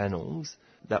PBI's channels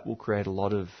that will create a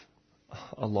lot of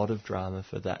drama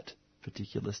for that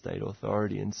particular state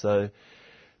authority. And so,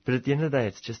 but at the end of the day,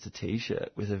 it's just a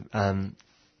T-shirt with a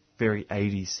very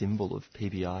 80s symbol of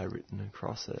PBI written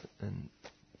across it, and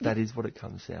that is what it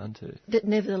comes down to. But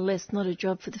nevertheless, not a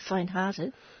job for the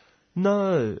faint-hearted.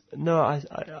 No,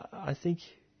 I think,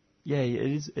 yeah,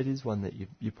 it is one that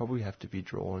you probably have to be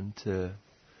drawn to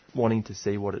wanting to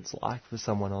see what it's like for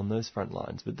someone on those front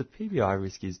lines. But the PBI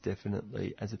risk is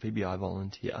definitely, as a PBI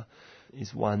volunteer,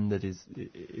 is one that is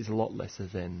a lot lesser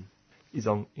than,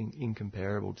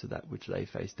 incomparable to that which they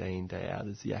face day in, day out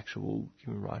as the actual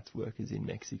human rights workers in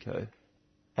Mexico.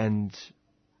 And,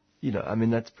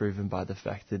 that's proven by the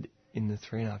fact that in the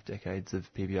 3.5 decades of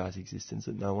PBI's existence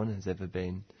that no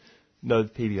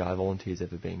PBI volunteer has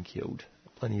ever been killed.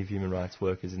 Plenty of human rights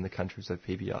workers in the countries where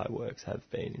PBI works have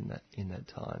been in that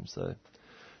time. So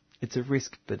it's a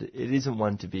risk, but it isn't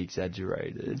one to be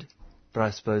exaggerated, but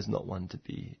I suppose not one to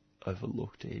be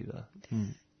overlooked either.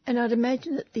 And I'd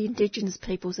imagine that the Indigenous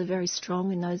peoples are very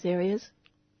strong in those areas.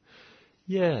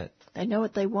 Yeah. They know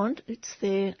what they want. It's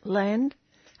their land.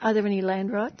 Are there any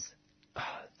land rights?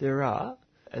 There are,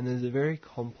 and there's a very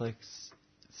complex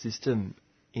system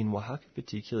in Oaxaca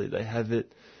particularly. They have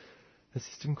it a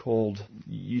system called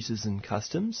Uses and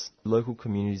Customs. Local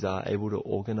communities are able to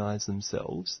organise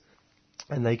themselves,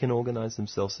 and they can organise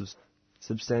themselves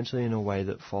substantially in a way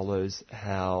that follows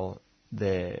how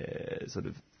their sort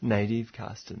of native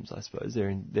customs, I suppose, their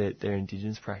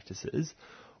indigenous practices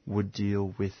would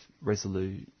deal with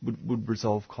would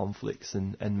resolve conflicts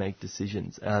and make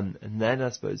decisions. And that, I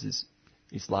suppose,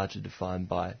 is largely defined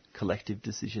by collective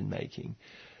decision making.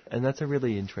 And that's a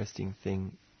really interesting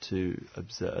thing to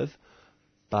observe.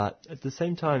 But at the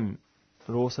same time,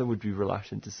 I also would be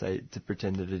reluctant to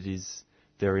pretend that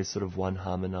there is sort of one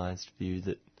harmonised view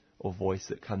or voice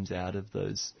that comes out of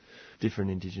those different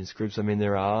indigenous groups. I mean,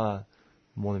 there are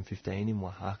more than 15 in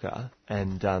Oaxaca,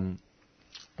 and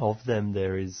of them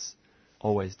there is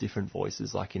always different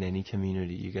voices. Like in any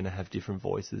community, you're going to have different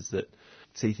voices that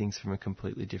see things from a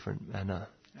completely different manner.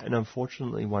 And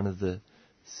unfortunately, one of the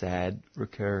sad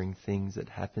recurring things that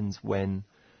happens when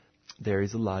there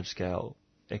is a large-scale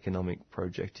economic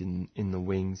project in the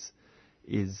wings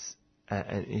is,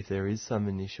 and if there is some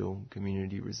initial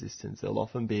community resistance, there'll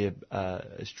often be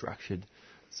a structured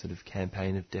sort of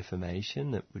campaign of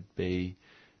defamation that would be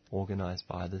organised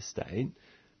by the state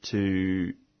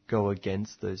to go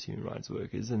against those human rights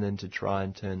workers and then to try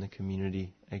and turn the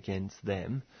community against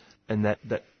them. And that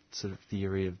sort of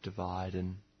theory of divide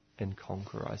and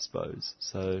conquer, I suppose.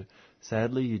 So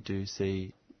sadly you do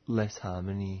see less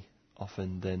harmony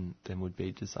often than would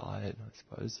be desired, I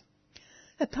suppose.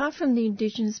 Apart from the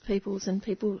Indigenous peoples and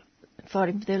people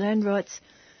fighting for their land rights,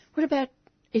 what about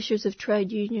issues of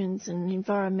trade unions and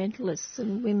environmentalists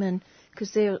and women?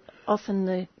 Because they're often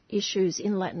the issues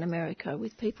in Latin America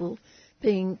with people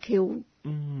being killed,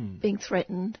 being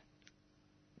threatened.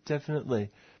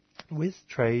 Definitely. With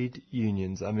trade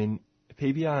unions, I mean,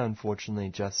 PBI, unfortunately,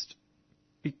 just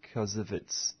because of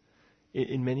its,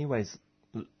 in many ways,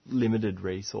 limited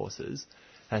resources,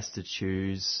 has to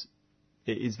choose.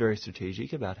 It is very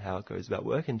strategic about how it goes about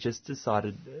work, and just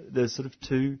decided there's sort of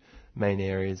two main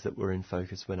areas that were in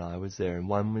focus when I was there, and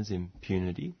one was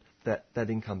impunity. That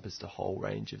encompassed a whole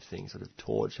range of things, sort of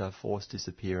torture, forced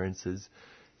disappearances,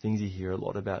 things you hear a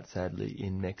lot about, sadly,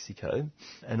 in Mexico,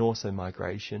 and also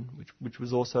migration, which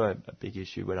was also a big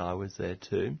issue when I was there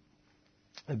too.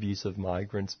 Abuse of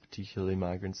migrants, particularly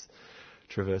migrants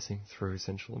traversing through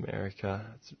Central America,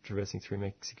 traversing through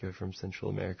Mexico from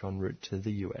Central America en route to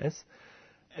the US.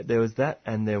 There was that,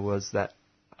 and there was that,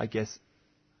 I guess,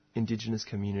 Indigenous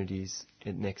communities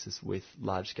in nexus with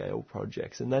large-scale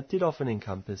projects. And that did often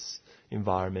encompass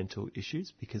environmental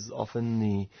issues, because often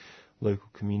the local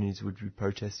communities would be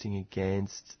protesting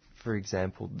against, for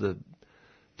example, the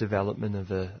development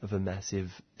of a massive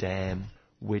dam,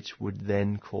 which would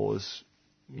then cause,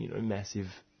 massive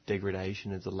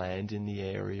degradation of the land in the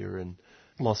area and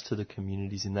loss to the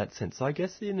communities in that sense. So I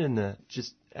guess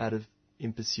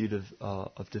in pursuit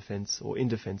of defence, or in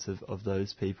defence of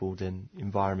those people, then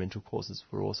environmental causes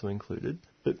were also included.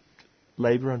 But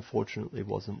labour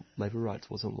rights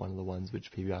wasn't one of the ones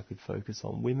which PBI could focus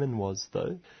on. Women was,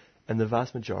 though, and the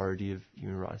vast majority of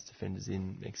human rights defenders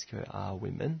in Mexico are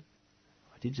women.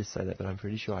 I did just say that, but I'm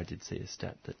pretty sure I did see a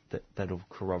stat that'll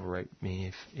corroborate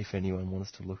me if anyone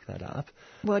wants to look that up.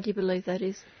 Why do you believe that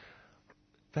is?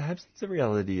 Perhaps it's the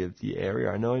reality of the area.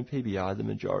 I know in PBI the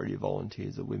majority of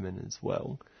volunteers are women as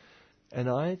well. And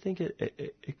I think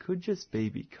it could just be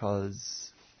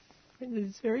because,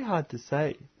 it's very hard to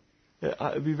say. It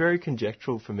would be very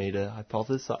conjectural for me to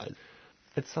hypothesize.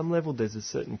 At some level there's a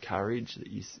certain courage that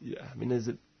there's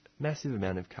a massive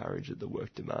amount of courage that the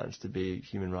work demands to be a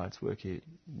human rights worker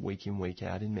week in, week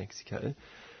out in Mexico.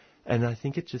 And I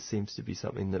think it just seems to be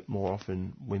something that more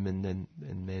often women than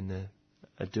men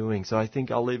are doing. So I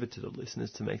think I'll leave it to the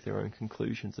listeners to make their own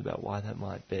conclusions about why that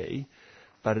might be.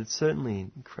 But it's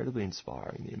certainly incredibly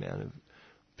inspiring, the amount of,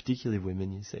 particularly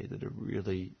women you see, that are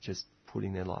really just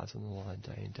putting their lives on the line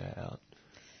day in, day out.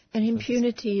 And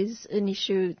impunity is an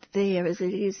issue there, as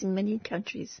it is in many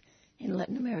countries in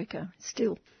Latin America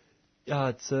still.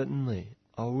 Yeah, certainly.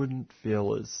 I wouldn't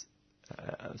feel as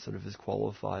as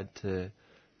qualified to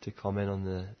comment on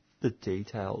the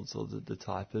details or the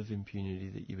type of impunity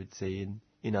that you would see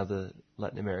in other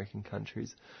Latin American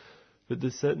countries. But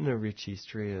there's certainly a rich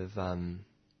history of a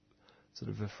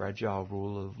fragile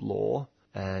rule of law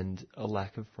and a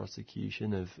lack of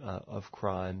prosecution of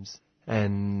crimes,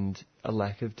 and a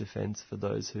lack of defence for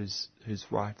those whose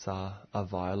rights are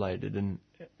violated.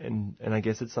 And I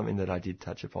guess it's something that I did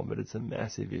touch upon, but it's a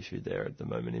massive issue there at the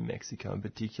moment in Mexico, and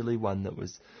particularly one that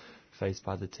was faced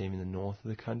by the team in the north of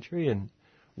the country, and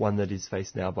one that is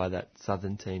faced now by that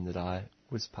southern team that I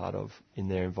was part of in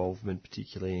their involvement,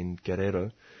 particularly in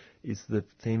Guerrero, is the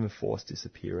theme of forced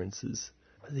disappearances.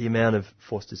 the amount of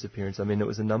forced disappearance, I mean, it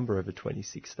was a number over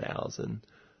 26,000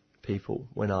 people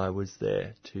when I was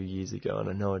there 2 years ago, and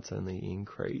I know it's only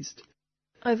increased.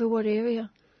 Over what area?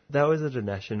 That was at a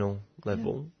national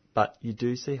level, but you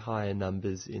do see higher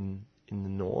numbers in the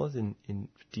north,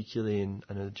 particularly in,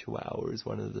 I know Chihuahua is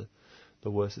one of the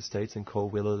worst states, and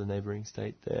Coahuila, the neighbouring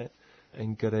state there,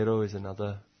 and Guerrero is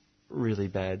another really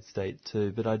bad state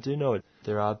too. But I do know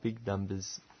there are big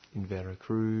numbers in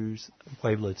Veracruz,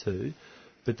 Puebla too,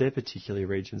 but they're particularly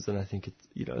regions, and I think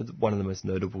it's, one of the most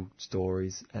notable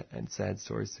stories and sad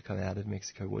stories to come out of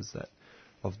Mexico was that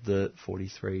of the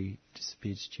 43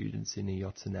 disappeared students in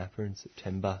Ayotzinapa in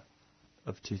September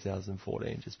of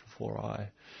 2014, just before I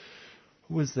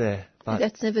was there. But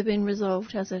that's never been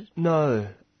resolved, has it? No,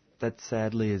 that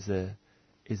sadly is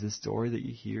a story that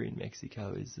you hear in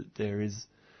Mexico, is that there is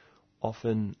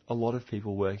often a lot of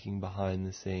people working behind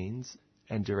the scenes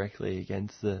and directly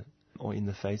against or in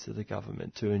the face of the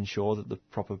government to ensure that the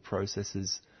proper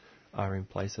processes are in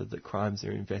place so that crimes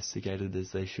are investigated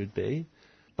as they should be.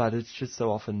 But it's just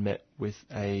so often met with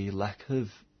a lack of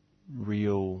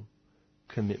real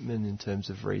commitment in terms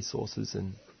of resources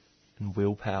and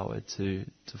willpower to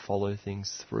follow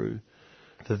things through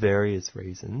for various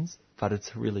reasons. But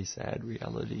it's a really sad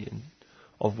reality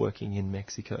of working in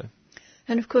Mexico.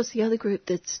 And of course the other group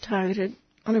that's targeted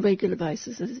on a regular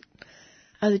basis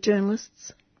are the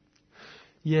journalists.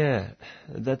 Yeah,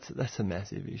 that's a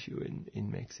massive issue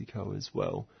in Mexico as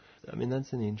well. I mean,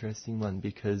 that's an interesting one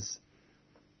because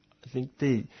I think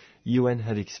the UN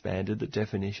had expanded the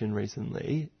definition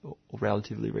recently, or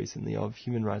relatively recently, of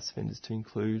human rights offenders to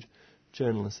include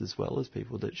journalists as well as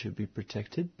people that should be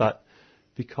protected. But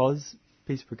because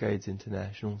Peace Brigades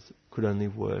International could only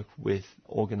work with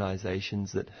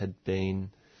organisations that had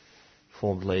been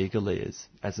formed legally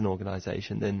as an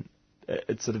organisation, then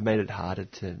it sort of made it harder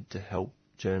to help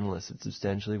journalists. It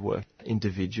substantially worked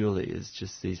individually as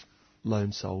just these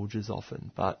lone soldiers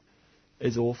often. But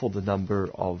it's awful the number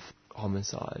of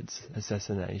homicides,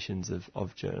 assassinations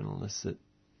of journalists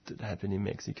that happen in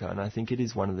Mexico. And I think it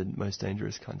is one of the most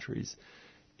dangerous countries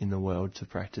in the world to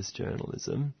practice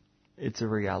journalism. It's a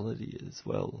reality as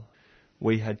well.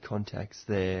 We had contacts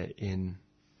there in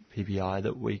PBI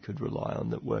that we could rely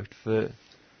on that worked for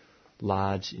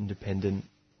large independent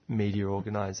media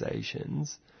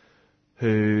organisations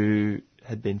who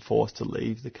had been forced to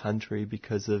leave the country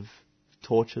because of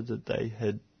torture that they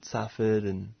had suffered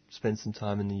and spent some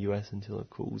time in the US until it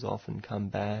cools off and come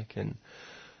back. And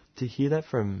to hear that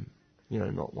from,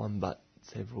 not one but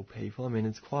several people, I mean,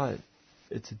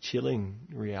 it's a chilling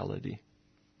reality.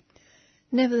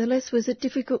 Nevertheless, was it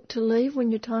difficult to leave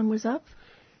when your time was up?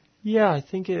 Yeah, I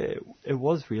think it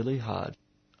was really hard.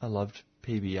 I loved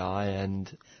PBI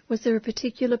and... Was there a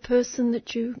particular person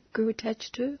that you grew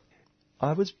attached to?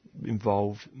 I was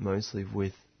involved mostly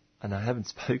with, and I haven't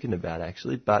spoken about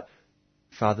actually, but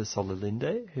Father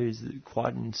Solalinde, who's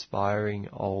quite an inspiring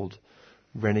old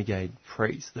renegade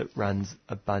priest that runs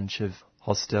a bunch of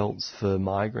hostels for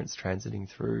migrants transiting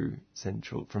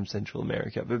from Central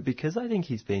America. But because I think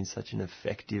he's been such an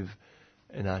effective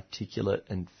and articulate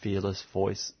and fearless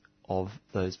voice of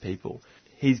those people,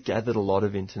 he's gathered a lot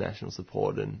of international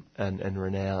support and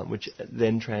renown, which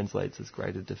then translates as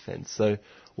greater defence. So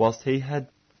whilst he had,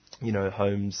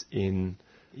 homes in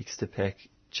Ixtepec,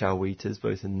 Chahuitas,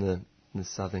 both in the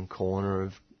southern corner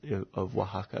of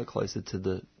Oaxaca, closer to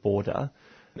the border,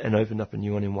 and opened up a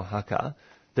new one in Oaxaca,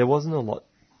 there wasn't a lot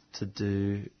to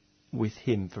do with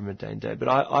him from a day to day. But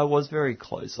I was very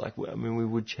close. We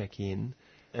would check in,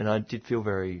 and I did feel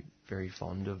very, very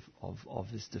fond of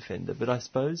this defender. But I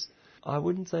suppose I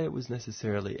wouldn't say it was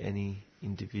necessarily any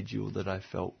individual that I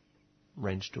felt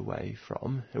wrenched away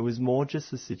from. It was more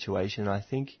just the situation. I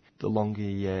think the longer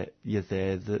you're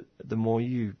there, the more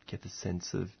you get the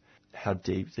sense of how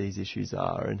deep these issues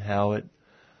are and how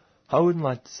I wouldn't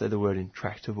like to say the word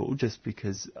intractable just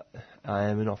because I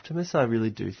am an optimist. I really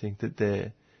do think that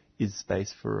there is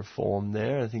space for reform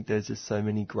there. I think there's just so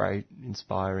many great,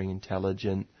 inspiring,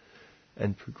 intelligent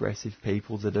and progressive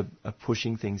people that are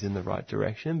pushing things in the right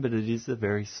direction, but it is a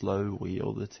very slow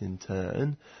wheel that's in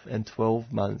turn. And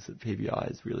 12 months at PBI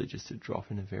is really just a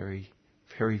drop in a very,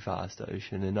 very vast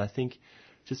ocean. And I think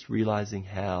just realising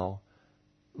how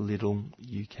little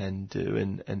you can do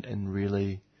and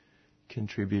really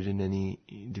contribute in any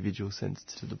individual sense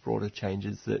to the broader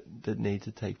changes that need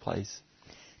to take place.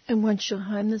 And once you're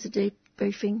home, there's a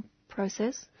debriefing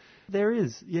process? There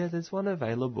is, yeah, there's one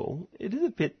available. It is a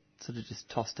bit sort of just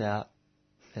tossed out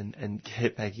and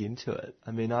get back into it.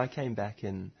 I mean, I came back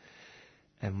and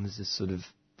was just sort of,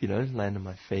 land on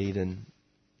my feet and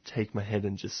take my head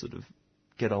and just sort of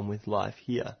get on with life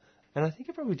here. And I think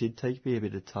it probably did take me a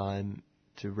bit of time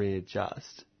to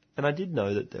readjust. And I did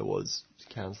know that there was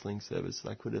counselling service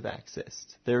I could have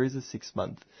accessed. There is a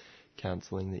 6-month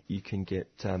counselling that you can get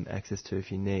access to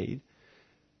if you need.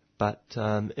 But,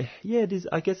 yeah, it is.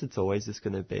 I guess it's always just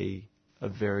going to be a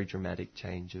very dramatic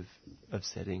change of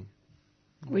setting.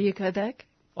 Will you go back?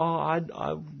 Oh,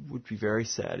 I would be very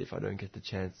sad if I don't get the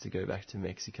chance to go back to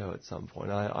Mexico at some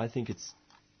point. I think it's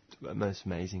the most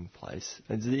amazing place.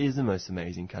 It is the most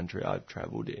amazing country I've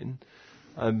travelled in.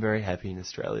 I'm very happy in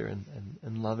Australia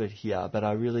and love it here, but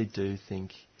I really do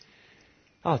think,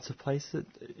 it's a place that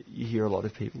you hear a lot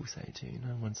of people say to you,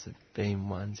 once they've been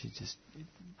once,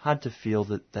 hard to feel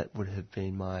that would have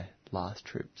been my last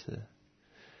trip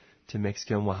to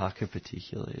Mexico and Oaxaca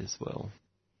particularly as well.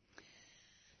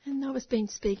 And I was been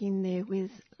speaking there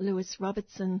with Lewis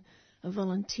Robertson, a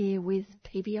volunteer with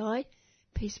PBI,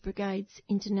 Peace Brigades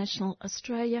International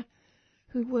Australia,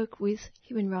 who work with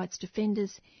human rights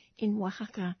defenders in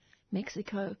Oaxaca,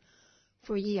 Mexico,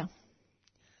 for a year.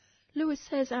 Lewis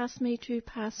has asked me to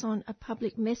pass on a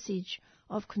public message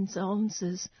of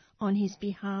condolences on his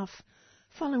behalf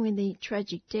following the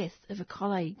tragic death of a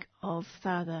colleague of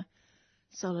Father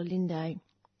Solalinde,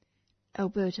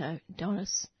 Alberto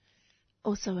Donis,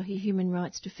 also a human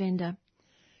rights defender,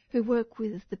 who worked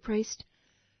with the priest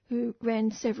who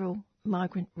ran several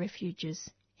migrant refuges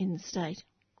in the state.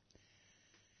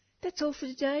 That's all for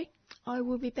today. I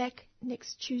will be back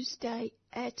next Tuesday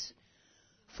at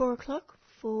 4 o'clock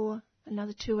for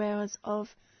another 2 hours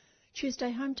of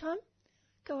Tuesday Home Time.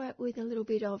 Go out with a little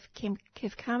bit of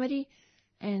Kev Carmody,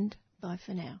 and bye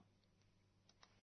for now.